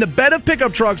linemen, in the bed of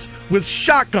pickup trucks with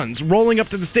shotguns rolling up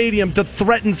to the stadium to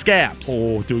threaten scabs.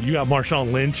 Oh, dude, you got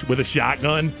Marshawn Lynch with a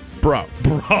shotgun? Bro.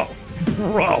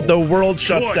 The world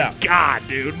shuts down. God,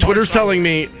 dude. Twitter's telling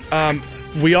me,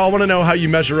 we all want to know how you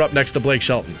measure up next to Blake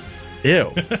Shelton.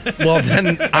 Ew. Well,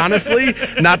 then, honestly,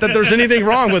 not that there's anything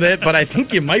wrong with it, but I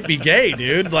think you might be gay,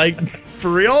 dude.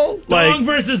 For real? Dog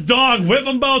versus dog. Whip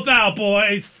them both out,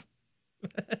 boys.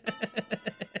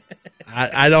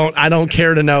 I don't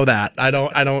care to know that. I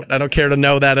don't care to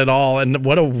know that at all. And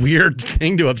what a weird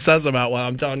thing to obsess about while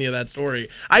I'm telling you that story.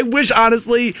 I wish,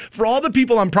 honestly, for all the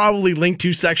people I'm probably linked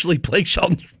to sexually, Blake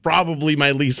Shelton's probably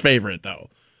my least favorite, though.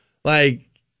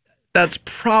 That's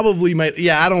probably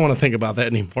I don't want to think about that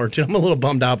anymore, too. I'm a little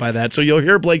bummed out by that. So you'll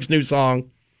hear Blake's new song.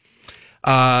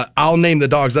 I'll name the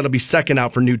dogs. That'll be second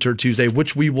out for New Turd Tuesday,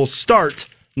 which we will start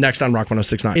next on Rock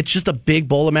 106.9. It's just a big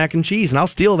bowl of mac and cheese, and I'll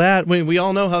steal that. We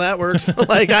all know how that works.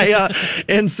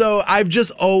 And so I've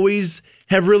just always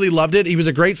have really loved it. He was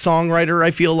a great songwriter,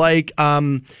 I feel like.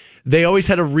 They always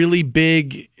had a really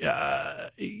big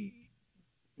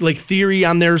theory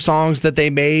on their songs that they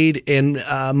made, and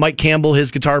Mike Campbell,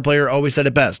 his guitar player, always said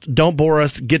it best. Don't bore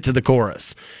us, get to the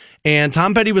chorus. And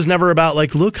Tom Petty was never about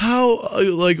look how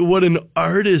what an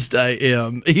artist I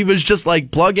am. He was just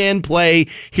plug in, play,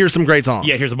 here's some great songs.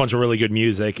 Yeah, here's a bunch of really good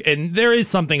music. And there is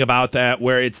something about that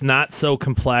where it's not so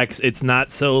complex. It's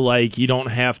not so you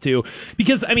don't have to,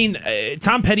 because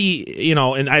Tom Petty,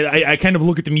 and I kind of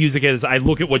look at the music as I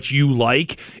look at what you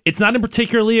like. It's not in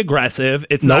particularly aggressive.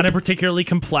 It's not in particularly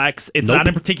complex. It's not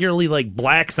in particularly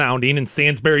black sounding. And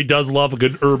Stansberry does love a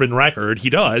good urban record.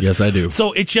 He does. Yes, I do.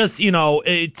 So it's just,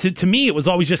 to me, it was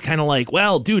always just kind of like,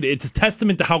 well, dude, it's a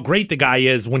testament to how great the guy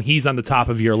is when he's on the top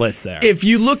of your list there. If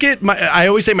you look at I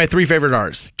always say my 3 favorite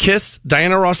artists: Kiss,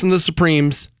 Diana Ross and the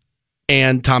Supremes,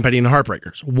 and Tom Petty and the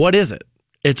Heartbreakers. What is it?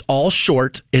 It's all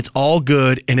short, it's all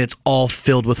good, and it's all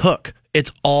filled with hook.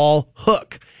 It's all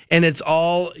hook. And it's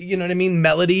all, you know what I mean,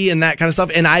 melody and that kind of stuff.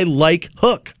 And I like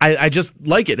hook. I just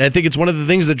like it. I think it's one of the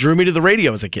things that drew me to the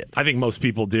radio as a kid. I think most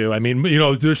people do. I mean, you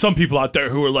know, there's some people out there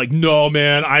who are like, no,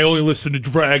 man, I only listen to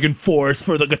Dragon Force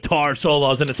for the guitar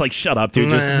solos. And it's like, shut up,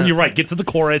 dude. Just, you're right. Get to the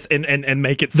chorus and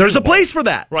make it simple. There's a place for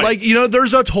that. Right. Like, you know,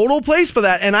 there's a total place for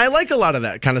that. And I like a lot of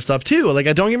that kind of stuff, too.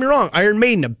 Like, don't get me wrong. Iron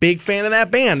Maiden, a big fan of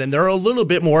that band. And they're a little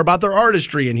bit more about their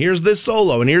artistry. And here's this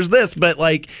solo and here's this. But,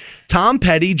 like, Tom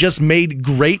Petty just made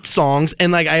great songs.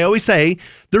 And like I always say,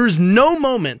 there's no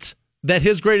moment that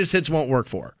his greatest hits won't work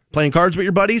for. Playing cards with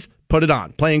your buddies, put it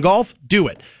on. Playing golf, do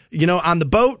it. You know, on the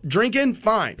boat, drinking,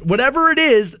 fine. Whatever it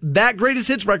is, that greatest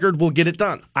hits record will get it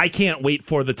done. I can't wait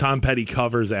for the Tom Petty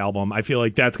covers album. I feel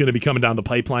like that's going to be coming down the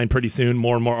pipeline pretty soon.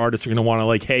 More and more artists are going to want to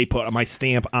like, hey, put my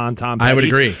stamp on Tom Petty. I would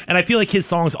agree. And I feel like his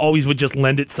songs always would just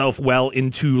lend itself well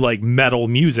into like metal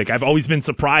music. I've always been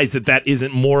surprised that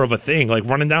isn't more of a thing. Like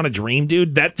Running Down a Dream,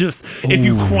 dude, that just, if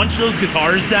you crunch those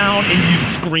guitars down and you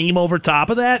scream over top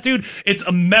of that, dude, it's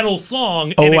a metal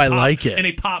song. I like it. In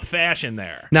a pop fashion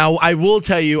there. Now, I will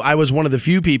tell you, I was one of the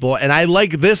few people, and I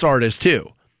like this artist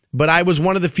too, but I was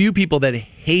one of the few people that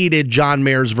hated John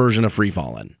Mayer's version of Free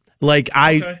Fallin'. Like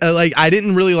I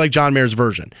didn't really like John Mayer's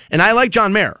version, and I like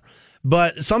John Mayer,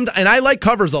 but and I like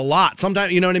covers a lot.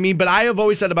 Sometimes, you know what I mean. But I have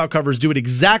always said about covers: do it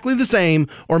exactly the same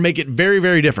or make it very,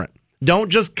 very different.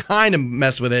 Don't just kind of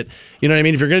mess with it. You know what I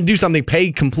mean? If you're going to do something,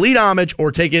 pay complete homage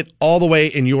or take it all the way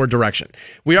in your direction.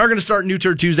 We are going to start New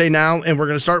Turd Tuesday now, and we're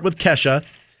going to start with Kesha.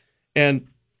 And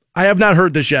I have not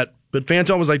heard this yet, but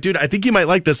Fantone was like, dude, I think you might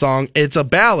like this song. It's a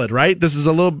ballad, right? This is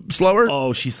a little slower.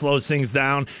 Oh, she slows things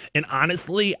down. And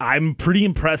honestly, I'm pretty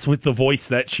impressed with the voice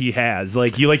that she has.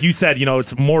 Like you said, you know,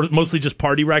 it's mostly just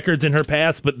party records in her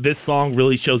past, but this song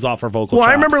really shows off her vocal chops.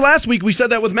 I remember last week we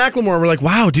said that with Macklemore. We're like,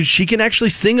 wow, dude, she can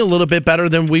actually sing a little bit better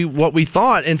than what we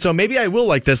thought. And so maybe I will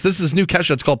like this. This is new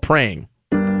Kesha. It's called Praying.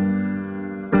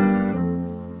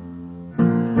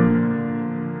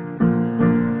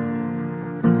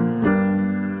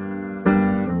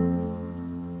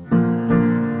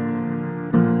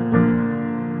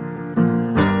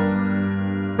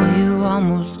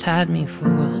 Almost had me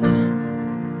fooled.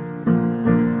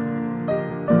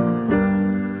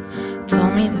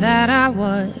 Told me that I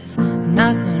was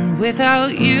nothing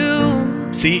without you.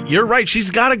 See, you're right.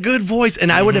 She's got a good voice,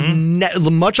 and I would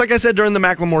have much like I said during the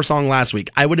Macklemore song last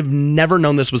week, I would have never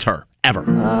known this was her ever.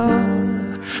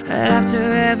 Oh, that after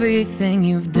everything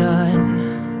you've done,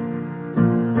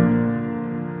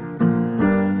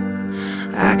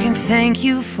 I can thank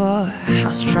you for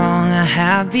how strong I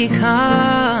have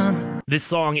become. This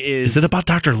song is... Is it about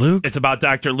Dr. Luke? It's about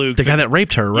Dr. Luke. The guy that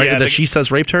raped her, right? Yeah, she says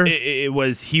raped her? He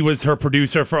was her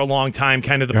producer for a long time,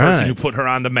 kind of the person who put her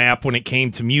on the map when it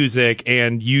came to music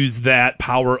and used that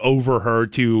power over her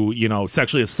to, you know,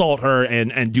 sexually assault her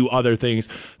and do other things.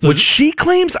 So which she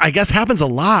claims, I guess, happens a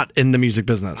lot in the music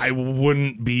business. I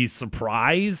wouldn't be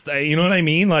surprised. You know what I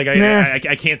mean? Like,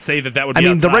 I can't say that would be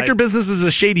outside. The record business is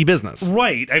a shady business.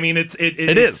 Right. I mean, it's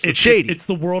shady. It's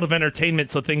the world of entertainment,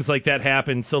 so things like that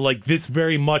happen. So, like, this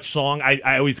very much song,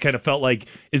 I always kind of felt like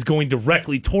is going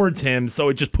directly towards him, so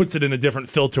it just puts it in a different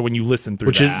filter when you listen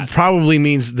through that. Which probably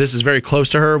means this is very close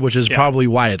to her, which is probably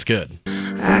why it's good.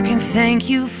 I can thank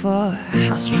you for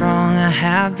how strong I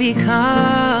have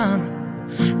become,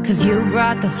 'cause you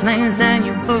brought the flames and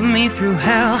you put me through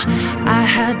hell. I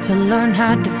had to learn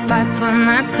how to fight for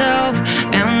myself,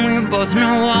 and we both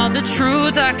know all the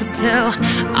truth I could tell.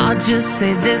 I'll just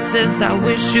say this as I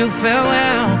wish you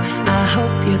farewell. I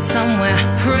hope you're somewhere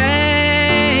praying.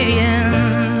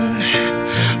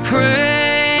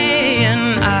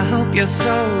 I hope your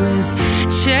soul is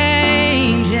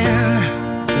changing.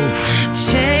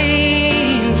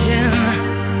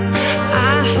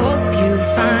 I hope you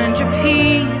find your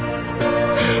peace,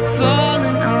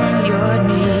 falling on your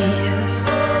knees,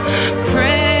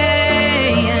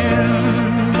 praying.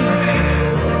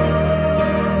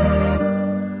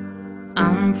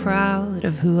 I'm proud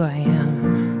of who I am.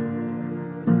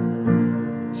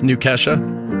 It's new Kesha.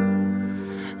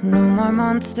 No more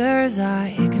monsters,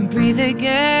 I can breathe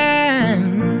again.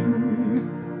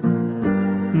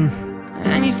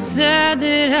 And you said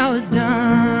that I was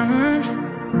done.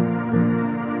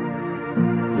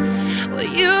 Well,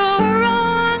 you were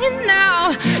wrong, and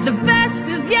now the best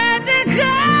is yet to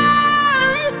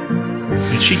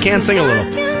come. She can sing a little.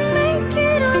 I can make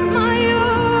it on my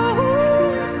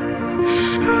own.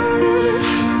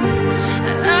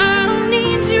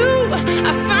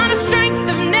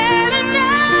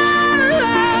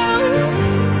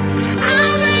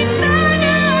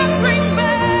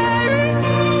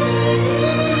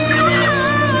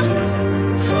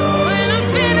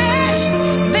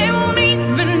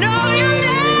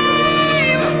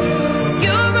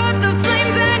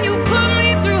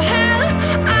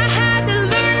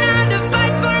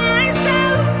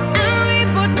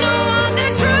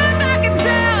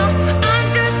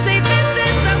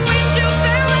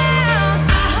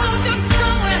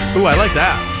 like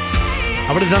that.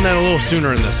 I would have done that a little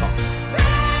sooner in this song.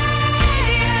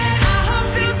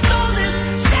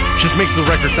 Just makes the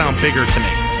record sound bigger to me.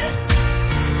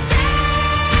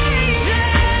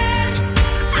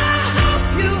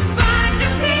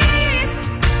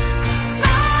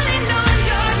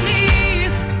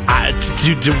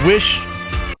 To wish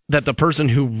that the person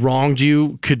who wronged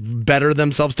you could better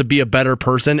themselves to be a better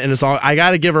person in a song, I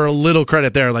got to give her a little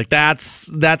credit there. Like that's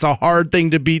a hard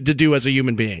thing to do as a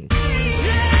human being.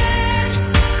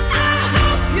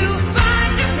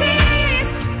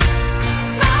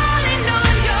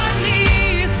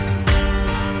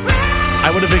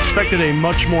 I would have expected a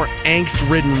much more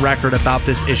angst-ridden record about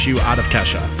this issue out of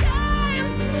Kesha.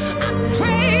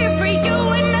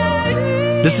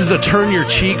 This is a Turn Your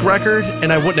Cheek record,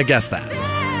 and I wouldn't have guessed that.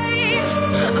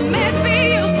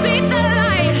 Maybe you'll see the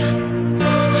light.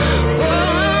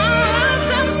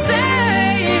 Some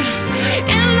say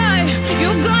in life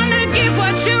you're gonna get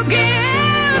what you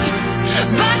give,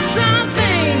 but some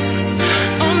things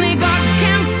only God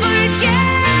can forgive.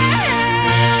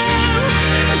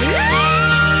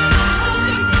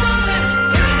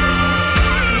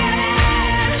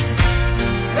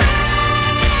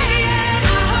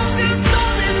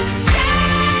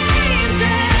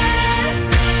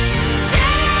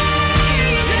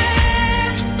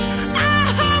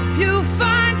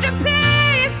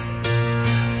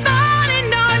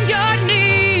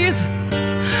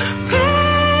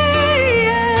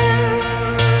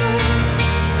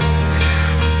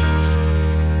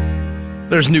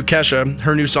 There's new Kesha.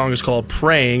 Her new song is called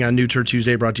Praying on New Tour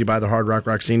Tuesday, brought to you by the Hard Rock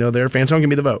Roxino. There, Fantone, give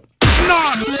me the vote.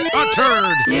 Not a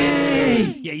turd.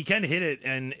 Yeah, you kind of hit it.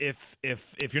 And if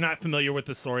you're not familiar with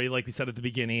the story, like we said at the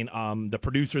beginning, the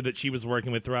producer that she was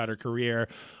working with throughout her career,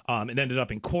 it ended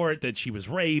up in court that she was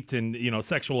raped, and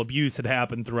sexual abuse had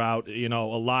happened throughout a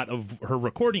lot of her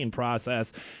recording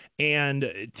process.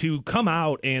 And to come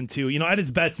out and to, at its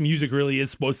best, music really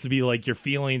is supposed to be like your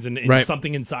feelings and right.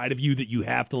 something inside of you that you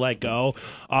have to let go.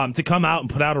 To come out and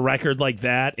put out a record like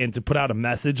that and to put out a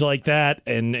message like that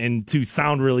and to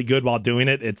sound really good while doing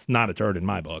it, it's not a turd in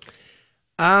my book.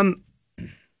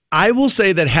 I will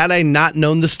say that had I not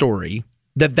known the story,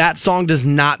 that song does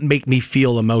not make me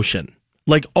feel emotion.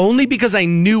 Like, only because I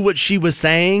knew what she was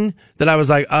saying that I was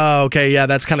like, oh, okay, yeah,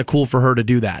 that's kind of cool for her to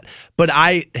do that. But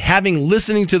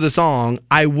listening to the song,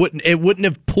 it wouldn't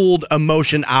have pulled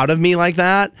emotion out of me like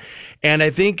that. And I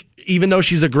think even though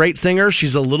she's a great singer,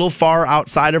 she's a little far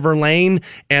outside of her lane.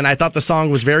 And I thought the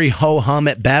song was very ho-hum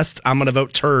at best. I'm going to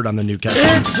vote turd on the new Canton.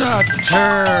 It's a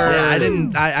turd.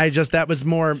 Yeah, that was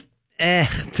more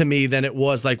to me than it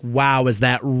was like, wow, is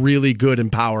that really good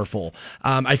and powerful?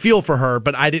 I feel for her,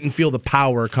 but I didn't feel the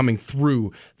power coming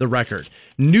through the record.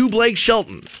 New Blake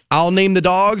Shelton, I'll Name the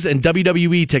Dogs, and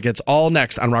WWE tickets all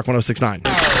next on Rock 106.9. The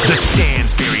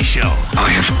Stansberry Show. I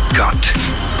have got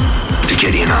to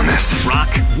get in on this. Rock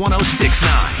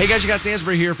 106.9. Hey guys, you got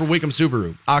Stansberry here for Wake 'em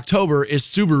Subaru. October is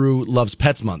Subaru Loves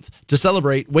Pets Month. To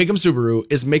celebrate, Wake 'em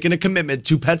Subaru is making a commitment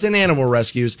to pets and animal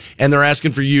rescues, and they're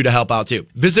asking for you to help out too.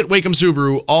 Visit Wake 'em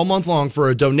Subaru all month long for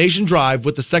a donation drive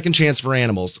with the Second Chance for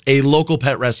Animals, a local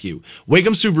pet rescue. Wake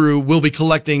 'em Subaru will be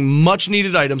collecting much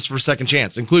needed items for Second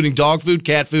Chance, including dog food,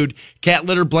 cat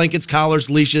litter, blankets, collars,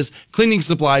 leashes, cleaning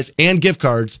supplies, and gift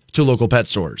cards to local pet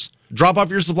stores. Drop off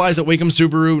your supplies at Wake 'em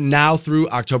Subaru now through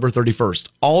October 31st.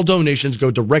 All donations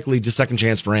go directly to Second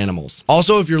Chance for Animals.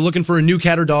 Also, if you're looking for a new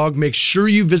cat or dog, make sure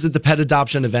you visit the pet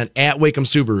adoption event at Wake 'em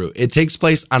Subaru. It takes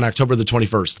place on October the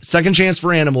 21st. Second Chance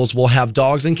for Animals will have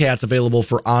dogs and cats available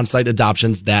for on-site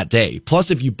adoptions that day. Plus,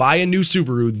 if you buy a new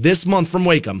Subaru this month from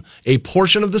Wake 'em, a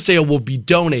portion of the sale will be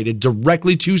donated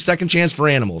directly to Second Chance for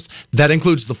Animals. That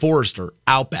includes the Forester,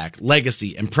 Outback,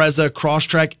 Legacy, Impreza,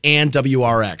 Crosstrek, and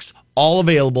WRX. All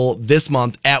available this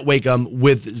month at Wake 'em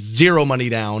with zero money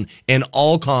down, and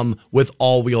all come with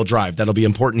all-wheel drive. That'll be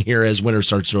important here as winter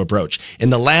starts to approach. In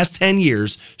the last 10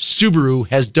 years, Subaru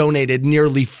has donated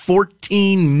nearly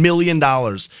 $14 million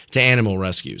to animal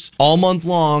rescues. All month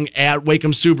long at Wake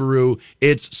 'em Subaru,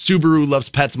 it's Subaru Loves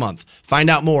Pets Month. Find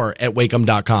out more at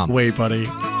wakeem.com. Wait, buddy.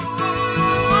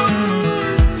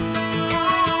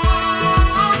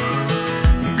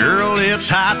 Girl, it's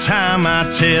high time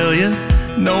I tell you.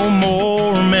 No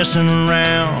more messing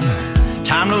around.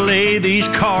 Time to lay these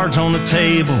cards on the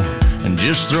table and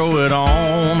just throw it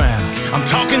on out. I'm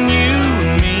talking you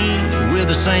and me with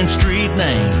the same street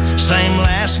name, same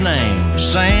last name,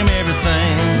 same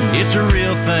everything. It's a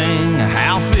real thing, a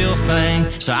how feel thing.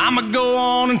 So I'ma go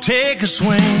on and take a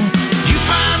swing. You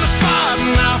find the spot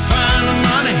and I'll find the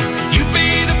money. You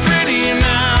be the pretty and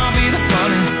I'll be the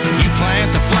funny. You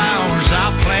plant the flowers,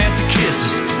 I'll plant the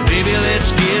kisses. Baby,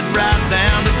 let's get right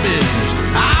down to business.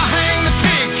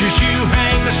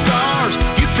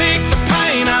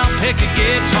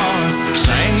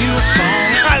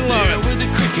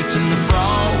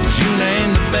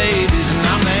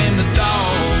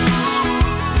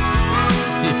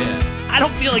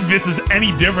 feel like this is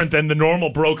any different than the normal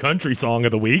bro country song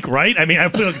of the week, right? I mean, I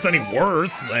feel like it's any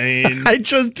worse.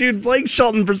 Dude, Blake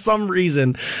Shelton, for some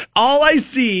reason, all I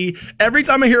see every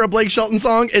time I hear a Blake Shelton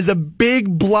song is a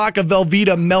big block of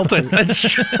Velveeta melting. It's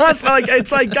just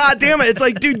like, God damn it. It's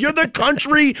like, dude, you're the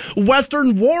country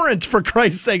western warrant, for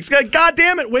Christ's sakes. God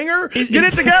damn it, Winger. Get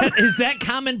it together. Is that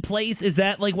commonplace? Is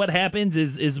that like what happens?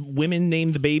 Is women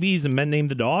name the babies and men name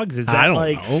the dogs? Is that I don't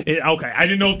know. Okay, I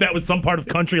didn't know if that was some part of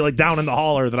country like down in the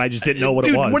holler that I just didn't know what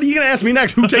Dude, it was. What are you going to ask me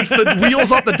next? Who takes the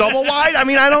wheels off the double wide? I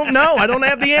mean, I don't know. I don't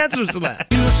have the answers to that.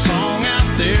 A song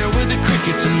out there with the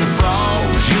crickets and the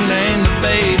frogs. You name the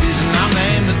babies and I'll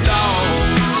name the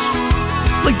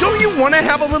dogs. Like, don't you want to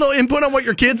have a little input on what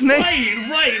your kids name?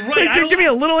 Right. Like, dude, give me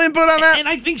a little input on that. And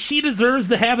I think she deserves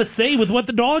to have a say with what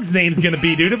the dog's name's going to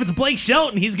be, dude. If it's Blake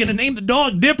Shelton, he's going to name the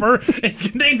dog Dipper. And he's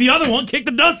going to name the other one Kick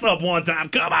the Dust Up one time.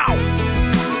 Come on.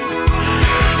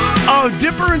 Oh,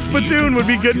 Dipper and Spittoon would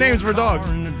be good names for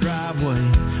dogs. In the driveway,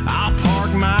 I'll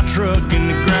park my truck in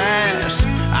the grass.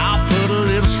 I'll put a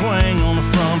little swing on the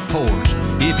front porch.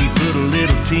 If you put a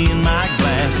little tea in my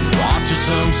glass, watch the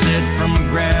sunset from a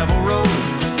gravel road.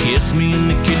 Kiss me in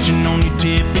the kitchen on your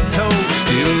tippy toes.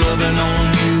 Still loving on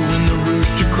you when the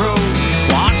rooster crows.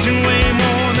 Watching way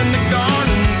more than the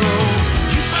garden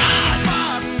grows. You find a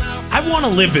spot and I'll I want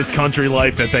to live this country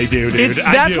life that they do, dude.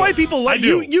 That's why people like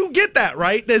you. You get that,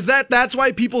 right? That's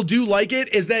why people do like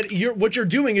it. Is that what you're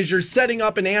doing is you're setting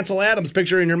up an Ansel Adams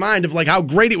picture in your mind of like how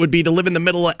great it would be to live in the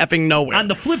middle of effing nowhere. On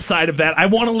the flip side of that, I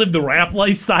want to live the rap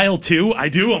lifestyle too. I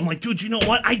do. I'm like, dude, you know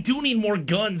what? I do need more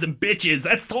guns and bitches.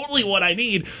 That's totally what I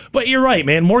need. But you're right,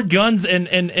 man. More guns and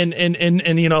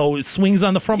you know, swings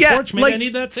on the front porch. Maybe I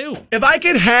need that too. If I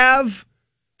could have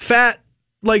fat,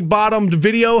 like, bottomed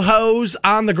video hose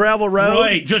on the gravel road.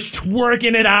 Right, just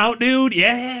twerking it out, dude.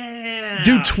 Yeah.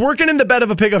 Dude, twerking in the bed of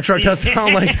a pickup truck does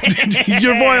sound like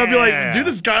your boy will be like, dude,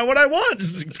 this is kind of what I want. This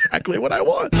is exactly what I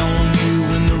want. on you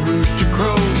when the rooster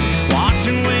crows.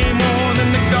 Watching way more than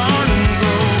the garden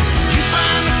grows. You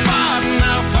find a spot and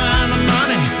I'll find the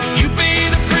money. You be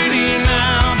the pretty and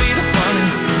I'll be the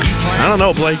funny. I don't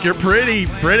know, Blake. You're pretty.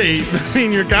 I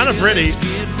mean, you're kind of pretty.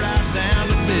 Get right down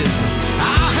to business.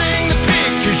 I'll hang the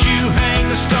pictures, you hang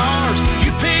the stars.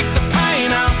 You pick the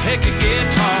paint, I'll pick a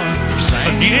guitar.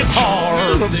 Sing guitar.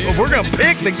 We're going to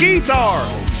pick the guitar.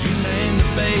 You name the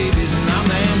babies and I'll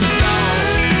name the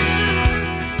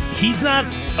dogs. He's not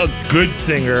a good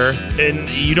singer, and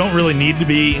you don't really need to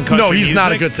be in country No, he's music,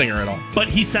 not a good singer at all. But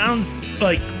he sounds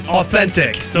like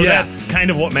authentic. So that's kind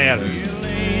of what matters.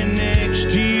 Laying next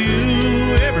to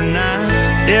you every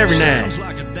night. Every night. Sounds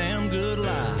like a damn good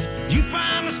life. You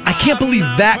find a spot I can't believe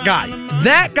and I'll that find guy. the money.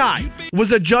 That guy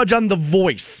was a judge on The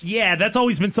Voice. Yeah, that's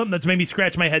always been something that's made me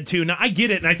scratch my head too. Now I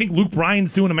get it, and I think Luke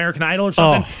Bryan's doing American Idol or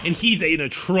something, and he's an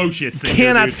atrocious singer.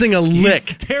 Cannot dude. sing a lick.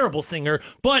 He's a terrible singer,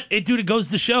 but it goes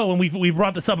to show, and we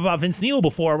brought this up about Vince Neil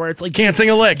before, where it's like Can't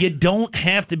sing a lick. You don't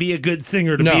have to be a good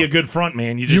singer to No. be a good front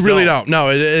man. You just You really don't.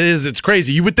 No, it is. It's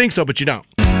crazy. You would think so, but you don't.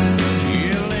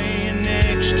 Yeah, laying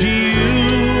next to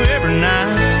you every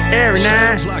night. Every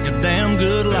night. Sounds like a damn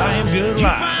good life. Damn good you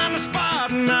life. find a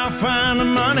spot and I'll find the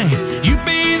money. You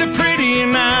be the pretty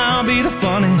and I'll be the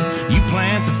funny. You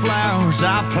plant the flowers,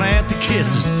 I'll plant the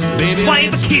kisses. Baby,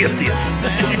 Plant the let's kisses. get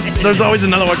right down to There's always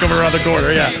another one coming around the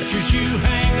corner, yeah. pictures, you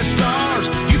hang the stars.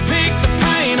 You pick the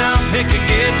paint, I'll pick a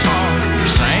guitar.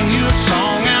 Sang you a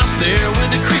song out there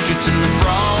with the crickets and the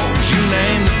frogs. You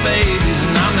name the babies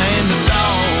and I'll name the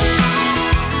dogs.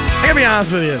 I gotta be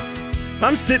honest with you. If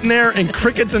I'm sitting there and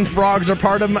crickets and frogs are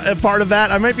part of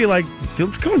that, I might be like, dude,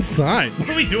 let's go inside. What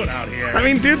are we doing out here? I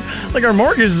mean, dude, like our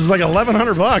mortgage is like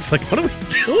 $1,100. Like, what are we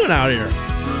doing out here?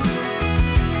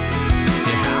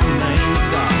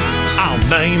 I'll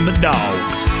name the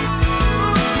dogs.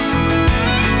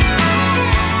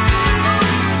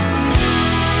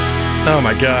 Oh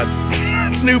my God.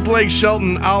 It's new Blake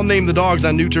Shelton. I'll name the dogs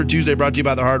on New Turd Tuesday, brought to you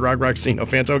by the Hard Rock Casino.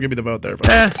 Fanto, give me the vote there.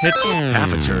 It's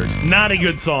half a turd. Not a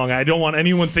good song. I don't want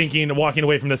anyone walking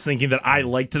away from this thinking that I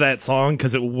liked that song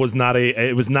because it was not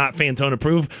Fantone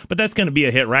approved. But that's going to be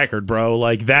a hit record, bro.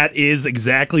 Like that is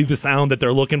exactly the sound that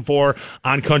they're looking for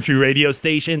on country radio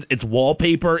stations. It's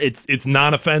wallpaper. It's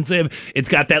non-offensive. It's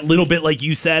got that little bit, like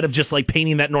you said, of just like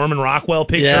painting that Norman Rockwell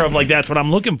picture of like that's what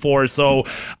I'm looking for. So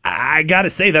I gotta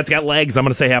say that's got legs. I'm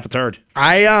gonna say half a turd.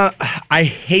 I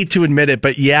hate to admit it,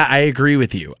 but yeah, I agree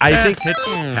with you. I think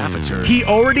It's half a turd. he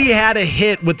already had a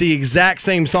hit with the exact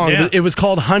same song. Yeah. It was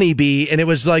called Honeybee, and it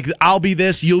was like, I'll be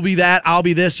this, you'll be that, I'll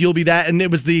be this, you'll be that, and it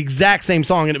was the exact same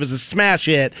song, and it was a smash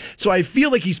hit. So I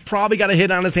feel like he's probably got a hit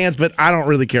on his hands, but I don't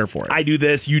really care for it. I do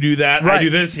this, you do that, I Right.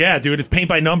 do this. Yeah, dude, it's paint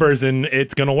by numbers, and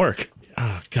it's gonna work.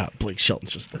 Oh, God, Blake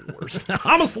Shelton's just the worst.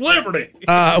 I'm a celebrity.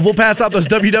 We'll pass out those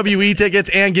WWE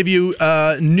tickets and give you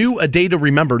A Day to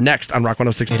Remember next on Rock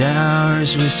 106. 8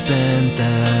 hours we spent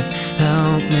that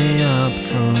helped me up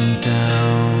from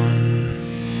down.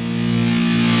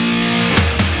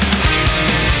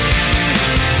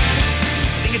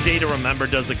 I think A Day to Remember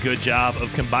does a good job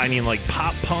of combining like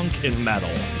pop punk and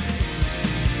metal.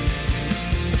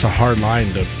 It's a hard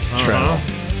line to straddle.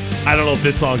 I don't know if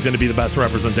this song's going to be the best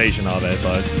representation of it,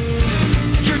 but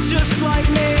You're just like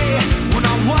me. When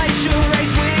I was your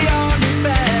age, we all knew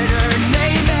better.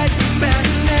 Name it, been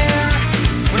there.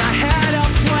 When I had a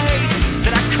place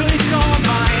that I could call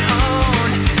my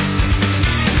own.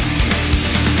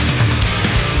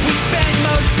 We spent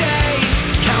most days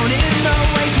counting the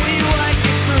ways we would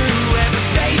get through it, but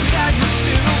they said we're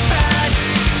stupid.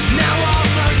 Now all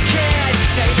those kids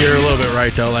say You're a little bit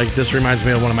right, though. Like, this reminds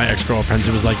me of one of my ex-girlfriends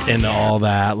who was, like, into all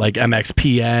that. Like,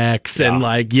 MXPX and,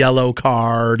 like, Yellow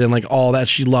Card and, like, all that.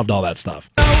 She loved all that stuff.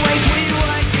 SR-71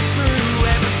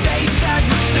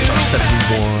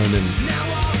 and... now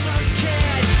all those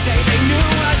kids say they knew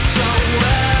us so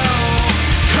well.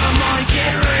 Come on,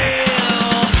 get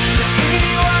real. To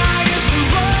anyone who's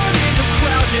alone in the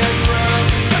crowded room,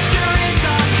 put your hands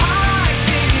up high,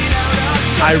 singing out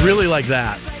of tune. I really like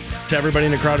that. To everybody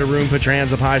in the crowded room, put your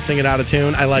hands up high, sing it out of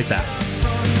tune. I like that.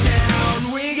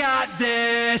 Down, we got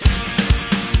this.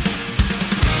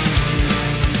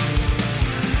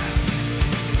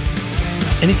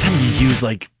 Anytime you use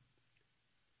like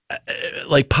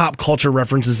pop culture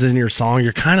references in your song,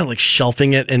 you're kind of like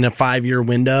shelving it in a 5-year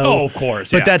window. Oh, of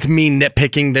course. But that's me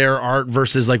nitpicking their art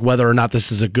versus like whether or not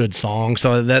this is a good song.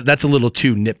 So that's a little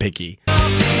too nitpicky.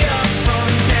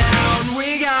 Down,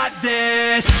 we got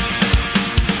this.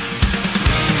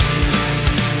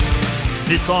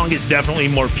 this song is definitely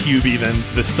more puby than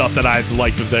the stuff that I've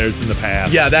liked of theirs in the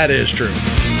past. Yeah, that is true.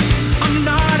 I'm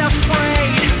not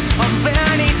afraid of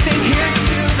anything. Here's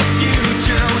to the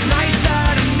future. It was nice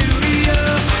that I knew you.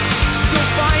 Go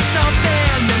find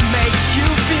something that makes you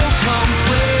feel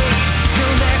complete.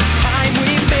 Till next time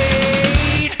we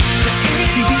meet.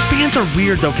 See, these bands are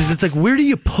weird, though, because it's like, where do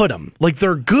you put them? Like,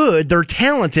 they're good, they're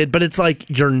talented, but it's like,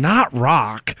 you're not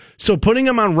rock. So putting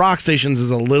them on rock stations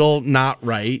is a little not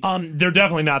right. They're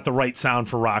definitely not the right sound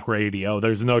for rock radio.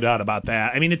 There's no doubt about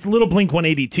that. I mean, it's a little Blink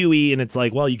 182-y, and it's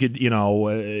like, well, you could, you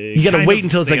got to wait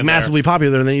until it's like massively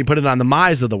popular, and then you put it on the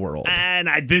Mize of the world. And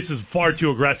this is far too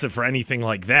aggressive for anything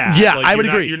like that. Yeah, like, I would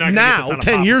agree. You're not now,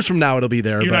 10 years from now, it'll be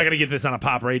there. You're not going to get this on a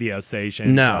pop radio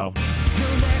station. No. So.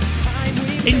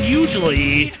 And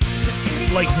usually,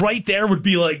 like, right there would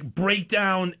be, like,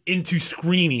 breakdown into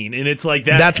screaming. And it's like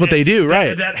that. That's what they do,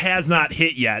 right? That has not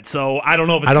hit yet. So I don't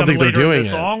know if it's coming later doing in the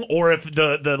song or if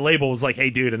the label was like,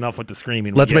 hey, dude, enough with the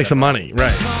screaming. Let's make some money.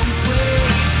 Right.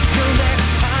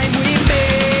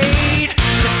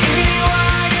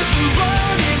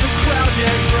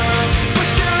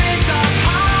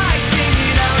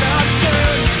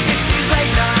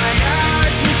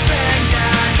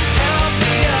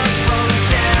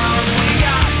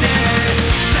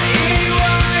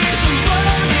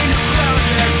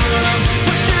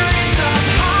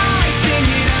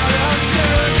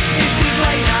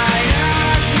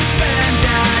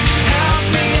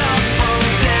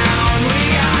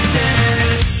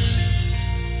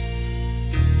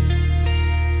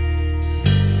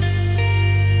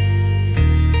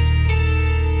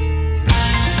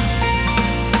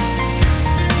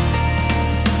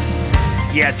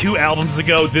 Yeah, 2 albums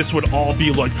ago, this would all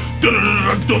be like...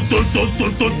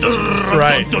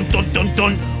 Right.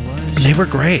 They were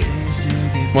great.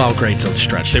 Well, great's a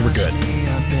stretch. They were good. You're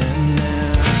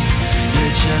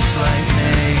just like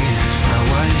me. Now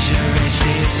why's your age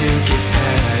seems to get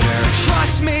better?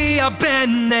 Trust me, I've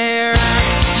been there.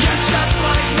 You're just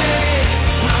like me.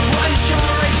 Now why's your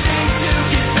age seems to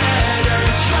get better?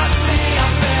 Trust me,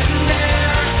 I've been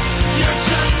there. You're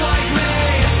just like me.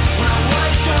 Now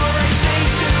why's your age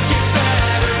seems to get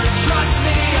better? Trust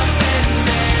me, I've been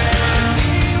there.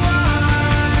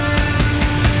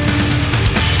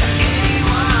 To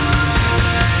anyone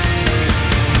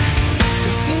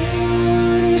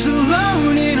who's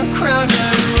alone in a crowded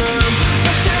room,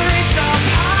 put your hands up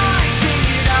high, sing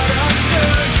it out of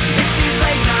tune. It seems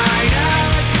like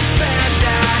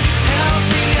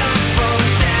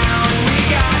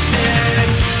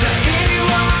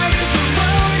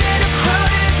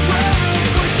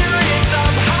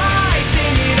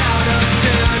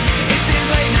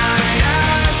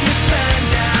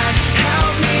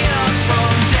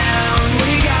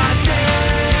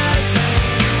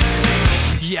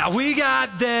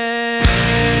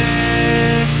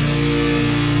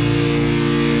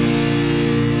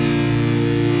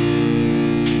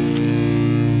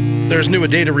There's New A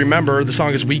Day to Remember. The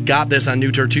song is We Got This on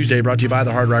New Tour Tuesday, brought to you by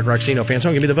the Hard Rock Roxino fans.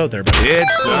 Don't give me the vote there. But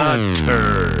It's a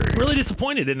turd. Really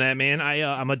disappointed in that, man.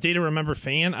 I'm a Day to Remember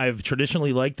fan. I've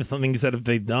traditionally liked the things that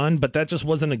they've done, but that just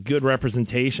wasn't a good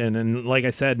representation. And like I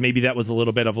said, maybe that was a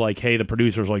little bit of like, hey, the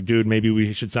producer's like, dude, maybe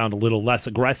we should sound a little less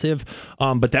aggressive.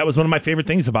 But that was one of my favorite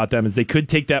things about them is they could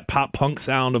take that pop punk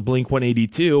sound of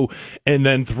Blink-182 and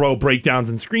then throw breakdowns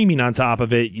and screaming on top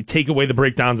of it. You take away the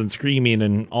breakdowns and screaming,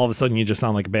 and all of a sudden you just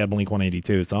sound like a bad Blink-182.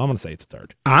 So I'm going to say it's a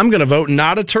turd. I'm going to vote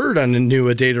not a turd on New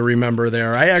A Day to Remember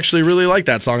there. I actually really like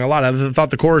that song a lot. I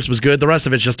thought the chorus was good. The rest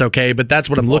of it's just okay, but that's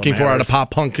what I'm looking for out of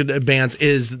pop punk bands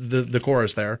is the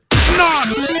chorus there. Not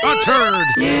a turd.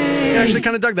 I actually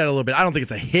kind of dug that a little bit. I don't think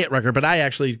it's a hit record, but I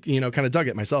actually, kind of dug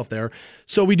it myself there.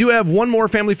 So we do have one more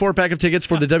family 4-pack of tickets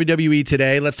for the WWE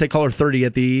today. Let's take caller 30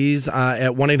 at these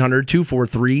at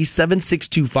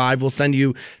 1-800-243-7625. We'll send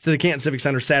you to the Canton Civic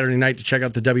Center Saturday night to check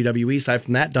out the WWE. Aside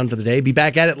from that, done for the day. Be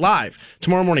back at it live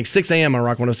tomorrow morning, 6 a.m. on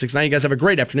Rock 106.9. You guys have a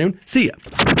great afternoon. See ya.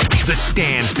 The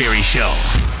Stansberry Show.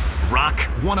 Rock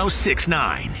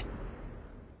 106.9.